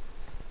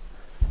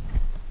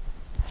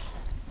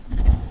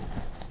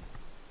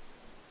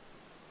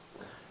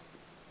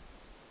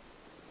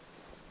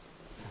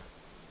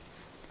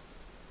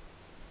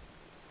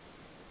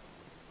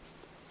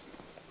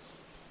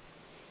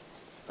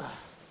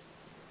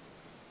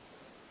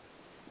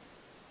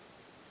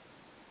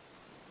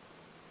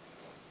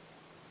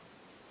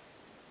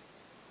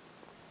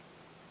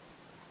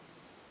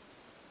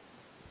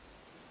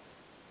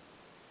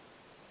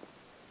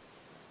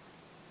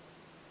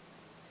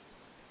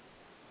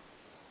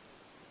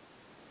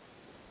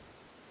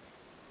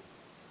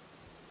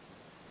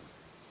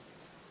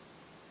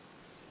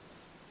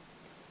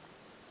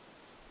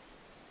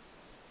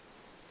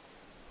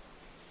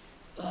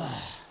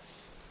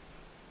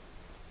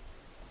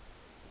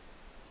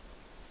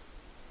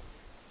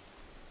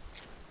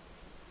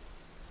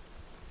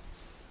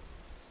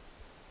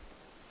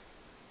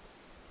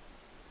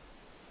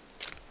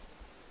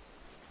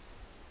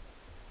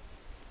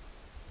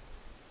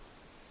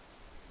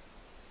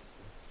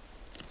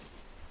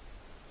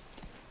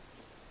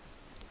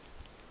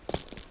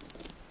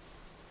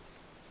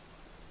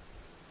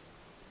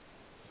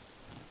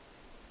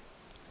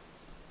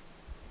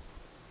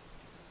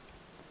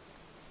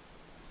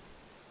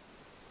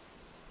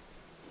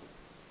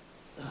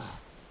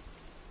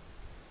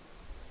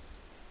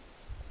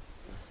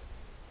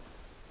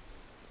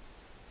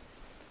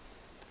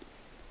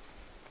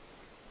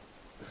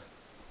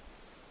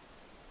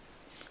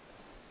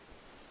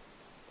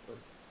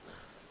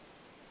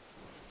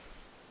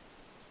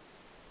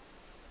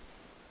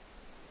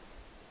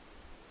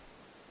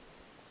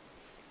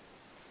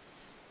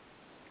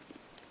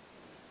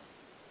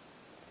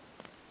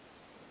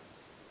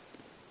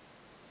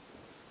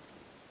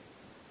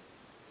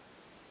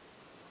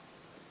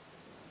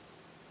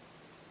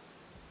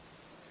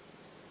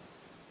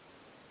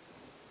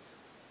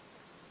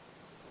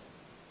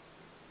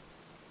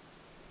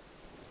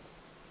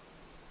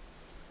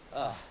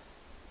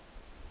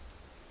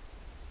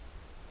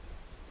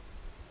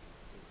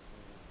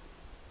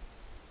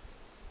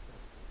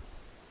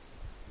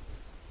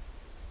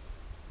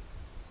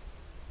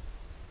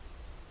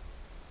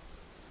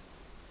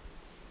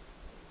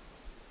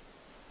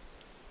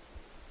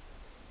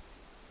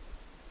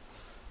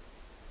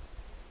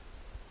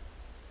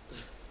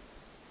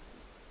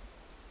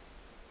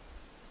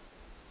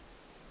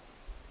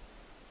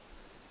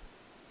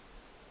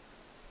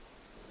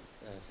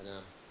 I know.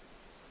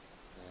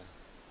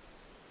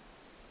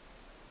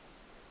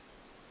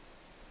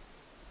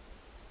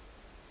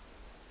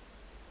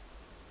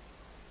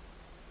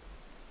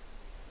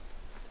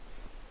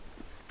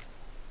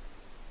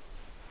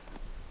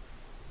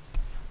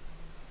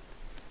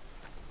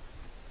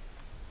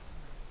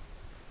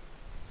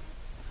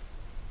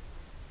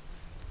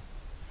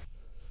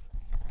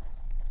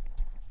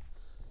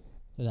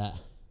 Look at that.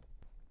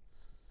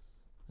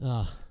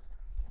 Oh.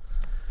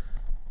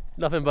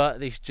 Nothing but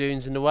these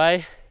dunes in the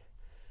way.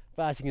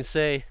 But as you can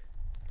see,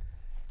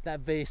 that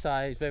V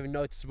side is very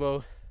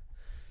noticeable.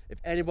 If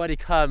anybody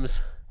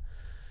comes,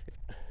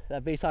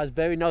 that V side is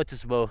very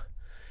noticeable.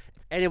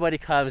 If anybody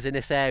comes in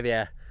this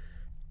area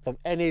from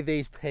any of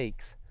these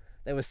peaks,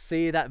 they will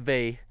see that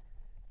V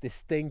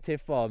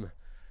distinctive from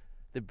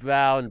the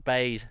brown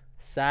beige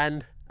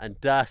sand and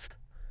dust,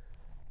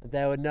 and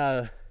they will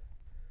know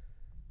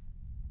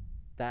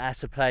that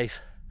that's a place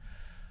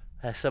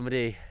where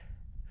somebody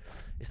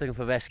is looking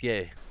for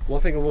rescue. One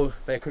thing I will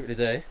very quickly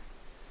do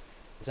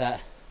is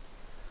that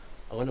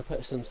I'm going to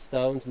put some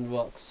stones and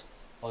rocks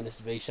on this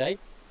V shape.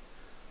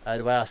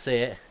 The way I see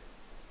it,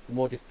 the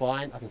more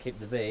defined I can keep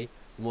the V,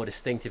 the more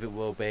distinctive it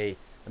will be,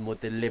 and more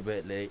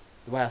deliberately.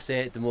 The way I see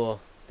it, the more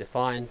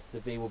defined the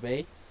V will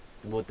be,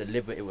 the more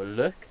deliberate it will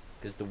look,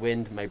 because the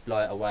wind may blow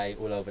it away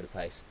all over the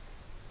place.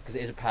 Because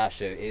it is a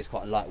parachute, it is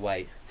quite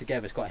lightweight.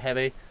 Together it's quite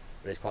heavy,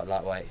 but it's quite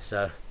lightweight.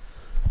 So,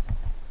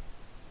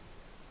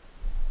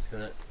 just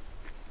gonna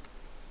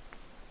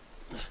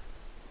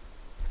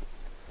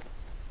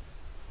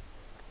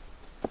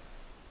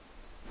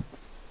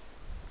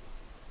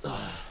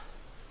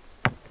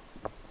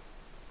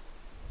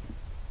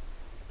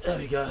there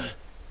we go.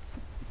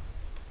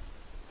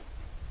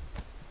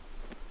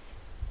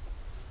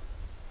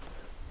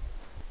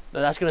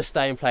 Now that's going to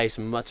stay in place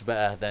much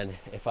better than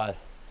if I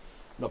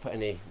not put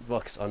any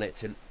rocks on it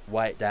to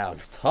weigh it down.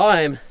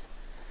 Time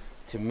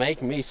to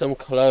make me some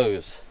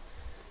clothes.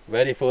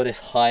 Ready for this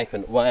hike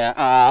and wear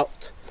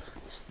out.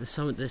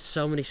 There's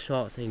so many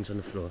sharp things on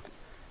the floor.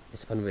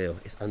 It's unreal,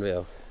 it's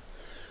unreal.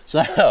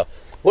 So,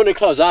 one of the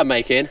clothes I'm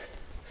making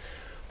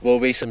will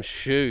be some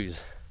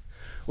shoes.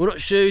 Well, not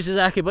shoes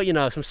exactly, but you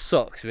know, some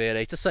socks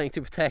really. Just something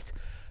to protect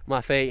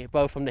my feet,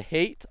 both from the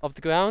heat of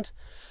the ground,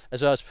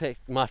 as well as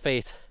protect my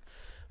feet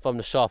from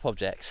the sharp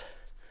objects.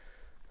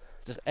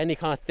 Just any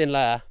kind of thin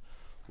layer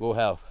will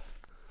help.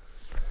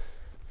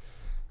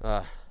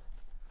 There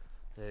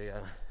you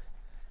go.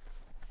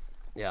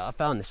 Yeah, I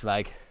found this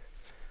rag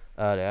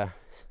earlier.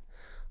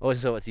 I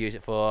wasn't sure what to use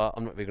it for.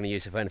 I'm not really going to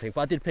use it for anything,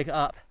 but I did pick it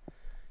up,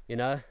 you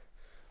know.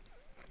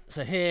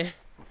 So here,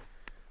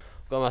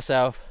 I've got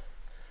myself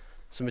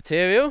some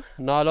material,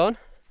 nylon,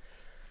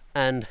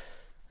 and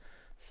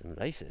some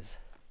laces,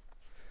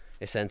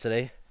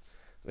 essentially,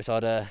 which are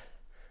the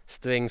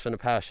strings from the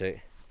parachute.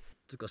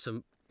 Just got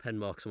some pen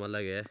marks on my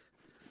leg here,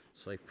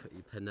 so I put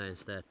your pen there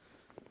instead.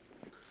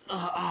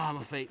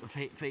 My feet.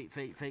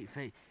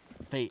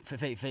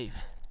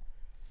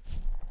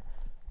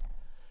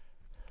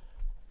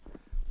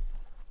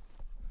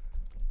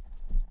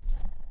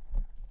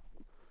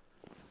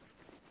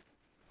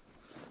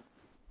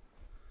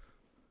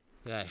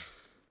 Okay.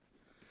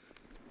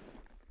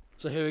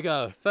 So here we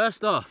go.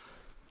 First off,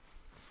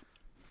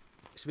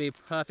 this will be a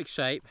perfect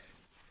shape.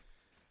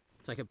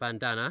 Take a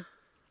bandana.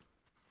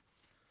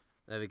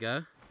 There we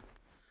go.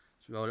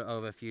 Just roll it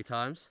over a few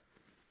times.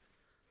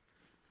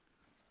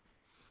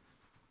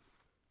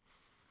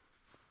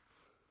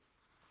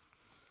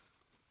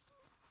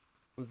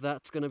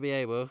 That's going to be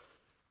able to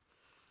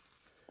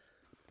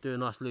do a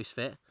nice loose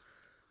fit.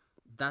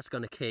 That's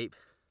going to keep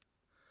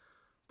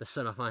the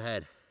sun off my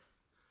head.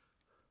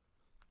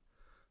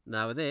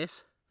 Now with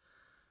this,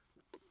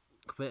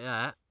 completely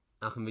out,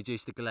 I can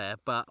reduce the glare,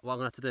 but what I'm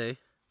going to have to do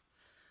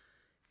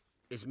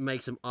is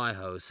make some eye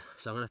holes.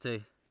 So I'm going to have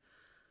to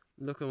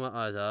look where my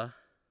eyes are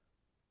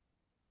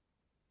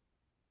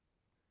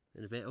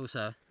in a bit.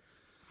 Also,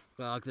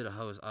 well, I'll do the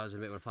holes eyes in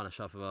a bit when I find a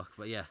sharper rock,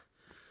 but yeah.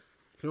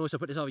 You can also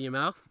put this over your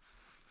mouth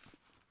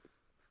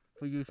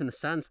for use in a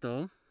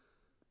sandstorm,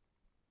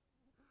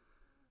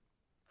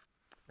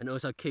 and it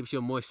also keeps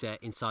your moisture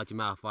inside your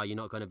mouth while you're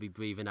not going to be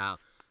breathing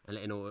out and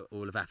letting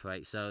all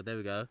evaporate. So there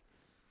we go,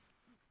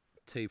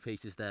 2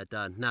 pieces there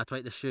done. Now to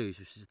make the shoes,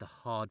 which is the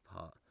hard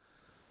part,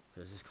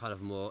 because it's kind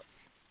of more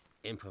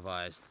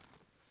improvised.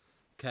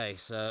 Okay,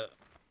 so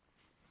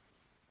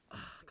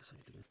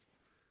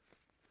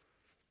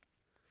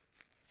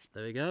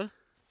there we go,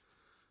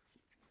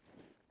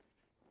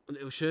 a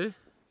little shoe.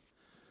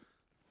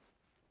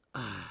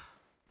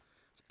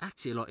 It's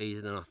actually a lot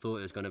easier than I thought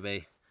it was going to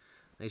be.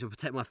 These will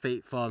protect my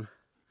feet from,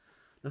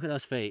 look at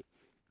those feet,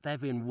 they've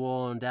been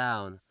worn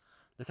down.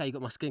 Look how you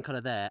got my skin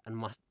colour there,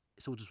 and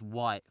it's all just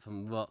white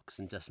from rocks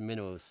and just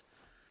minerals.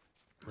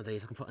 With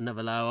these I can put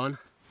another layer on.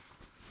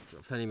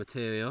 Got plenty of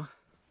material.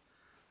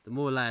 The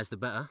more layers the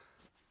better.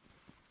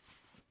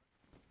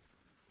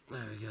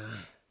 There we go.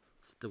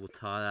 Just double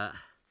tie that.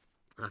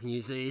 I can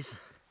use these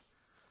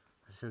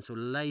as essential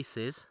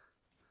laces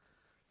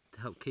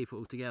to help keep it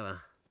all together.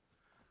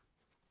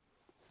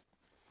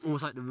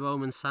 almost like the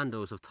Roman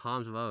sandals of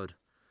times of old.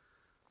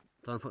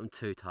 Don't put them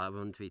too tight, we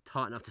want them to be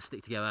tight enough to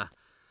stick together,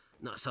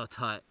 not so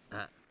tight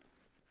that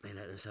they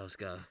let themselves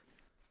go.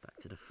 Back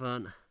to the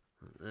front,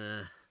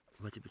 there,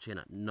 wedge it between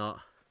that knot.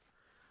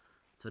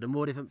 So the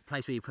more different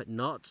place where you put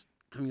knots,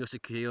 the more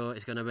secure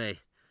it's going to be,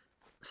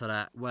 so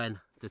that when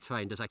the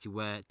train does actually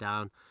wear it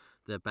down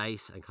the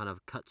base and kind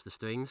of cuts the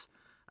strings,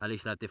 at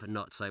least they'll have different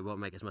knots, so it won't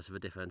make as much of a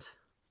difference.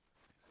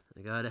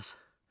 There we go, let's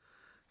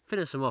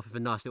finish them off with a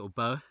nice little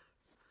bow.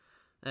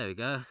 There we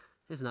go.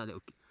 Isn't that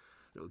little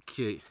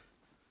cute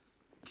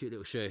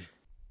little shoe?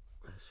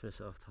 Let's finish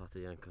it off, tie to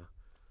the ankle.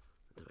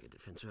 Do make a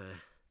difference there.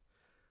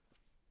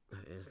 There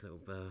it is, little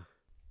bow.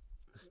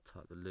 Let's tie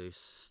up the loose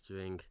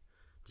string,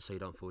 just so you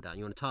don't fall down.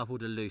 You want to tie up all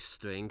the loose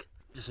string,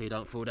 just so you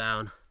don't fall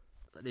down.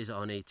 But these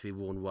are only to be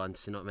worn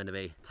once, you're not meant to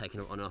be taking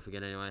them on and off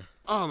again anyway.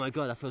 Oh my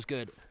god, that feels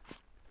good.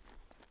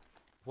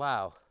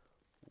 Wow.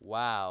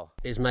 Wow.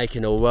 It's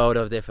making a world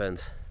of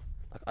difference.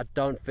 Like, I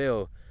don't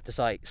feel just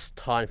like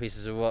tiny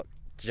pieces of rock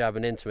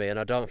jabbing into me, and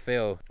I don't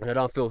feel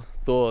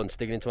thorns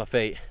sticking into my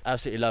feet.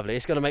 Absolutely lovely.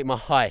 It's going to make my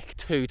hike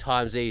 2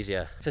 times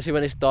easier, especially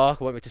when it's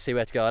dark. I won't be able to see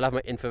where to go. I'll have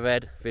my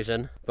infrared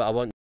vision, but I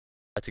want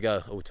where to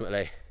go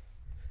ultimately.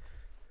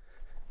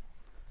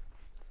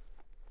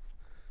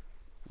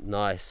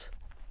 Nice.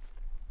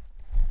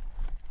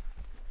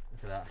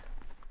 Look at that.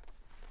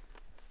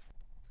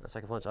 Let's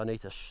take a punch. I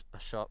need a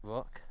sharp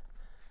rock.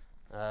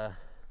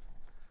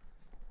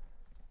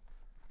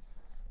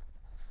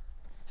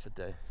 Should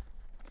do.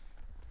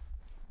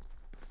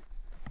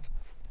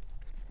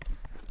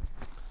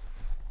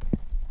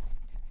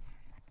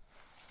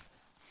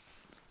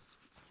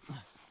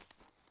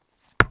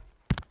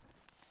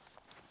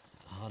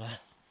 Harder.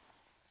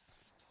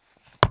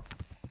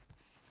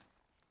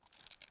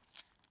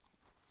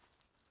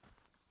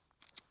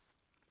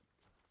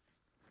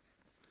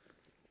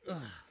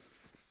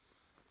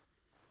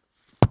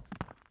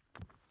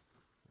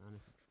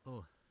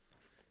 Oh,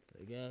 there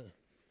we go.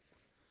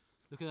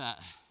 Look at that.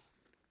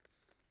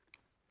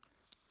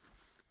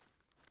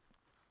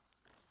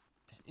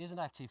 This isn't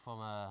actually from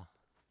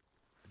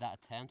that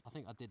attempt. I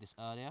think I did this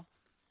earlier.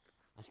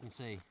 As you can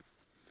see,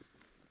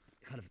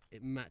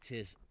 it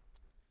matches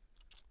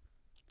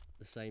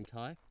the same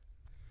type.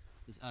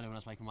 This earlier when I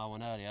was making my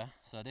one earlier.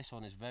 So this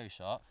one is very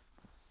sharp,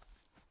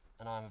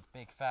 and I'm a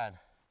big fan.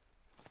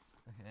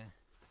 Okay,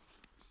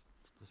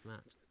 just match.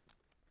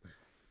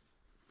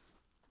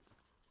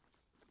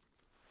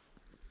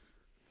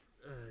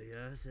 There you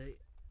go, see.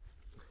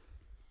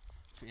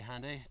 Pretty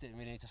handy, didn't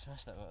really need to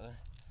smash that right there.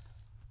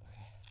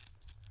 Okay.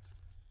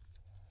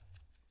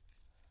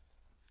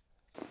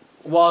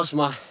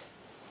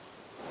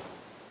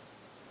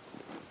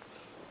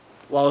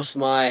 Whilst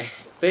my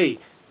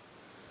feet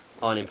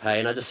aren't in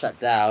pain, I just sat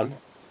down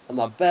on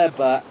my bare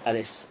butt and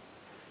it's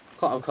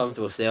quite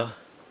uncomfortable still.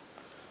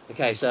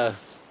 Okay, so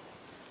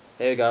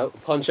here we go,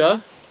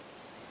 poncho.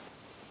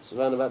 It's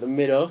around about the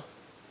middle.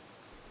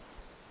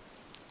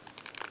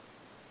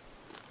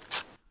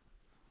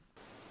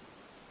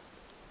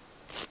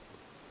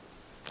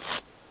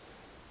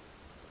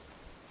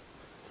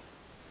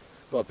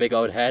 Got a big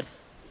old head,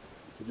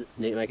 so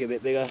need to make it a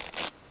bit bigger.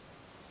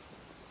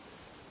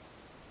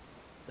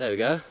 There we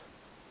go.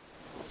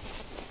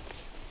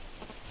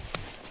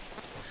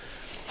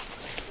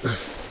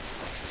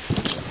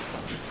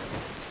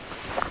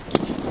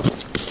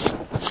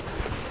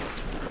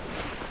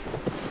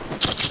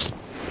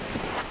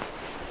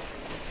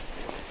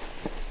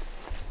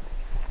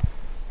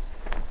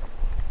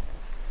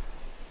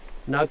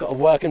 Now I've got a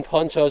working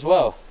poncho as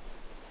well.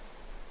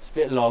 It's a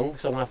bit long,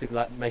 so I'm gonna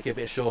have to make it a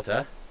bit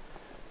shorter.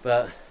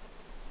 But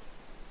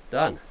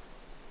done.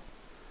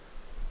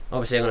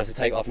 Obviously I'm going to have to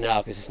take it off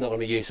now because it's not going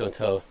to be useful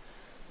until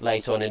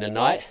later on in the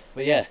night.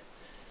 But yeah,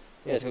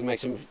 it's going to make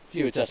some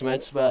few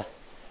adjustments, but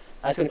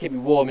that's going to keep me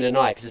warm in the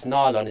night because it's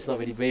nylon, it's not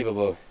really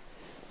breathable.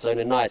 So in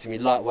the night it's going to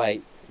be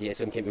lightweight, yeah, it's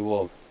going to keep me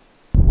warm.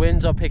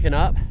 Winds are picking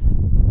up.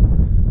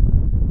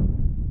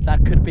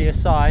 That could be a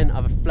sign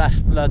of a flash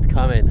flood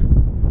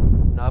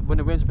coming. Now when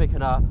the winds are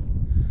picking up,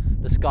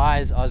 the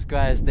skies are as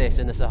grey as this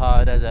in the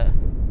Sahara desert.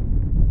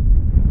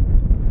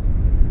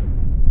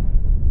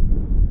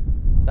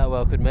 That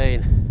well could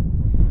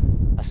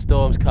mean a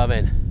storm's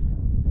coming.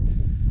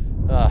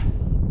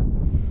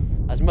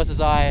 As much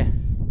as I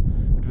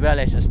would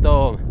relish a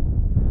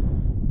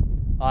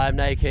storm, I am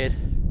naked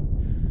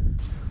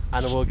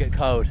and I will get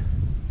cold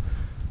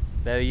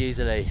very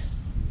easily.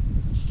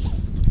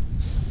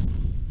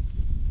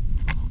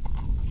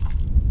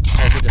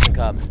 Hope it doesn't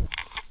come.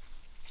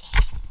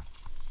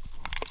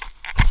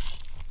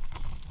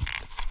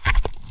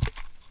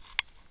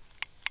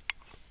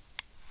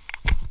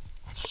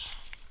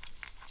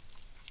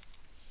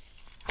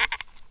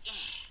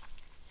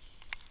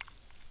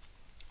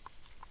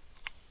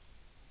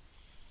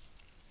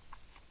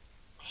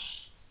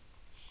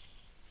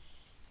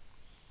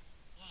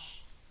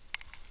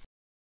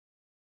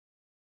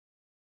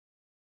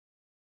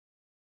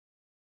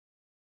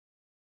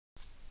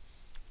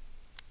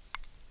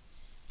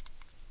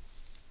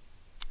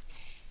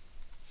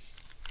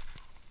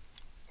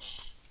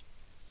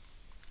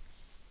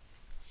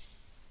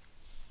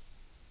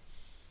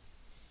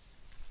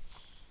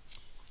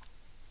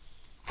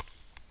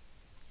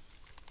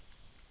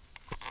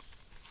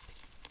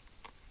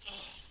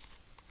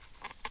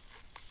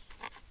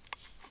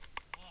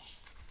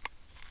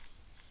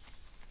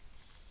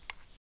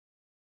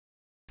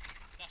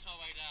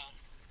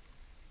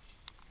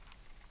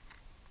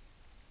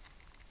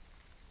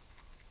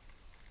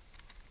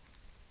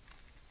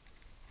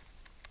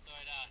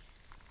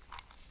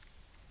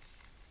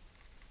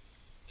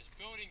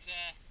 buildings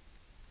there,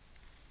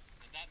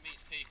 and that means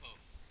people.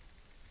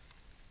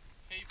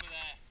 People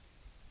there,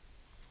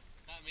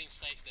 that means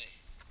safety.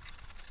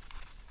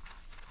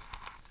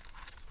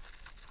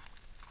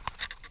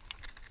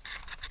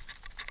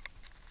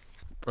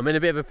 I'm in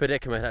a bit of a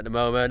predicament at the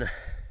moment.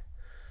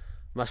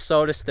 My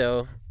solar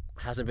still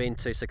hasn't been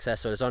too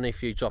successful. There's only a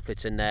few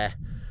droplets in there.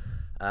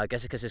 I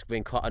guess because it's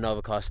been quite an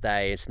overcast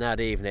day. It's now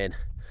the evening,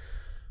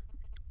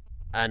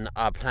 and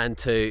I plan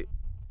to.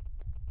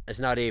 It's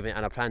now the evening,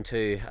 and I plan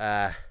to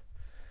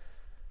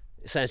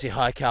essentially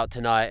hike out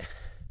tonight.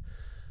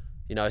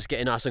 You know, it's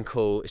getting nice and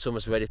cool. It's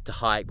almost ready to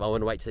hike, but I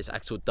want to wait till it's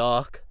actual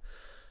dark,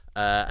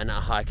 and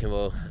that hiking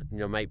will, you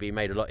know, be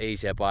made a lot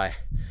easier by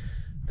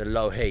the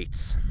low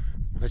heats.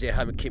 Because it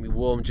helps keep me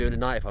warm during the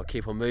night if I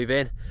keep on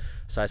moving,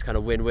 so it's kind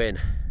of win-win.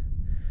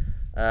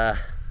 Yeah.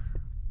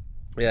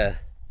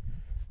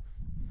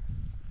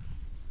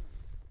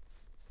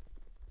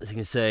 As you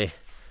can see,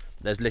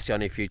 there's literally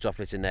only a few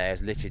droplets in there.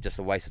 It's literally just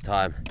a waste of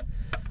time.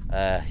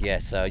 Yeah,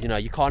 so you know,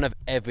 you can't have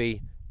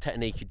every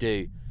technique you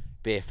do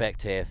be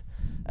effective.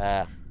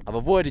 I've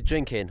avoided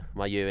drinking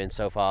my urine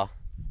so far,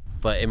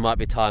 but it might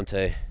be time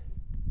to.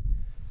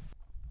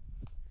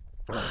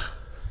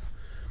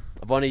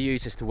 I've only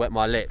used this to wet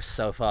my lips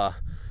so far,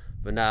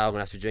 but now I'm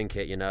gonna have to drink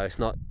it. You know, it's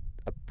not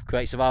a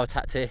great survival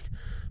tactic,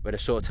 but in a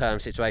short-term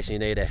situation you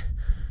need it.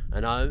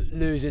 And I'm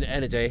losing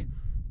energy.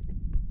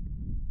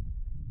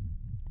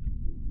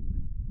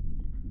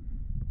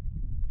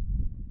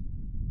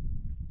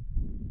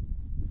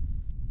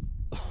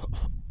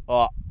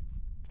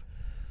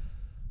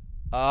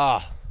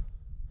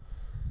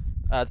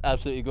 That's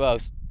absolutely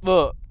gross.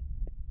 But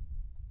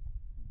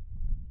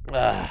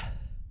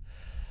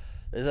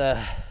there's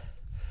a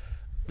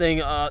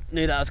thing I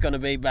knew that was going to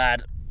be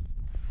bad.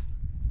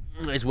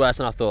 It's worse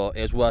than I thought.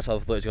 It was worse than I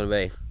thought it was going to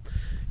be.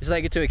 Just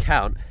take it into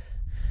account.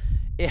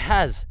 It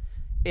has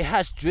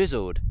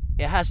drizzled.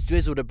 It has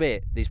drizzled a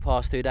bit these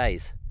past 2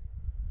 days.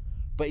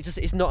 But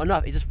it's not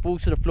enough. It just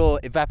falls to the floor,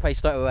 evaporates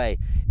straight away.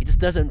 It just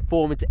doesn't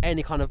form into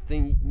any kind of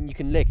thing you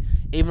can lick.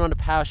 Even on the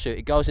parachute,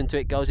 it goes into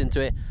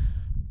it,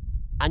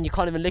 and you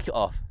can't even lick it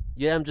off.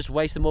 I'm just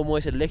wasting more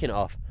moisture licking it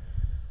off.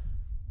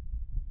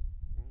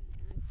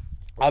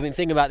 I've been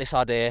thinking about this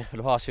idea for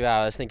the past few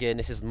hours, thinking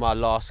this is my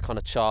last kind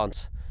of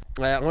chance.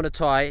 I'm going to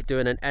try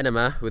doing an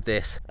enema with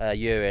this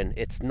urine.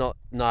 It's not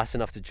nice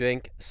enough to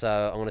drink,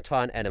 so I'm going to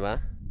try an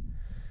enema,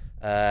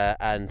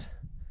 and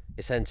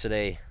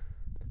essentially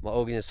my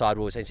organs inside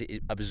will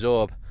essentially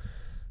absorb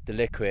the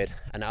liquid,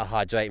 and that'll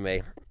hydrate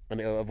me,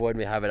 and it'll avoid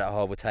me having that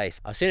horrible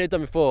taste. I've seen it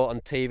done before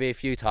on TV a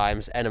few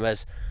times,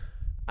 enemas,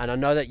 and I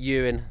know that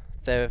urine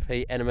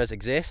therapy enemas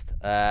exist.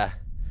 I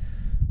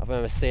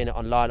remember seeing it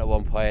online at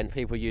one point,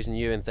 people using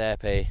urine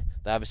therapy.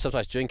 They have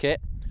sometimes drink it,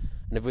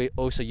 and they've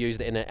also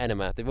used it in an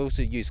enema. They've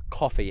also used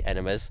coffee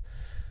enemas,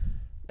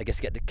 I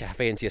guess, get the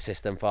caffeine into your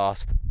system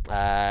fast,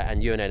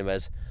 and urine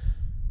enemas.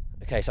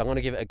 Okay, so I'm going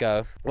to give it a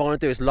go. What I'm going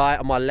to do is lie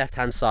on my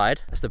left-hand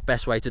side. That's the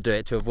best way to do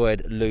it, to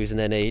avoid losing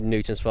any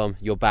nutrients from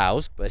your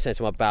bowels. But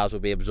essentially my bowels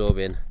will be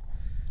absorbing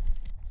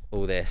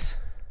all this.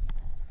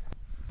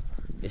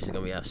 This is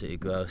going to be absolutely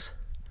gross.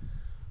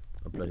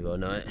 I bloody well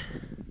know it.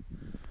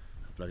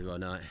 I bloody well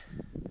know it.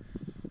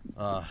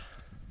 Oh,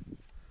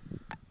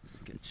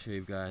 get a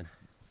tube going.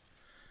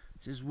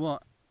 This is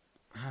what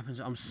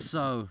happens. I'm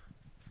so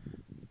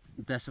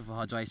desperate for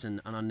hydration,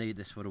 and I need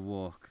this for the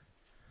walk.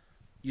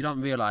 You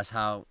don't realise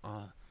how,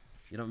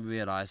 you don't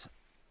realise,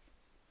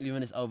 even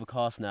when it's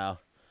overcast now,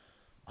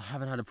 I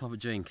haven't had a proper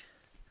drink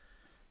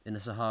in the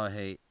Sahara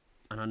heat,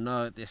 and I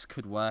know this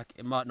could work.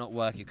 It might not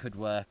work, it could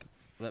work,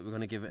 but we're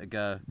going to give it a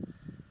go.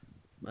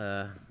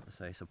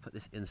 So put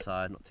this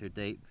inside, not too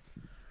deep.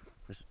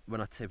 Just when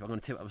I tip, I'm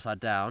going to tip it upside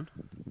down,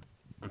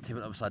 and tip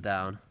it upside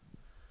down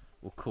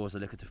will cause the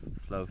liquid to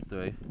flow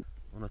through.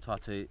 I'm going to try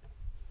to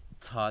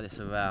tie this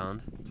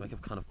around to make a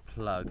kind of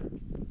plug,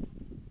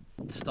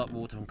 to stop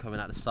water from coming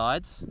out the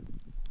sides.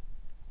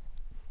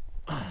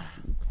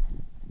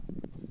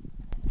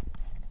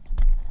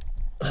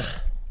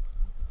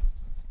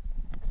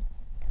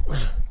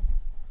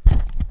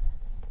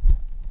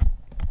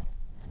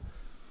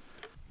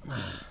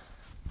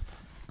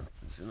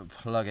 Just gonna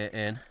plug it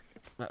in,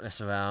 wrap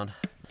this around.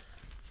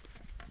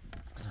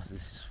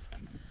 This,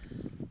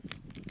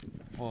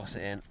 force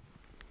it in.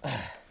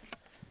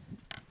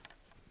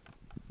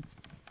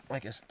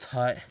 Make it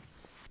tight.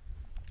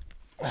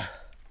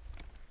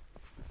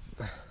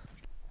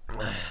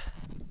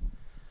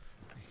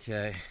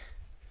 Okay,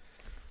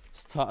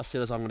 as tight as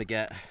still as I'm going to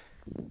get.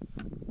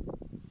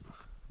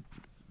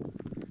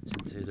 It's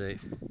not too deep.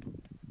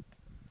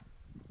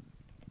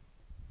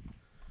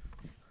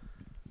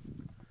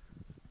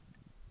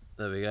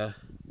 There we go.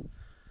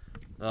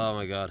 Oh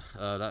my god,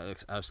 oh, that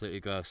looks absolutely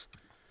gross.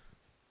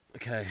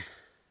 Okay,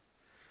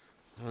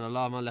 I'm going to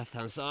lie on my left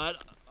hand side.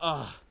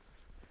 Oh.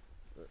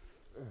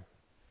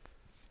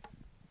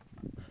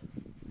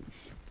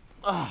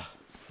 Oh.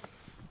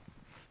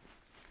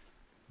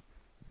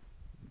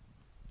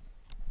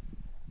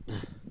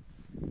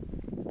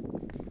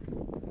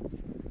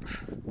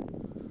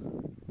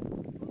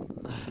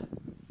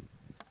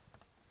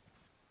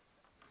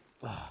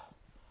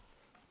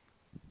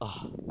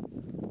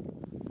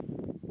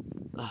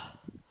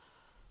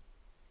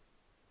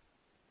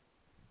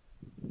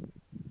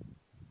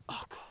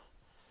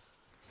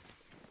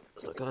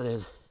 Going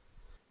in.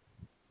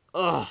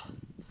 Oh.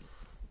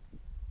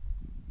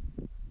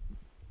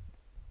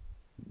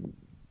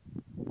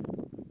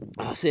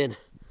 That's in.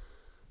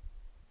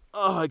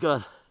 Oh my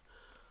god.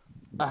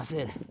 That's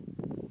in.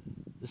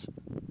 Just,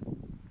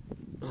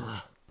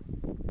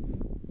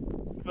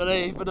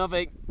 ready for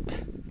nothing.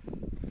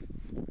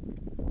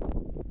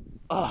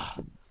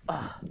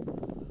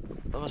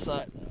 Other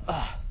side.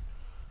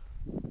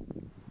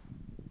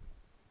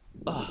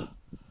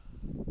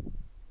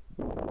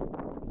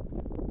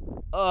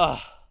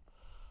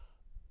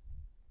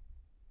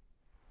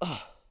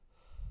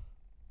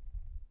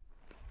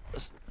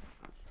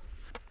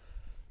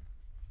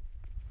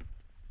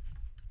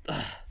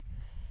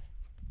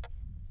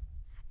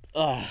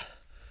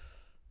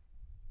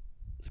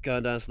 It's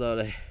going down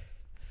slowly.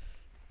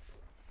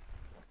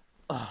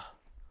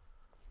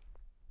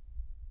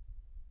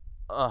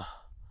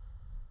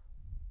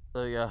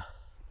 There we go.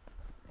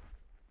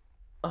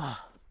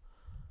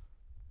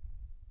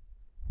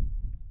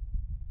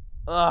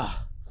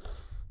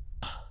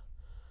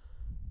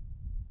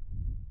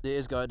 It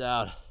is going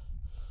down.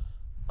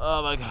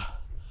 Oh my god.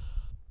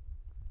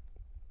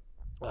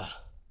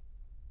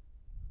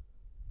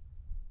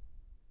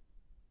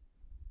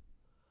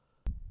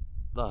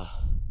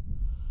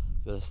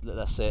 Let's let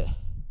that sit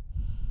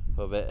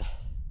for a bit.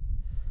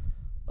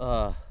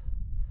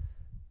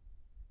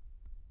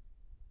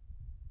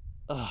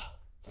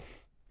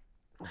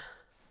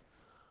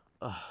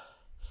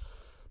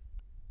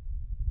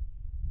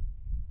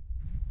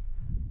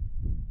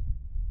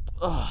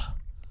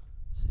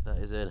 See if that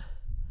is in.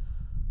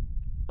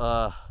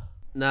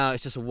 Now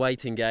it's just a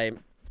waiting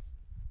game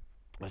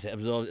as it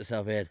absorbs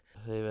itself in.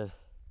 Even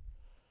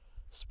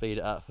speed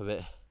it up a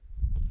bit.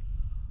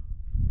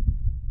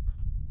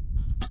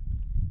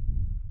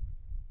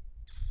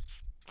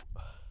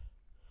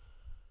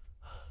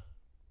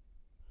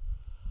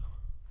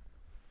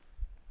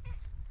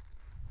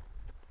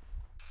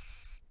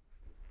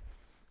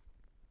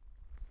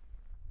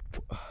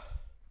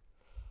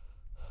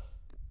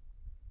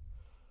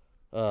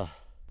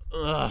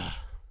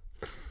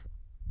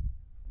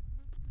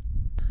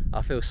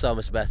 I feel so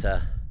much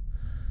better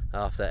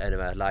after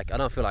anyway. Like, I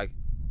don't feel like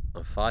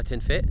I'm fighting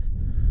fit,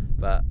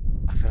 but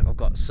I feel like I've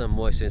got some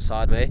moisture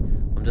inside me.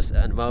 I'm just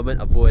at the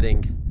moment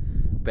avoiding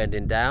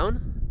bending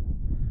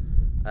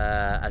down,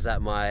 as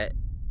that might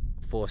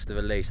force the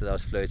release of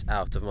those fluids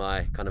out of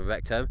my kind of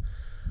rectum,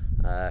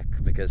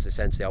 because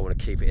essentially I want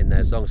to keep it in there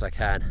as long as I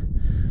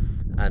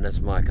can, and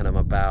as my kind of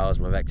my bowels,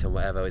 my rectum,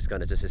 whatever, is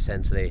going to just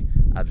essentially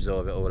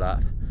absorb it all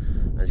up,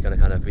 and it's going to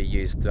kind of be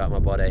used throughout my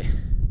body.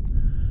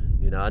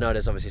 You know, I know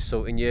there's obviously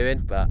salt in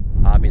urine, but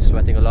I've been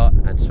sweating a lot,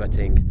 and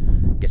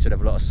sweating gets rid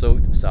of a lot of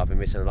salt, so I've been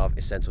missing a lot of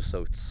essential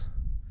salts.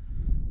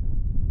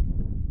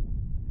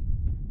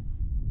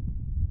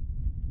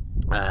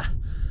 Now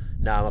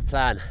my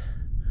plan.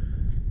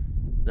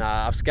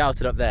 Now I've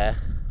scouted up there,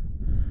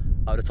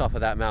 up the top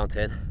of that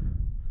mountain.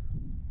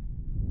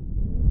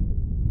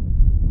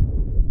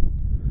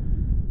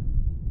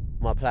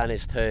 My plan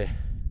is to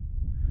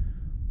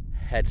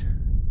head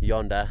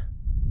yonder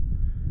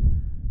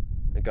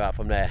and go out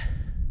from there.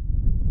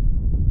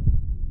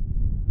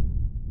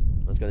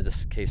 I'm going to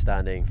just keep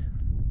standing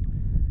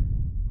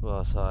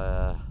whilst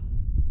I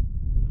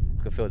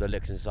can feel the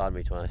licks inside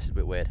me. To be honest, it's a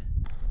bit weird.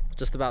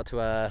 Just about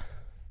to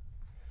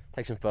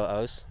take some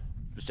photos,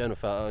 just general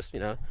photos, you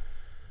know,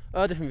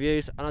 different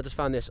views, and I just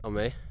found this on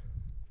me.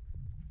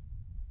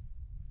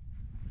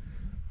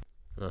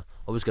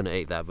 I was going to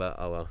eat that, but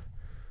oh well.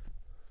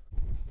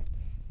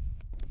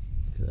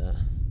 Look at that.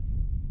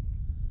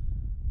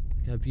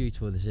 Look how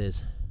beautiful this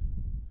is.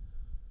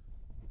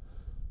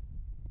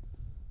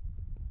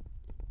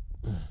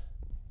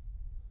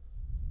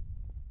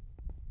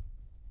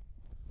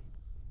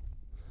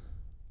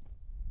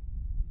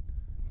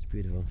 It's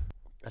beautiful.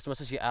 As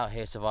much as you're out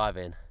here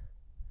surviving,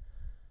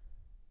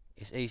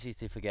 it's easy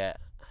to forget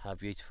how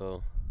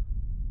beautiful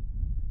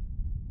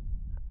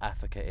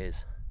Africa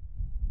is.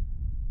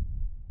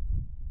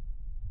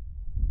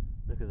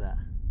 Look at that.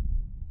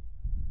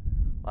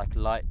 Like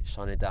light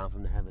shining down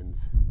from the heavens.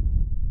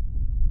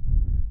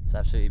 It's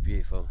absolutely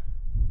beautiful.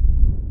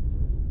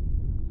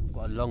 I've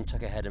got a long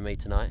trek ahead of me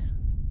tonight.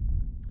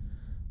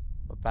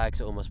 My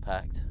bags are almost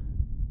packed.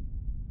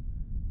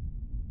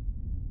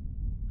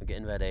 I'm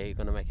getting ready. You're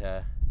gonna make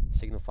a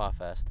signal fire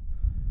first,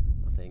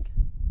 I think.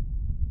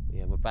 But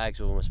yeah, my bags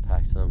are almost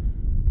packed. I've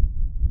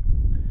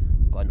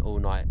got an all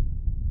night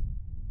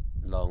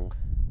long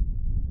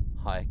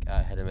hike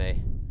out ahead of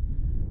me,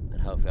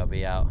 and hopefully I'll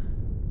be out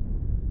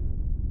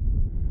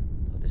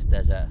of this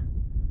desert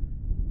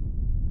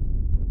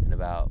in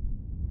about,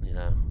 you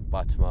know,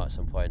 by tomorrow at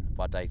some point,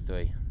 by day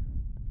 3.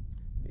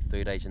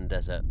 3 days in the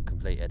desert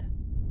completed.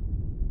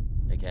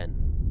 Again,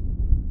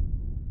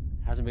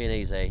 hasn't been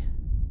easy.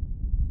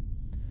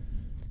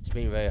 It's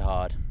been very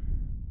hard.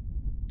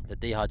 The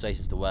dehydration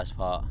is the worst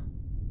part,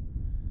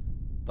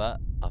 but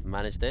I've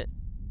managed it,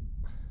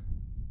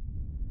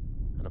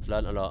 and I've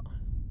learned a lot.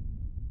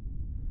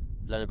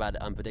 I've learned about the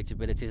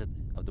unpredictabilities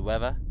of the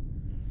weather,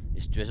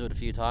 It's drizzled a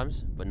few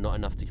times, but not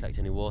enough to collect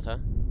any water.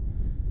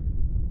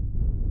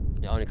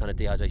 It only kind of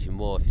dehydrates you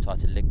more if you try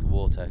to lick the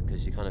water,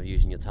 because you're kind of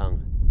using your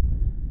tongue.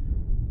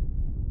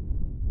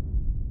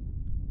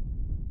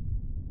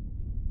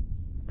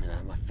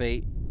 My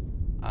feet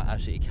are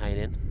absolutely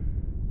caning.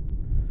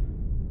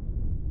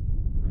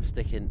 I'm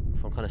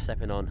kind of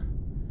stepping on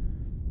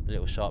the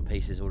little sharp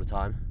pieces all the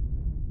time.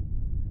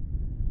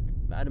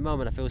 But at the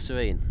moment I feel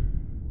serene.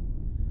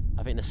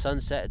 I think the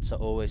sunsets are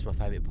always my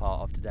favourite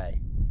part of the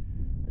day.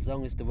 As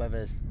long as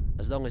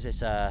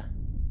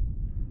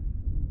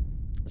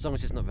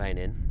it's not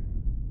raining,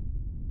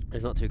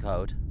 it's not too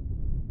cold,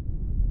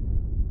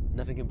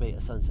 nothing can beat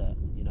a sunset,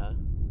 you know?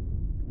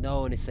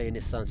 No one is seeing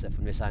this sunset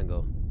from this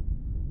angle.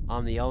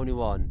 I'm the only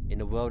one in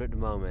the world at the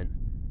moment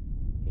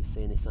who's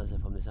seeing this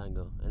sunset from this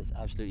angle, and it's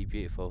absolutely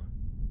beautiful.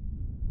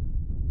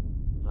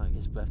 Like,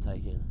 it's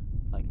breathtaking.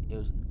 Like, it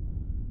was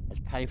as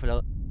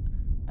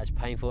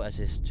painful as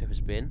this trip has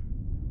been.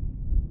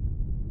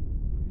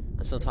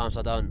 And sometimes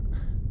when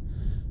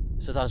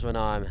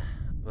I'm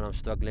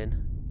struggling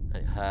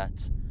and it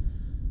hurts,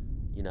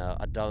 you know,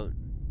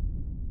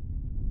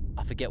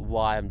 I forget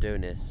why I'm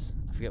doing this.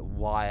 I forget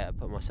why I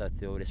put myself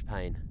through all this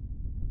pain.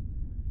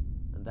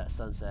 And that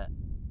sunset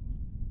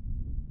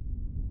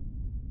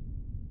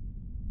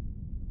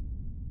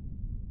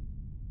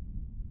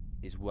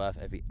is worth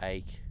every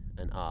ache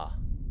and ah.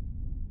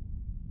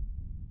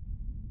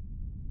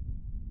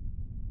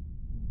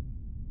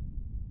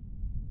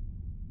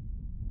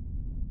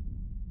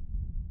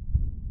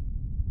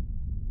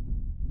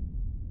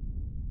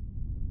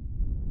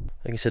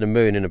 You can see the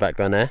moon in the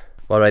background there.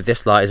 By the way,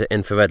 this light is an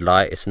infrared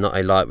light. It's not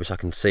a light which I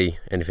can see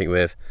anything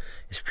with.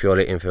 It's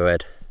purely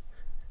infrared.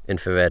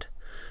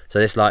 So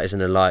this light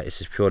isn't a light, it's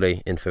just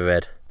purely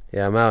infrared.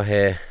 Yeah, I'm out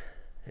here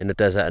in the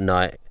desert at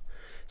night.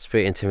 It's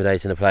pretty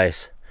intimidating a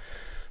place.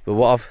 But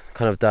what I've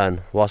kind of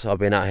done whilst I've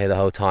been out here the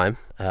whole time,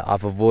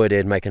 I've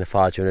avoided making a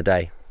fire during the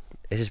day.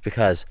 This is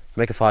because if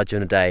you make a fire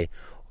during the day,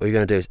 all you're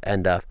going to do is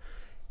end up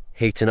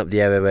heating up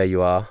the area where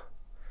you are.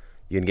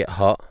 You're going to get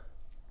hot.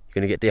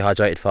 You're going to get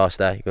dehydrated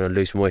faster, you're going to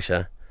lose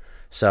moisture.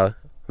 So,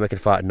 making a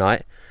fire at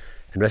night,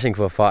 and resting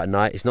for a fire at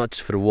night is not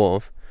just for the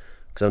warmth,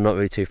 because I'm not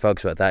really too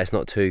focused about that. It's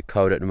not too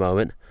cold at the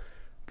moment,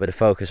 but the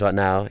focus right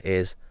now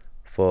is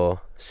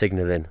for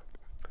signalling.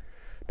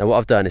 Now what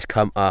I've done is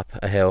come up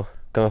a hill,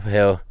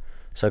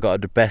 so I've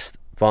got the best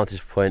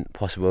vantage point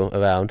possible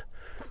around.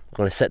 I'm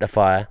going to set the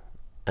fire,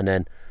 and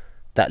then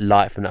that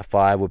light from that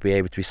fire will be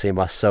able to be seen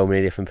by so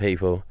many different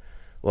people.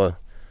 So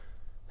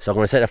I'm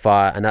going to set the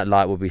fire, and that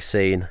light will be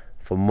seen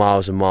for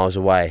miles and miles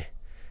away.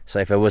 So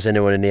if there was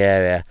anyone in the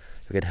area,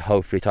 we could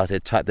hopefully try to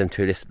attract them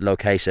to this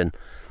location.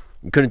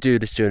 You couldn't do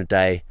this during the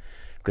day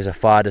because a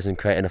fire doesn't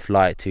create enough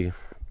light to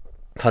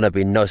kind of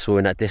be noticeable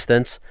in that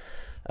distance,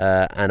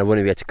 and I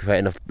wouldn't be able to create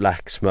enough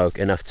black smoke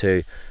enough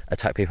to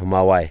attract people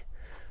my way.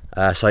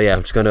 So yeah,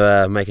 I'm just going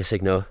to make a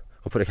signal.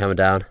 I'll put the camera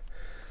down,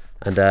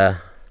 and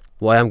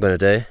what I'm going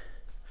to do,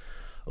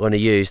 I'm going to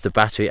use the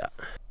battery.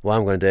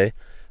 I'm going to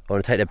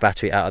take the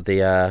battery out of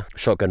the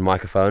shotgun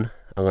microphone.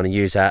 I'm going to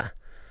use that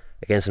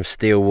against some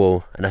steel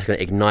wool, and that's going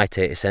to ignite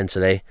it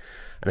essentially,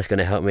 and it's going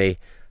to help me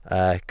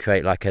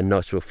create like a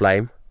noticeable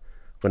flame.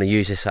 I'm going to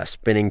use that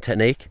spinning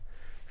technique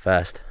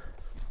first.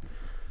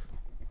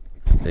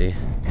 See,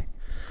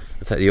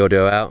 I'll take the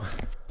audio out.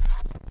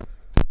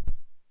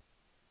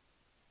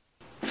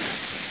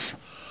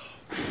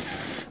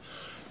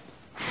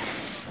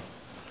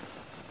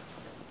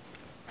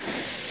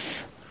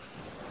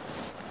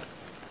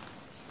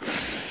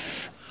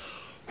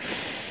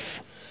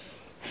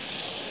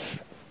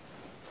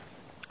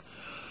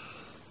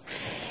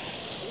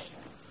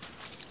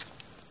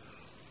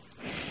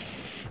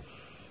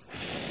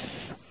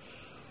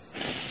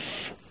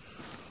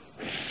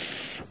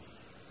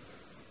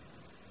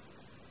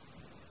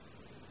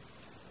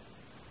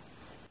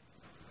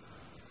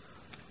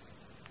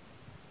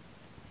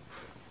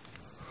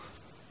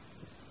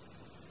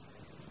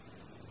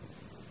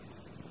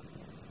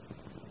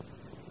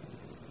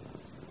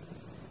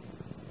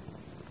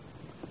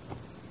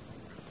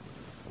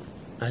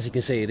 As you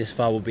can see, this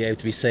fire will be able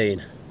to be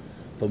seen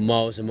from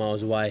miles and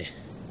miles away.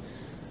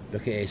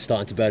 Look at it, it's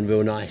starting to burn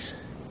real nice.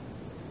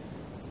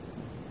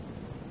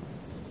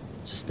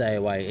 So stay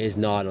away, it is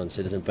nylon so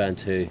it doesn't burn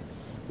too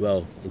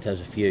well in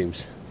terms of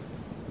fumes.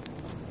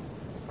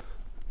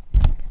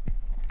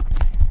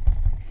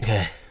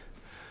 Okay,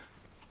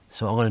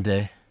 so what I'm going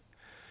to do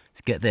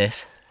is get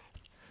this.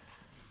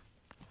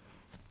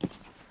 I'm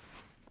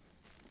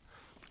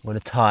going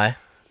to tie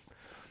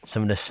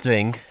some of the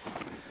string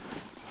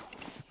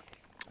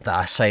that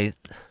I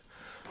saved.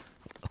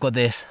 I've got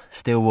this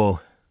steel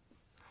wool.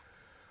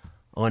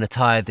 I'm going to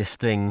tie this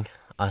string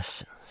I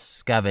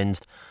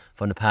scavenged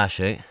from the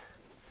parachute.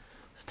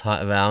 Just tie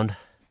it around.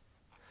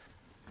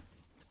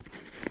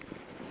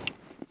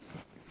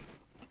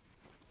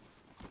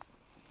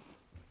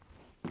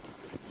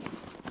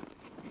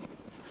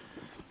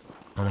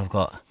 And I've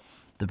got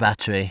the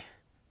battery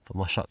for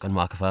my shotgun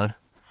microphone.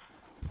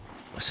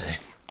 Let's see.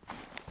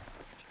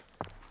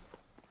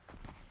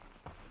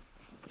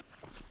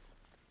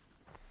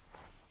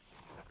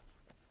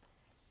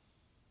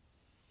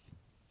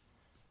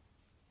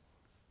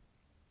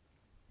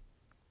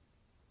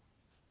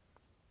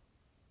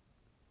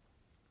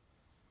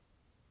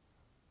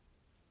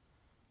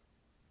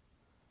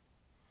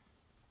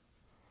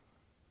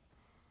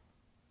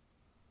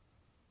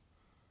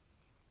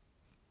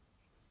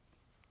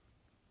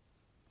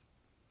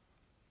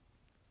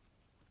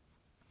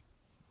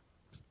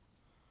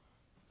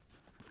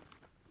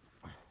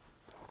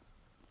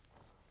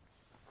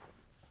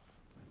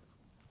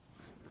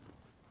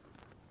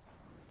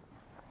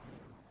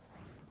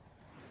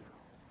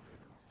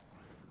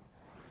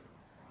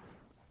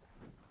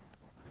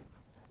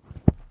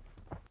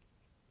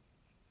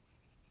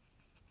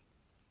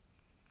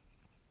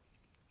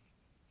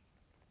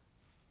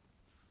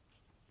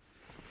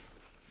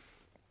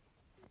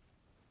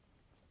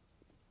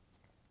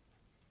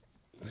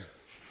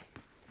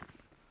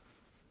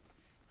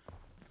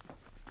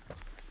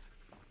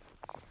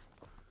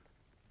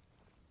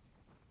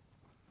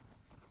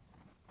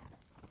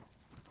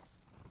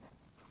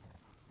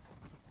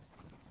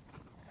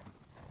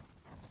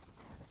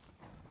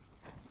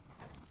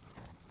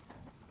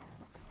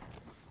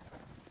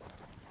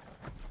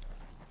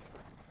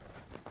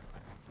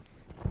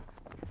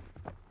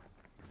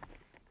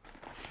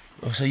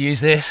 Also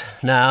use this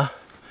now.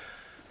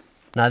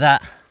 Now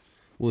that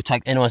will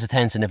attract anyone's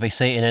attention if they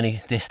see it in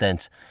any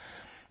distance.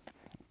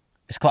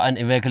 It's quite an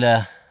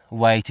irregular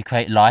way to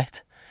create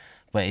light,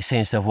 but it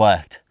seems to have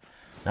worked.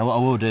 Now what I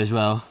will do as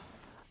well,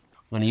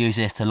 I'm going to use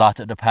this to light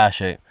up the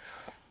parachute.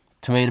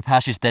 To me the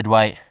parachute's dead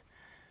weight.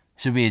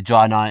 Should be a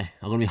dry night.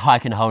 I'm going to be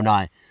hiking the whole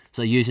night,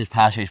 so use this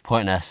parachute is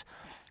pointless.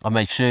 I've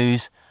made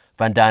shoes,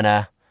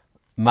 bandana,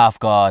 mouth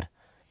guard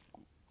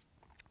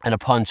and a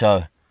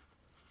poncho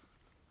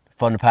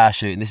from the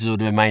parachute, and this is all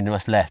the remainder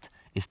that's left.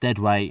 It's dead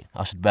weight,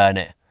 I should burn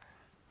it.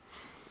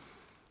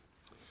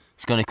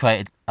 It's going to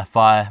create a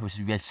fire, which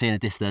you can see in the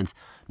distance.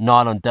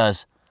 Nylon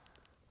does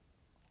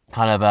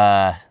kind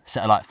of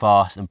set alight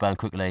fast and burn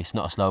quickly. It's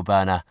not a slow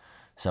burner,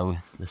 so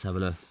let's have a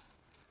look.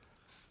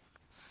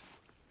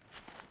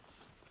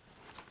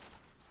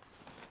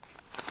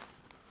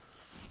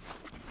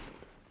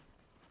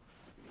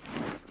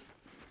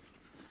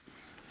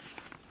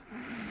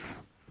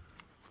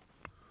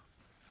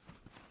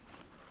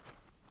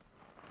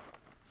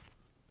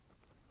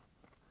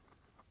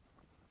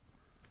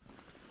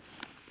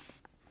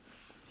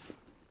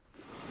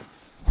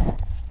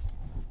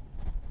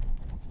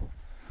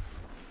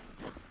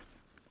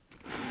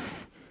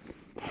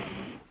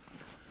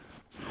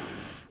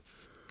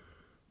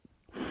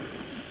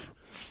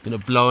 Gonna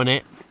blow on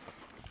it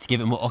to give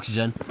it more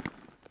oxygen.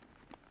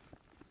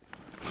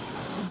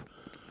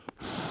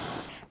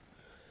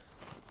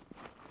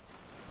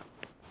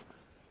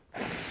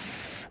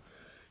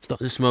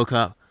 Start the smoke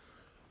up.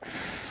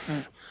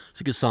 It's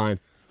a good sign.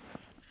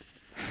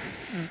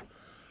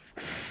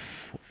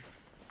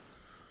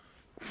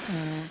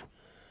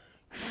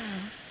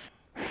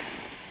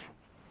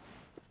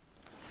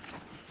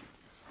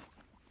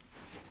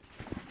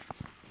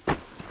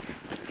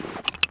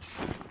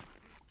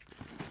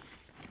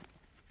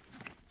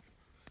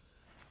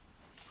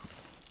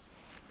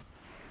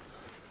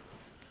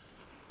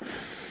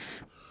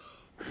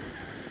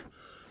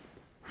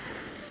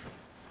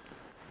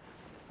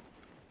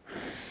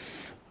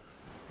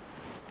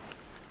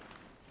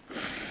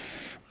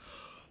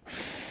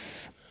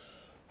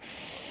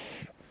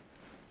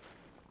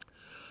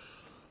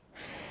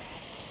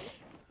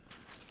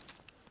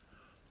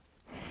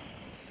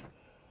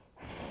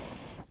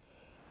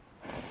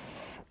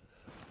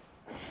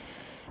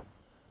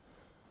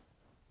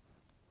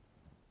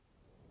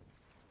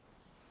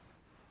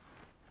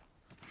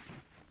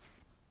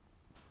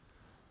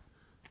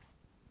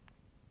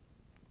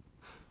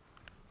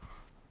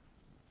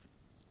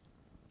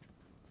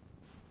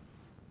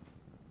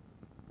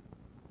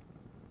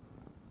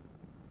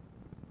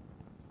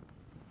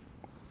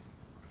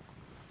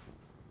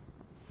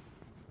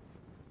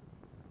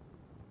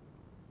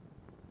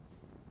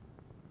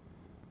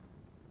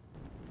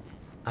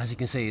 As you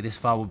can see, this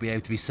fire will be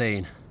able to be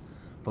seen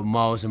from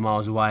miles and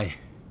miles away.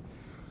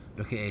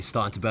 Look at it, it's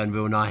starting to burn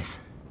real nice.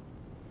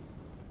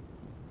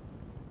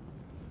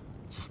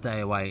 Just stay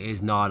away, it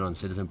is nylon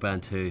so it doesn't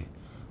burn too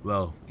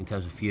well in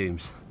terms of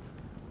fumes.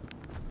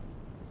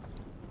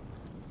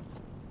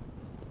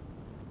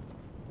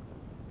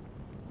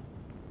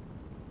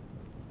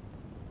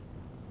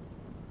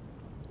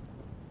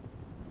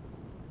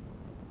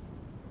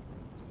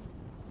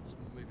 Just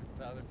moving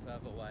further and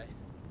further away.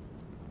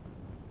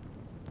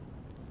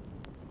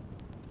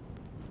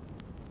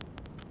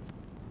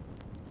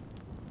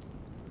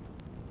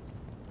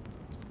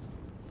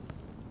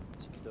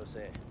 You can still see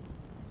it.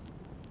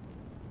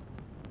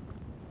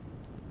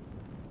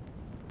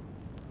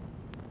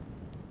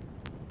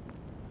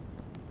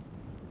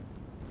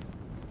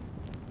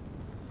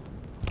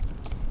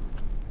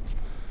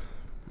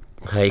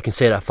 Hey, you can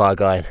see that fire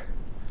going.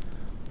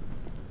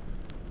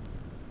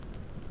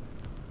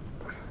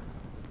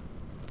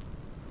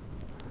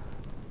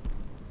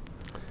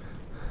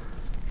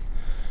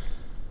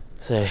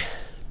 See.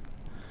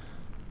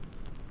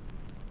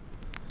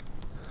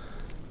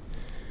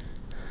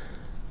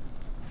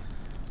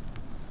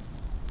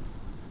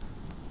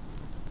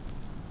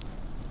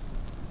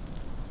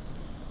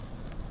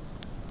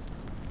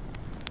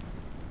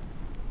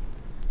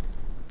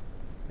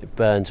 It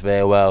burns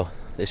very well.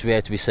 It's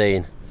rare to be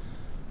seen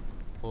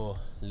for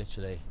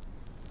literally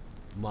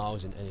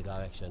miles in any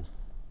direction.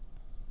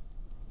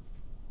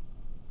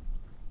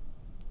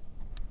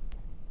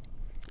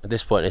 At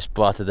this point it's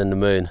brighter than the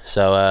moon,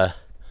 so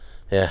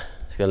yeah,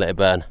 just gonna let it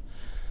burn.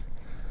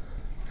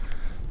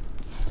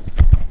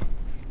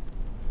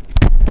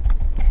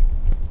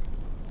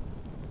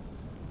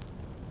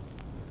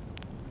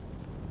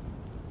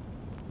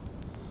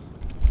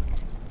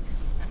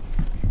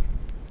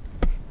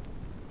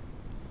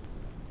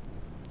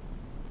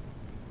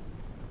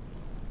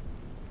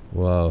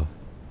 Whoa.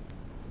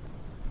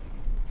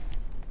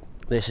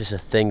 This is a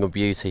thing of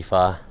beauty,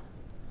 fire.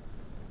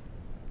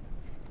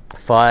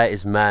 Fire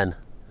is man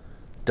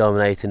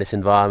dominating this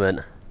environment,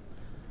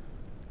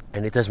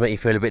 and it does make you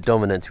feel a bit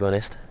dominant, to be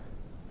honest.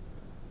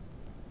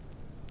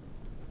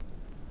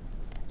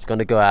 It's going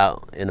to go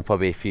out in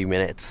probably a few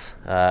minutes.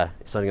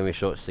 It's only going to be a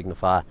short signal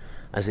fire,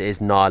 as it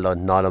is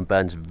nylon. Nylon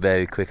burns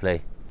very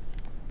quickly.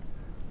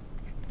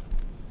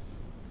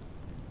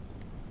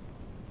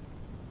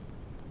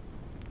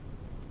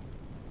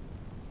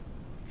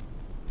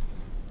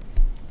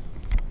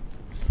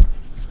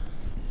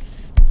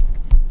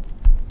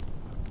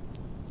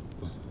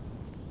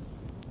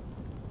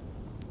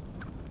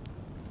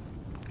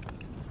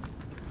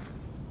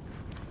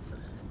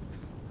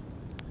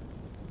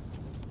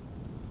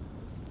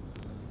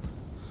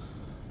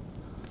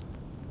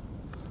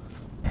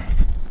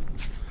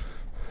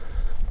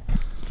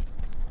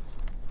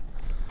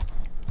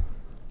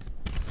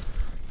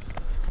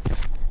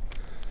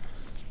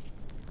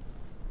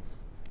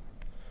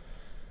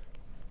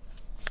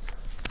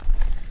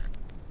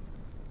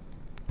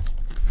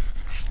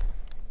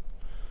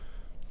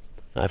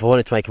 Now, if I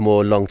wanted to make a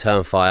more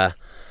long-term fire,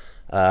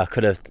 I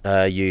could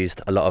have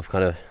used a lot of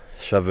kind of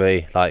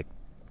shrubbery, like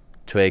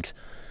twigs.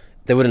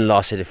 They wouldn't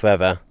last it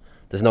forever.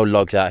 There's no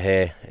logs out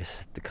here.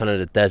 It's kind of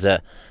the desert.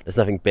 There's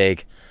nothing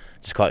big,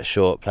 just quite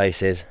short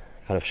places,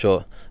 kind of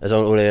short. There's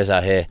all it is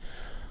out here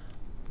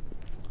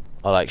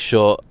are like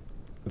short,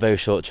 very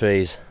short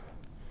trees.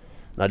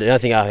 Now the only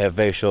thing out here are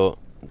very short,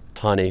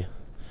 tiny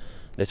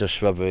little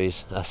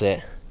shrubberies. That's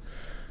it.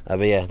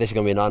 But yeah, this is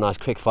gonna be a nice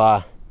quick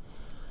fire.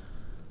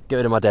 Get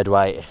rid of my dead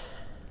weight.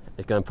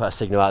 It's gonna put a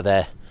signal out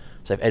there,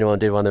 so if anyone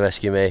did want to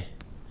rescue me,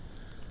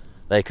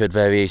 they could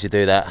very easily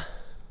do that.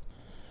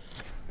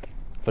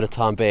 For the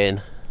time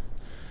being,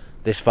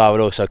 this fire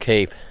will also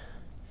keep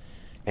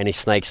any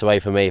snakes away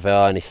from me, if there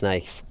are any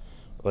snakes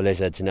or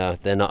lizards. You know,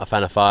 they're not a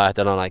fan of fire.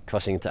 They don't like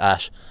crossing into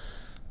ash.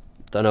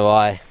 Don't know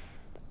why.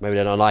 Maybe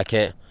they don't like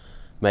it.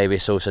 Maybe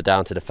it's also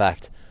down to the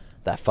fact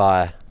that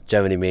fire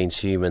generally means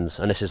humans,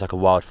 and this is like a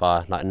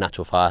wildfire, like a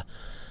natural fire.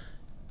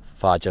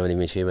 Fire generally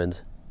means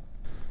humans.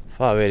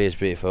 Fire really is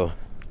beautiful.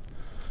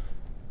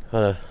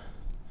 Kind of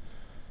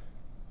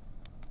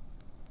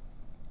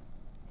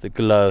the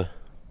glow.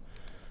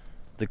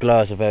 The glow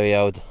has a very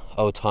old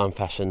time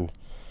fashioned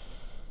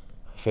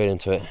feeling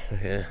to it.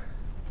 Okay.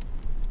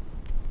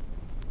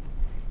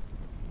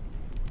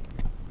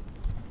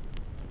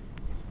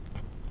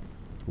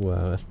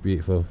 Wow, that's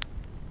beautiful.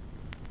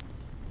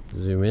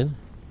 Zoom in.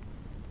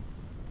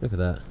 Look at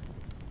that.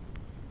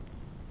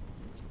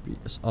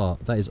 It's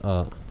art. That is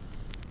art.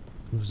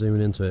 I'm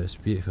zooming into it. It's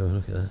beautiful.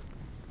 Look at that.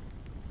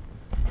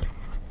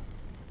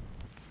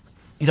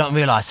 You don't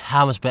realise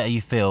how much better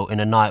you feel in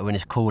the night when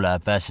it's cooler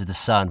versus the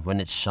sun when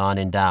it's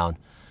shining down.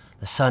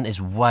 The sun is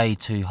way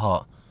too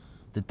hot.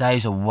 The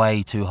days are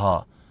way too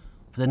hot.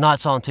 But the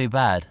nights aren't too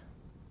bad.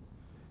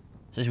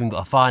 Especially when you've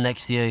got a fire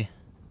next to you.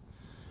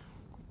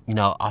 You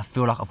know, I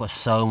feel like I've got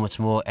so much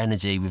more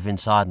energy within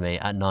inside me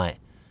at night.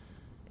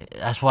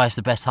 That's why it's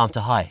the best time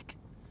to hike.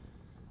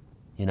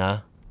 You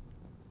know?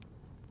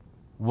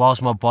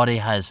 Whilst my body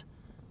has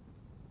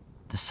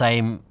the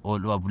same or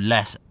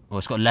less, or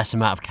it's got less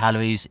amount of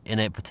calories in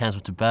it,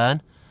 potential to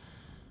burn,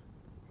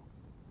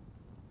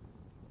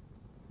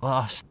 well,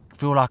 I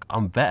feel like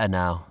I'm better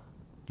now.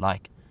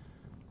 Like,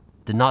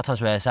 the night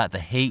times where it's at, the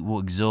heat will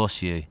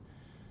exhaust you,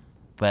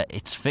 but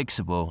it's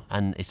fixable,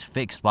 and it's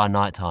fixed by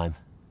night time.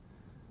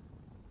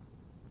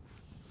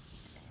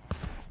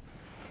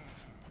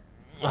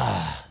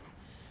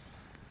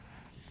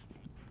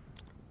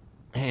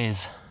 It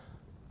is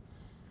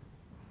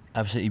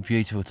absolutely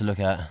beautiful to look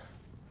at.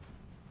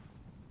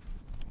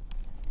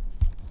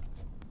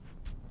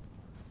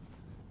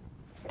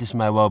 This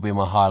may well be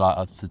my highlight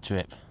of the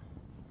trip.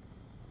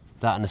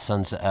 That and the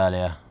sunset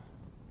earlier.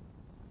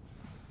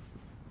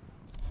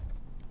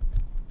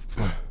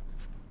 Just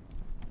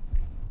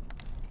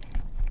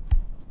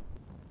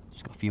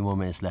got a few more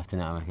minutes left in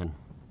it, I reckon.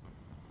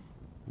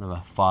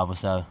 Another 5 or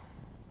so.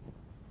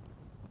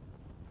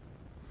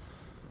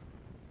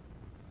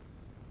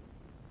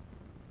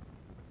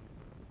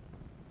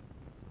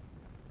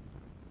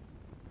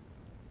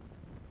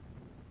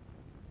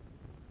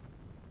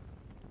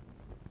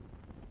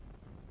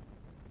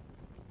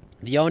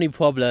 The only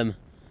problem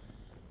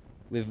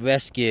with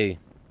rescue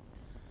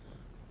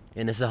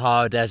in the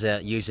Sahara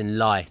Desert using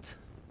light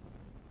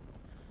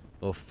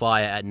or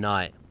fire at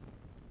night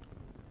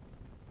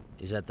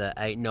is that there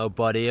ain't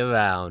nobody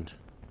around.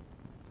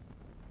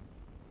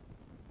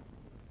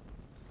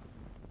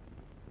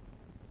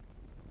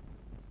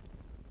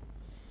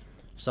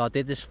 So I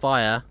did this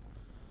fire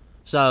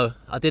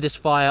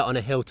on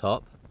a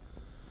hilltop.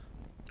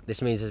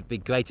 This means there's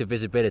big greater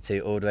visibility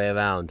all the way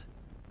around.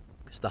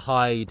 Because the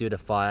higher you do the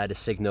fire, the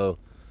signal,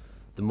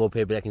 the more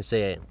people that can see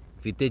it.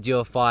 If you did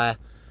your fire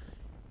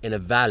in a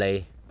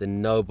valley,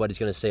 then nobody's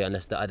going to see it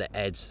unless they're at the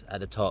edge, at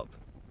the top.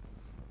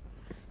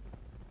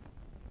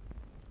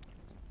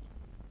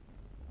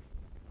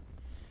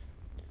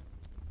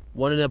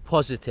 One of the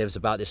positives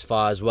about this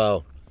fire as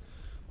well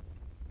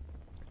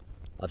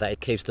are that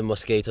it keeps the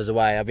mosquitoes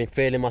away. I've been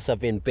feeling myself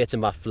being bitten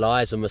by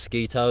flies or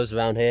mosquitoes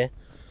around here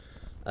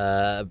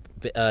a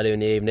bit earlier in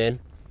the evening.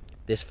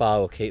 This fire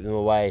will keep them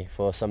away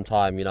for some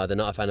time. You know, they're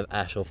not a fan of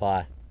ash or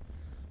fire.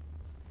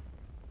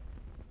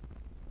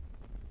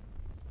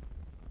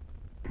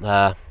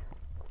 Fire's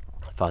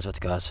about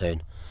to go out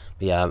soon.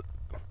 But yeah,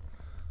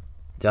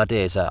 the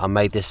idea is that I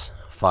made this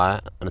fire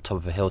on the top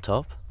of a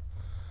hilltop.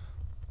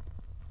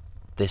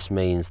 This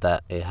means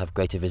that it have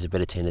greater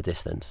visibility in the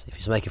distance.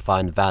 If you make a fire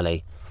in the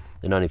valley,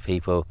 then only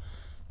people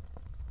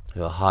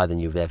who are higher than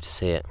you will be able to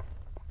see it.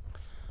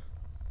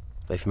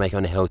 But if you make it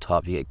on a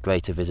hilltop, you get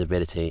greater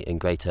visibility in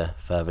greater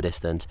further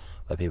distance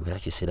where people can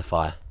actually see the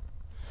fire.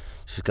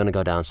 So it's going to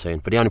go down soon.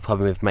 But the only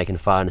problem with making a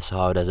fire in the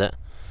Sahara Desert,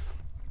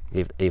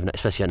 even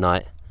especially at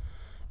night,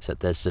 is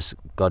that there's just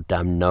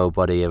goddamn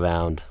nobody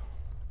around.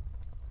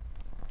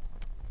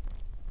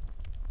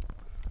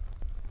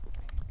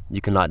 You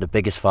can light the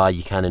biggest fire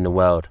you can in the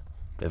world,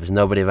 but if there's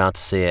nobody around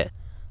to see it,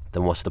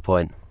 then what's the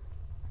point?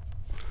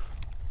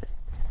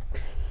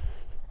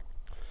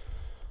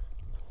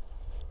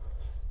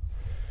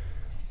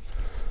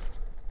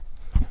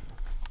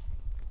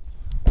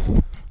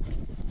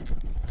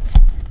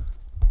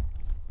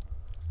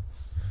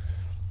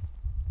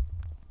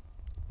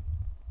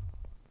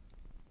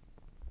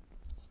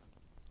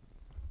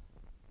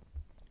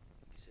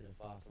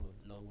 far from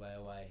a long way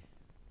away.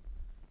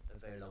 A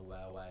very long way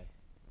away.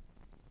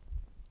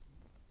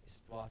 It's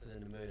brighter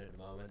than the moon at the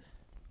moment.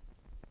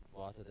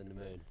 Brighter than the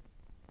moon.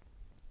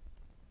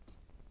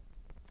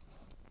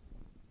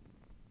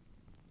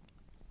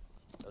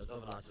 There's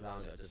other lights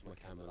around it, just my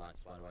camera lights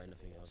by the way,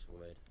 nothing else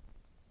weird.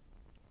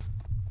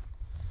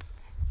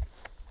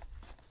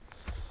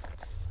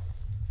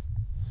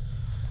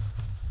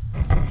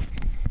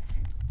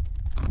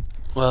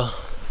 Well,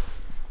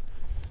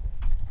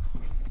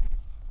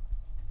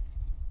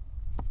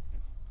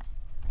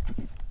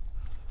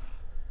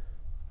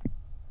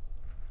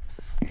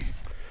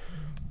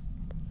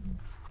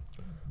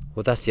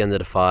 that's the end of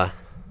the fire.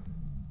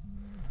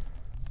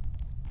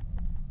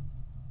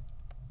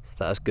 So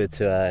that was good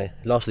to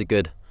lasted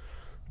good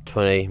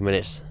 20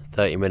 minutes,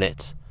 30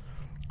 minutes,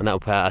 and that will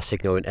put out a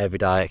signal in every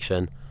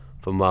direction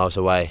from miles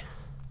away.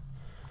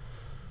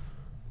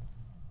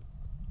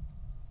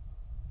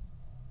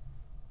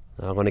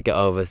 Now I'm going to get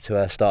over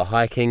to start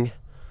hiking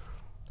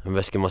and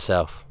rescue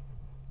myself.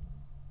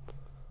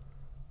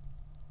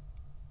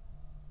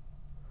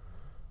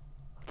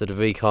 I did a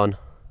recon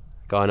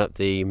going up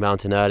the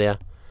mountain earlier,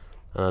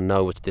 and I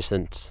know which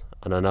distance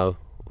and I know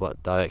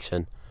what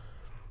direction.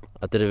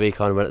 I did a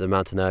recon, went up the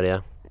mountain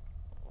earlier,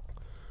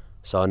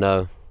 so I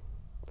know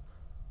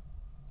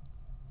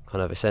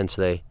kind of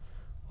essentially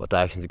what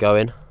direction to go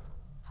in.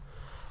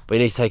 But you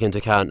need to take into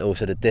account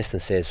also the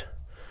distances.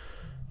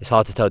 It's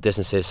hard to tell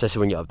distances,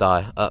 especially when you're up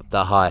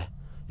that high.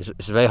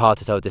 It's very hard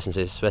to tell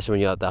distances, especially when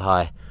you're up that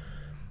high.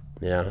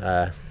 You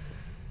know,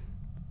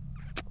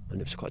 my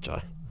lips are quite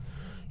dry.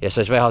 Yeah,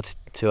 so it's very hard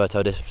to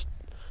tell this.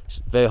 It's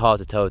very hard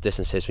to tell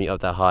distances when you're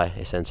up that high,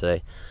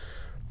 essentially.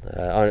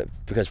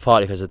 Because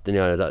partly because of, you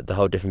know, the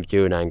whole different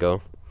viewing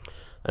angle,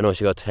 and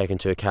also you've got to take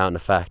into account the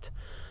fact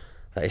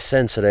that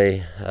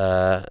essentially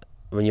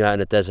when you're out in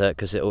the desert,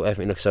 because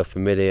everything looks so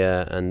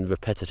familiar and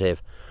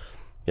repetitive,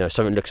 you know,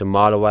 something looks a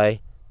mile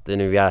away, then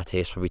in reality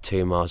it's probably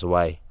 2 miles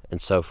away,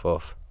 and so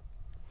forth.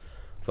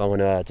 But I'm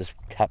gonna just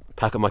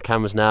pack up my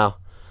cameras now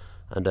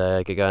and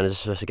get going.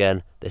 Just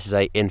again, this is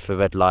a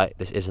infrared light.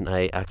 This isn't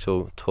a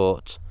actual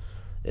torch.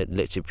 It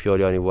literally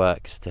purely only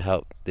works to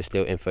help this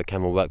little infrared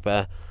camera work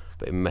better,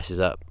 but it messes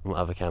up my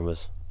other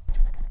cameras.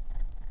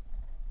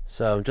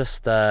 So I'm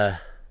just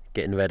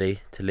getting ready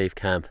to leave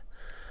camp.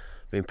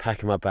 I've been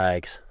packing my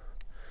bags,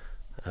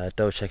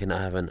 double checking that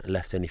I haven't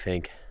left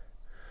anything.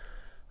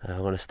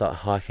 I'm going to start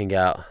hiking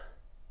out,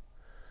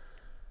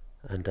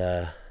 and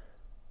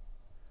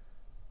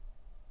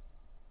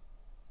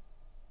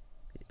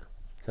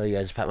so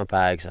yeah, just pack my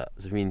bags.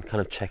 I've been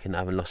kind of checking that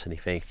I haven't lost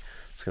anything.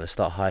 Just going to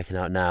start hiking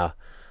out now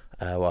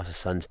whilst the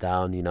sun's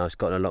down. You know, it's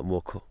gotten a lot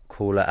more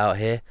cooler out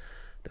here.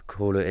 The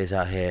cooler it is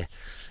out here,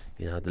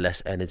 you know, the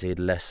less energy,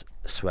 the less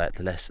sweat,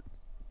 the less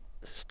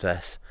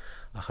stress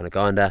I kind of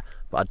go under.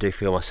 But I do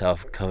feel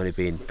myself currently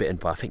being bitten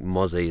by, I think,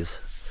 mozzies.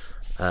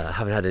 I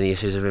haven't had any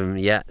issues with them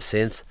yet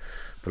since,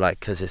 but like,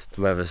 because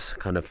the weather's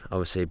kind of,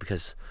 obviously,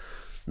 because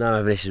now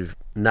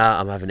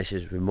I'm having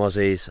issues with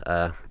mozzies.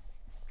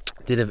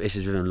 Did have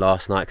issues with them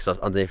last night because I was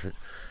underneath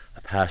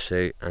a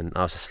parachute and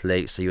I was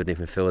asleep, so you wouldn't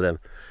even feel them.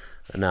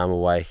 And now I'm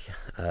awake,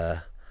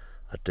 I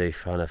do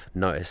kind of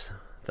notice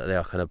that they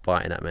are kind of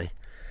biting at me.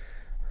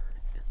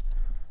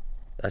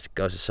 That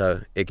goes to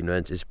show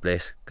ignorance is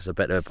bliss, because I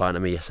bet they were biting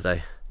at me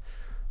yesterday.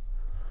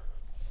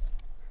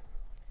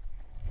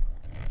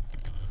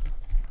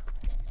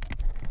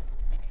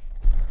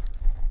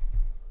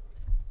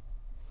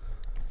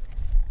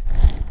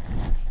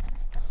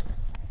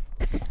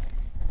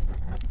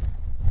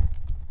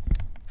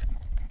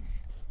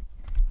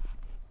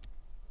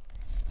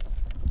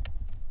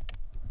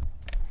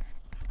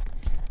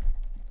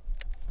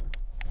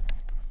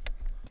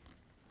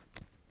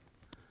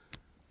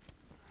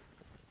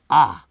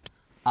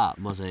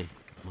 Mozzie.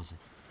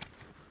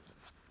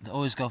 They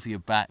always go for your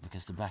back,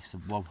 because the back's the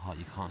one part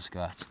you can't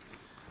scratch.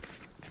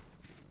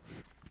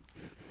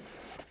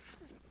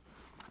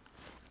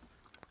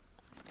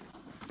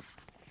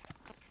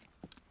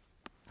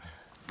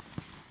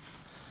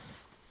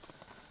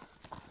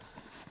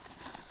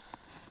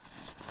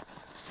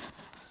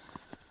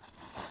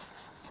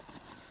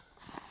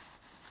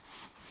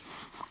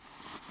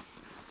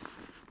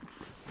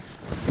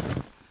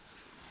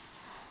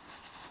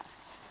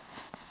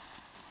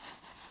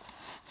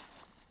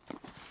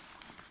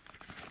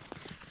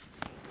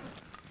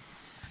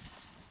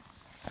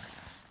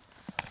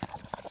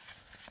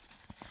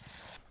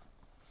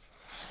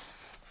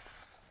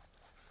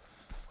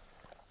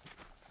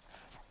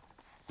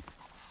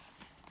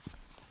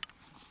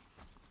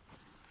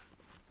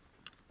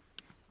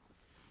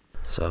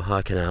 So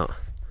hiking out,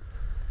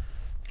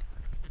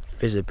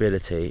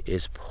 visibility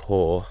is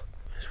poor.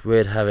 It's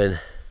weird having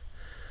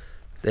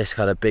this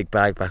kind of big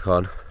bag back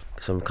on,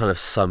 because I'm kind of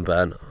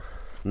sunburnt,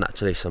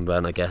 naturally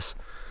sunburnt I guess.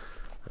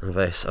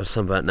 I'm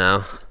sunburnt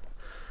now.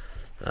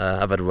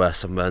 I've had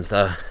worse sunburns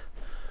though.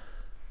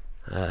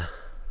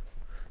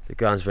 The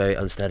ground's very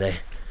unsteady.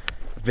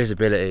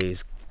 Visibility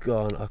is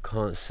gone, I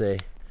can't see.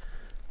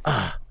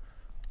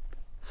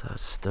 So I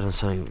stood on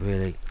something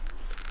really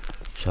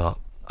sharp.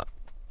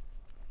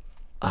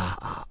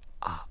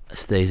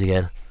 It's these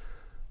again.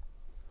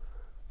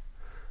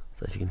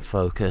 So if you can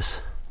focus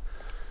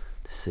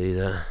to see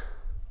that.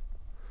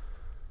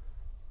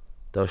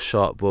 Those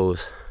sharp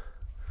balls.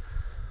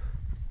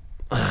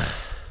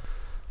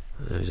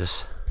 They're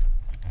just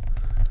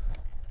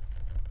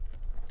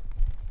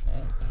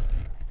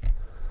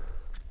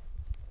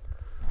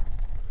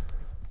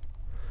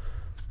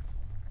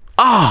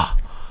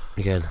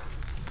again.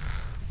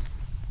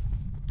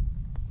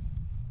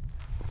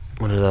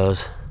 One of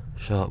those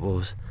sharp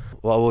balls.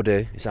 What I will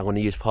do is I'm going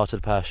to use part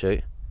of the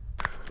parachute.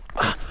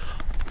 I'm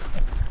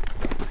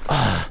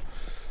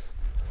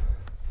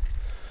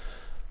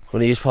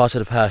going to use part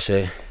of the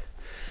parachute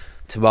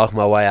to mark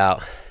my way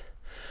out.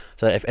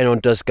 So if anyone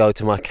does go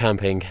to my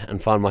camping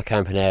and find my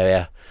camping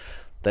area,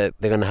 they're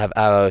going to have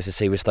arrows to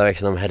see which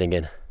direction I'm heading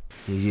in.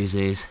 You use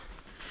these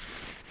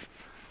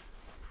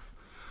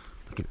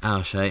like an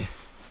arrow shape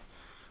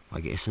by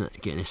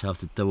getting itself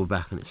to double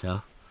back on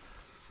itself.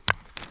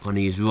 I'm going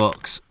to use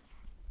rocks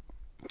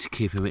to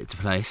keep it to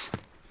place,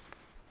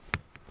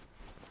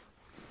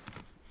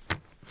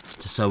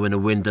 just so when the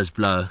wind does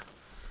blow,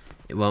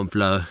 it won't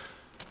blow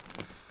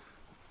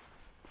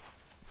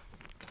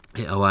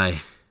it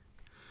away.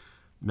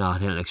 No, I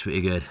think it looks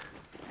pretty good.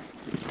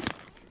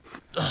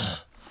 It's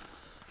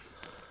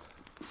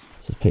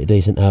a pretty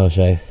decent arrow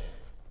shape,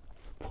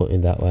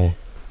 pointing that way.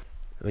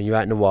 When you're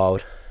out in the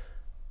wild,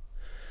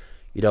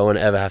 you don't want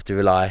to ever have to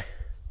rely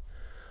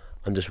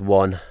on just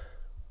one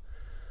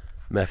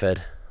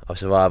method of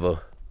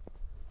survival.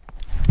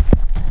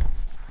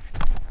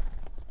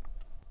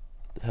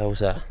 The hell was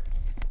that?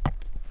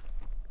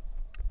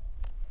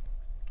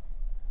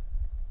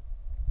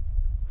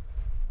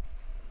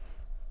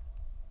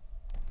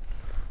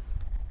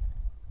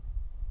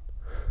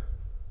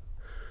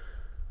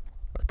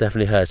 I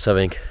definitely heard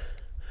something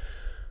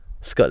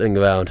scuttling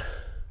around.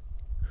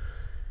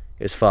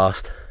 It's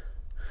fast.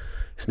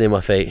 It's near my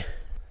feet.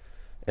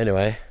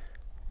 Anyway,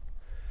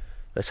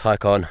 let's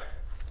hike on.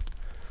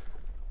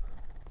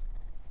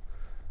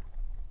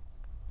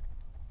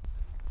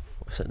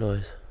 What's that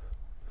noise?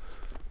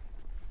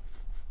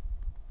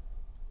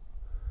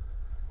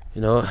 You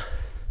know what?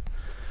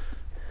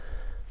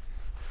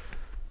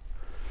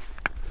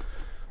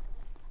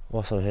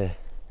 What's on here?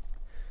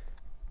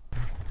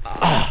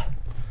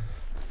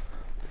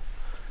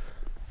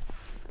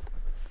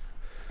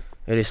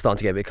 It is starting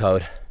to get a bit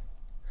cold.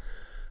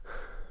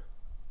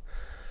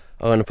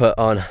 I'm going to put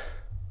on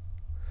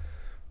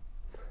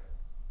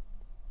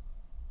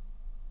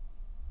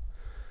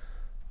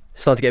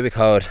it's starting to get a bit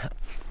cold.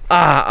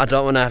 I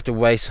don't want to have to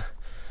waste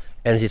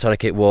energy trying to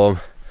keep warm,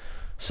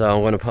 so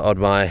I'm going to put on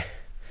my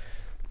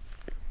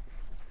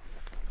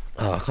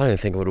I can't even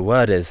think of what the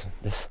word is.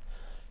 This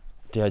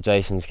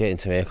dehydration's getting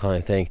to me. I can't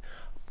even think.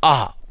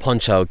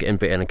 Poncho, getting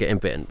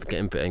bitten.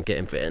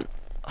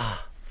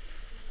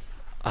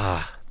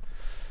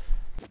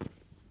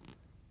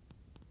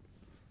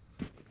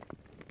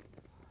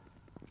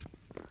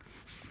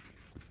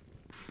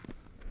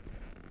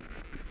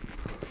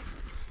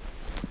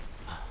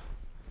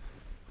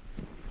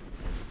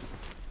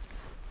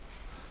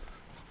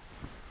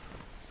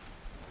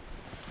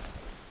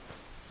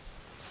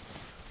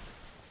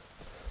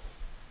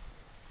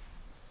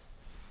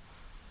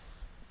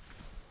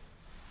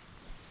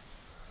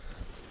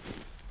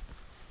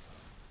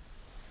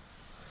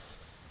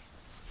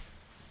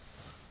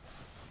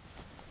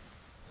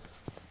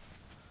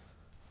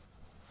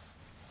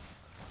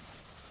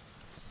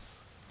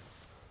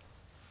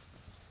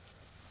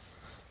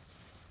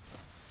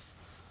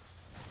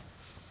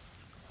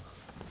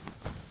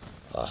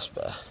 Oh, that's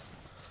better.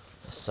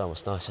 That's so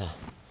much nicer.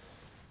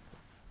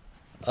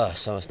 Oh,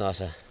 so much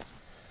nicer.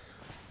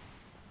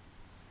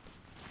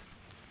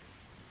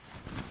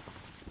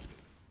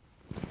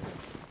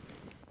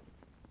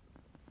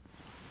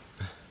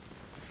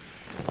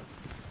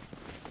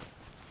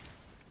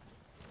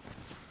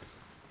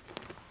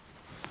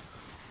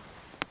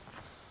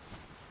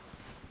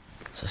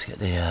 So let's get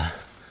the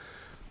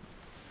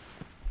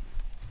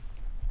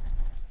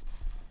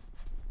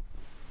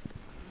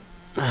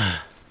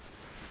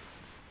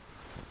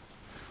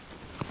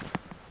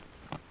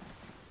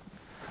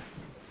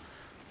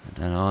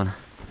then on.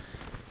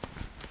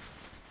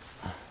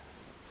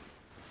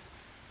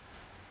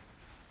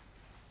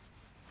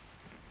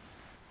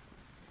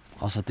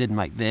 Also, I did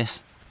make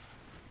this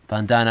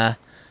bandana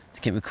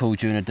to keep me cool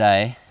during the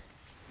day.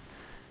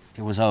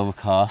 It was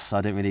overcast, so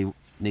I didn't really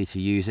need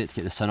to use it to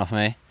keep the sun off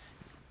me.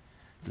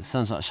 The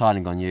sun's not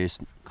shining on you, it's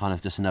kind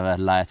of just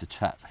another layer to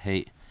trap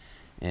heat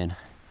in.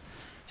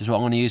 Which is what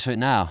I'm going to use for it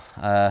now.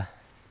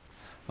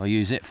 Or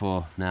use it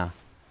for now.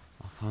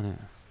 I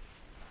can't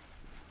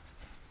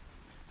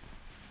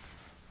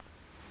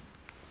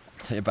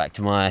take it back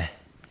to my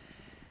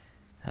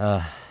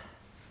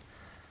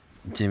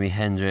Jimi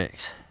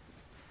Hendrix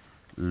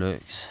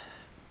looks.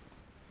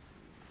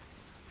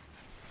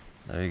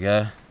 There we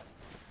go.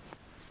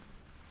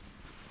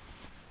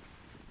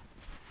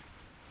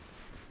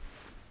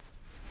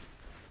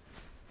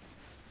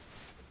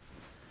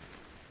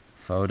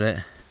 Fold it,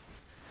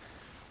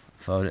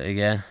 Fold it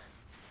again.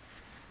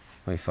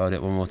 Refold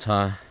it one more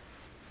time.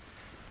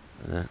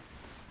 And then.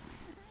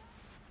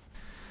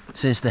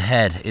 Since the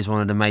head is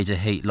one of the major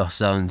heat loss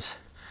zones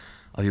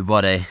of your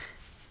body,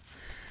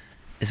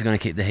 it's going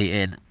to keep the heat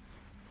in.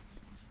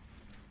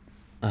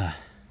 Just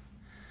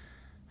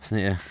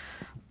need to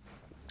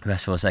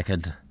rest for a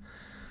second.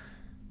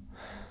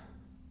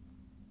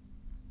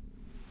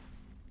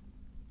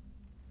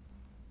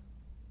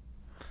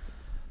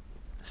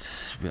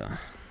 It's a bit,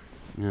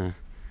 yeah.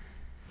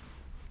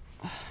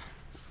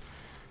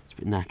 It's a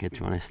bit knackered, to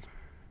be honest.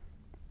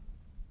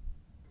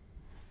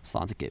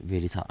 Starting to get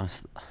really tired.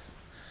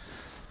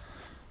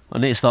 I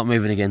need to start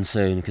moving again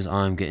soon because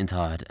I'm getting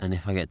tired, and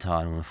if I get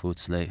tired, I'm gonna fall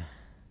asleep.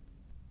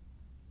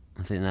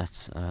 I think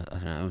that's. I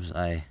think that was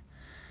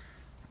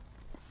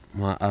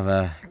my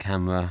other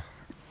camera.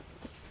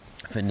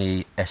 I think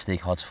the SD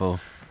card's full.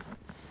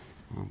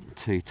 I'm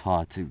too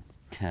tired to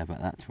care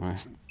about that, to be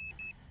honest.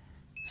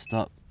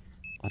 Stop.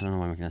 I don't know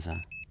why I'm making that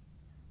sound.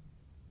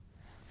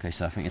 Okay,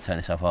 so I think you turn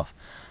yourself off.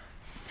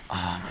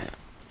 Oh, mate.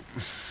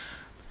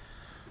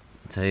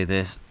 I'll tell you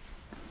this.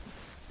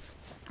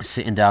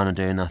 Sitting down and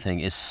doing nothing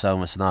is so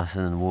much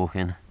nicer than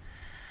walking.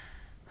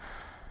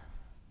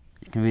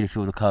 You can really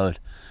feel the cold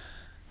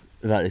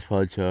without this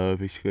poncho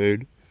over your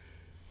screen.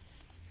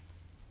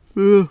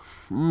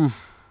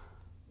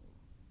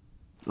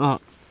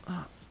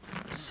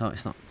 So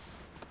it's not.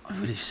 I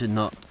really should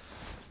not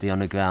be on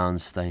the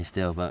ground staying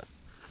still, but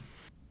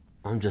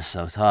I'm just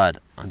so tired.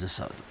 I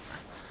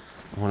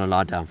want to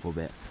lie down for a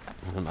bit.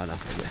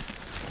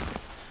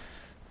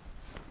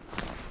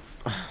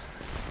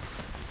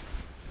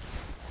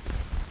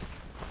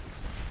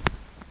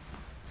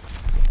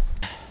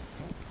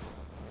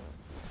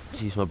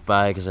 Just use my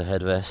bag as a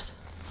headrest.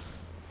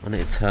 I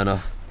need to turn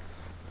off.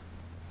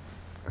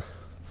 I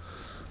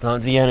don't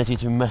have the energy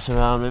to mess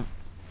around with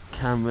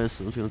cameras,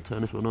 so I'm just going to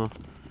turn this one off.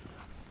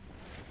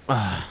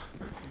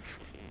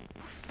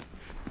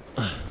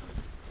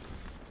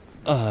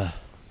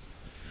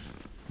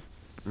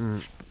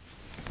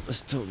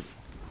 Let's talk.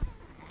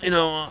 You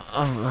know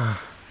what?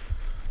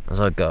 As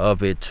I go, I'll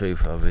be a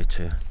trooper.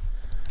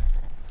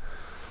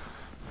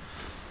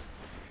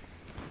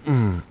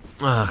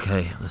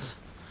 Okay, let's.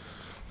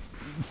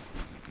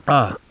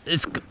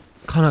 It's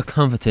kind of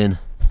comforting.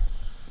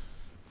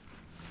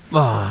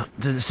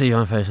 To see your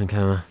own face on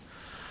camera.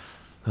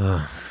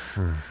 God.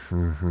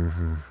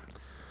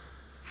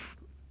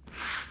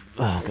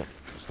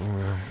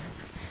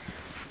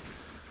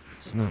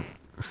 It's not.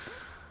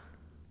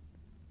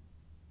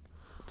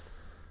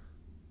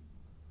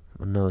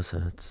 My nose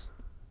hurts.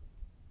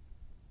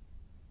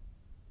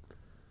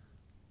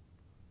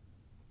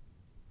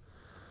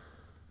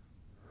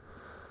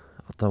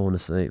 I don't want to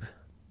sleep.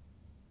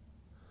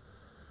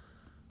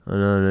 I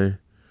know.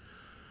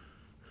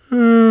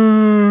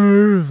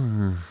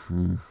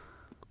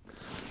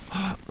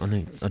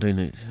 I do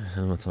need to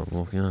have my time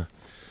walking.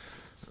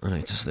 I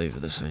need to sleep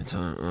at the same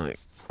time. Like,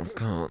 I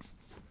can't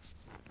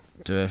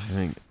do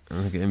everything.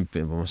 I'm getting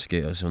bitten by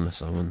mosquitoes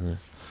unless I'm on there.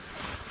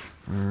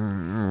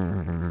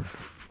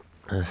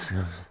 I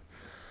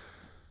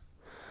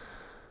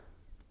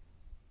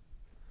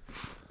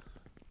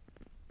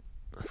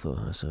thought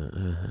I was.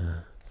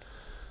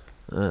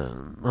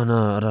 I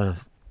know I don't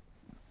have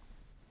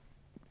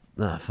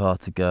that far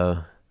to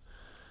go.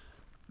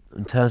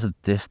 In terms of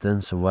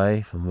distance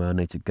away from where I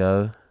need to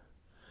go,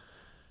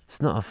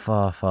 it's not a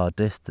far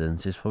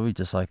distance. It's probably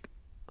just like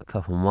a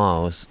couple of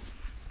miles,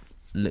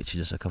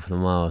 literally just a couple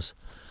of miles.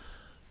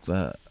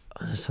 But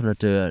I'm just trying to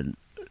do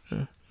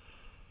it.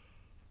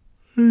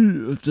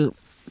 I'm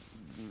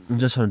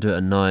just trying to do it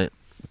at night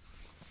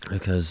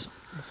because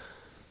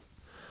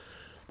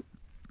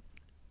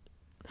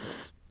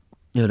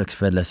it'll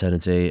expend less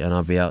energy and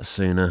I'll be out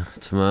sooner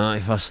tomorrow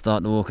if I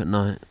start to walk at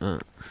night.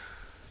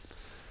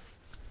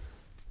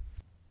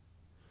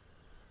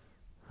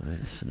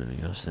 Let me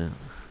go sit.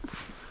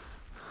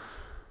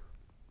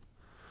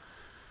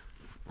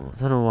 I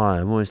don't know why,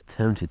 I'm always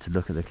tempted to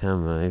look at the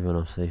camera even when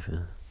I'm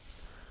sleeping.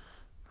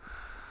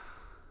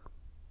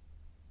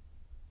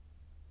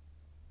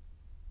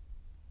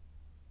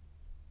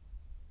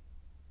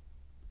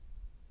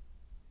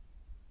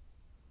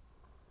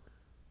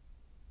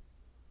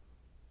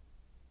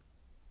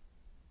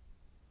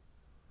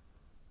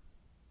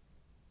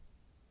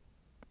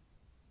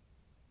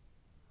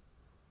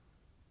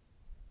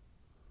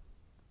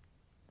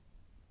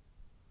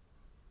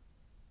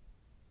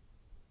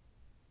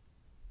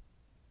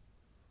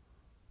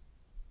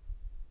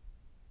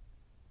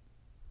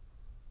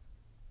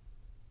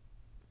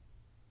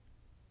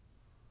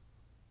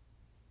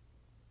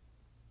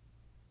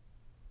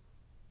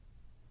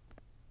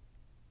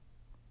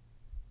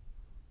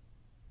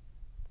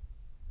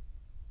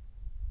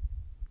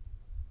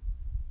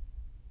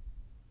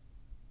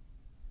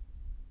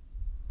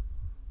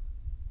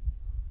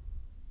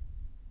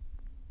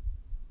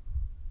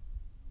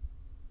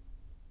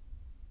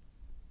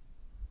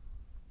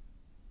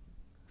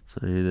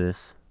 Tell you this.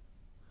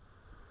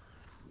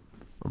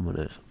 I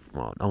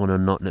want to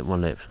not lip my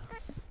lips.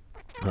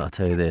 But I'll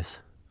tell you this.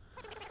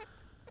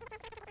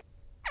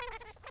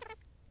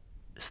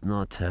 It's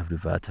not a terribly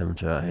bad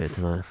temperature out here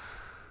tonight.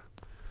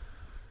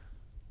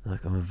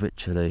 Like, I'm a bit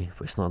chilly,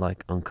 but it's not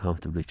like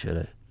uncomfortably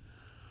chilly.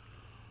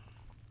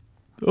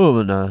 Oh,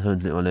 but no, I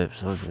don't lick my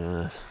lips.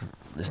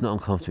 It's not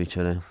uncomfortably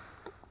chilly.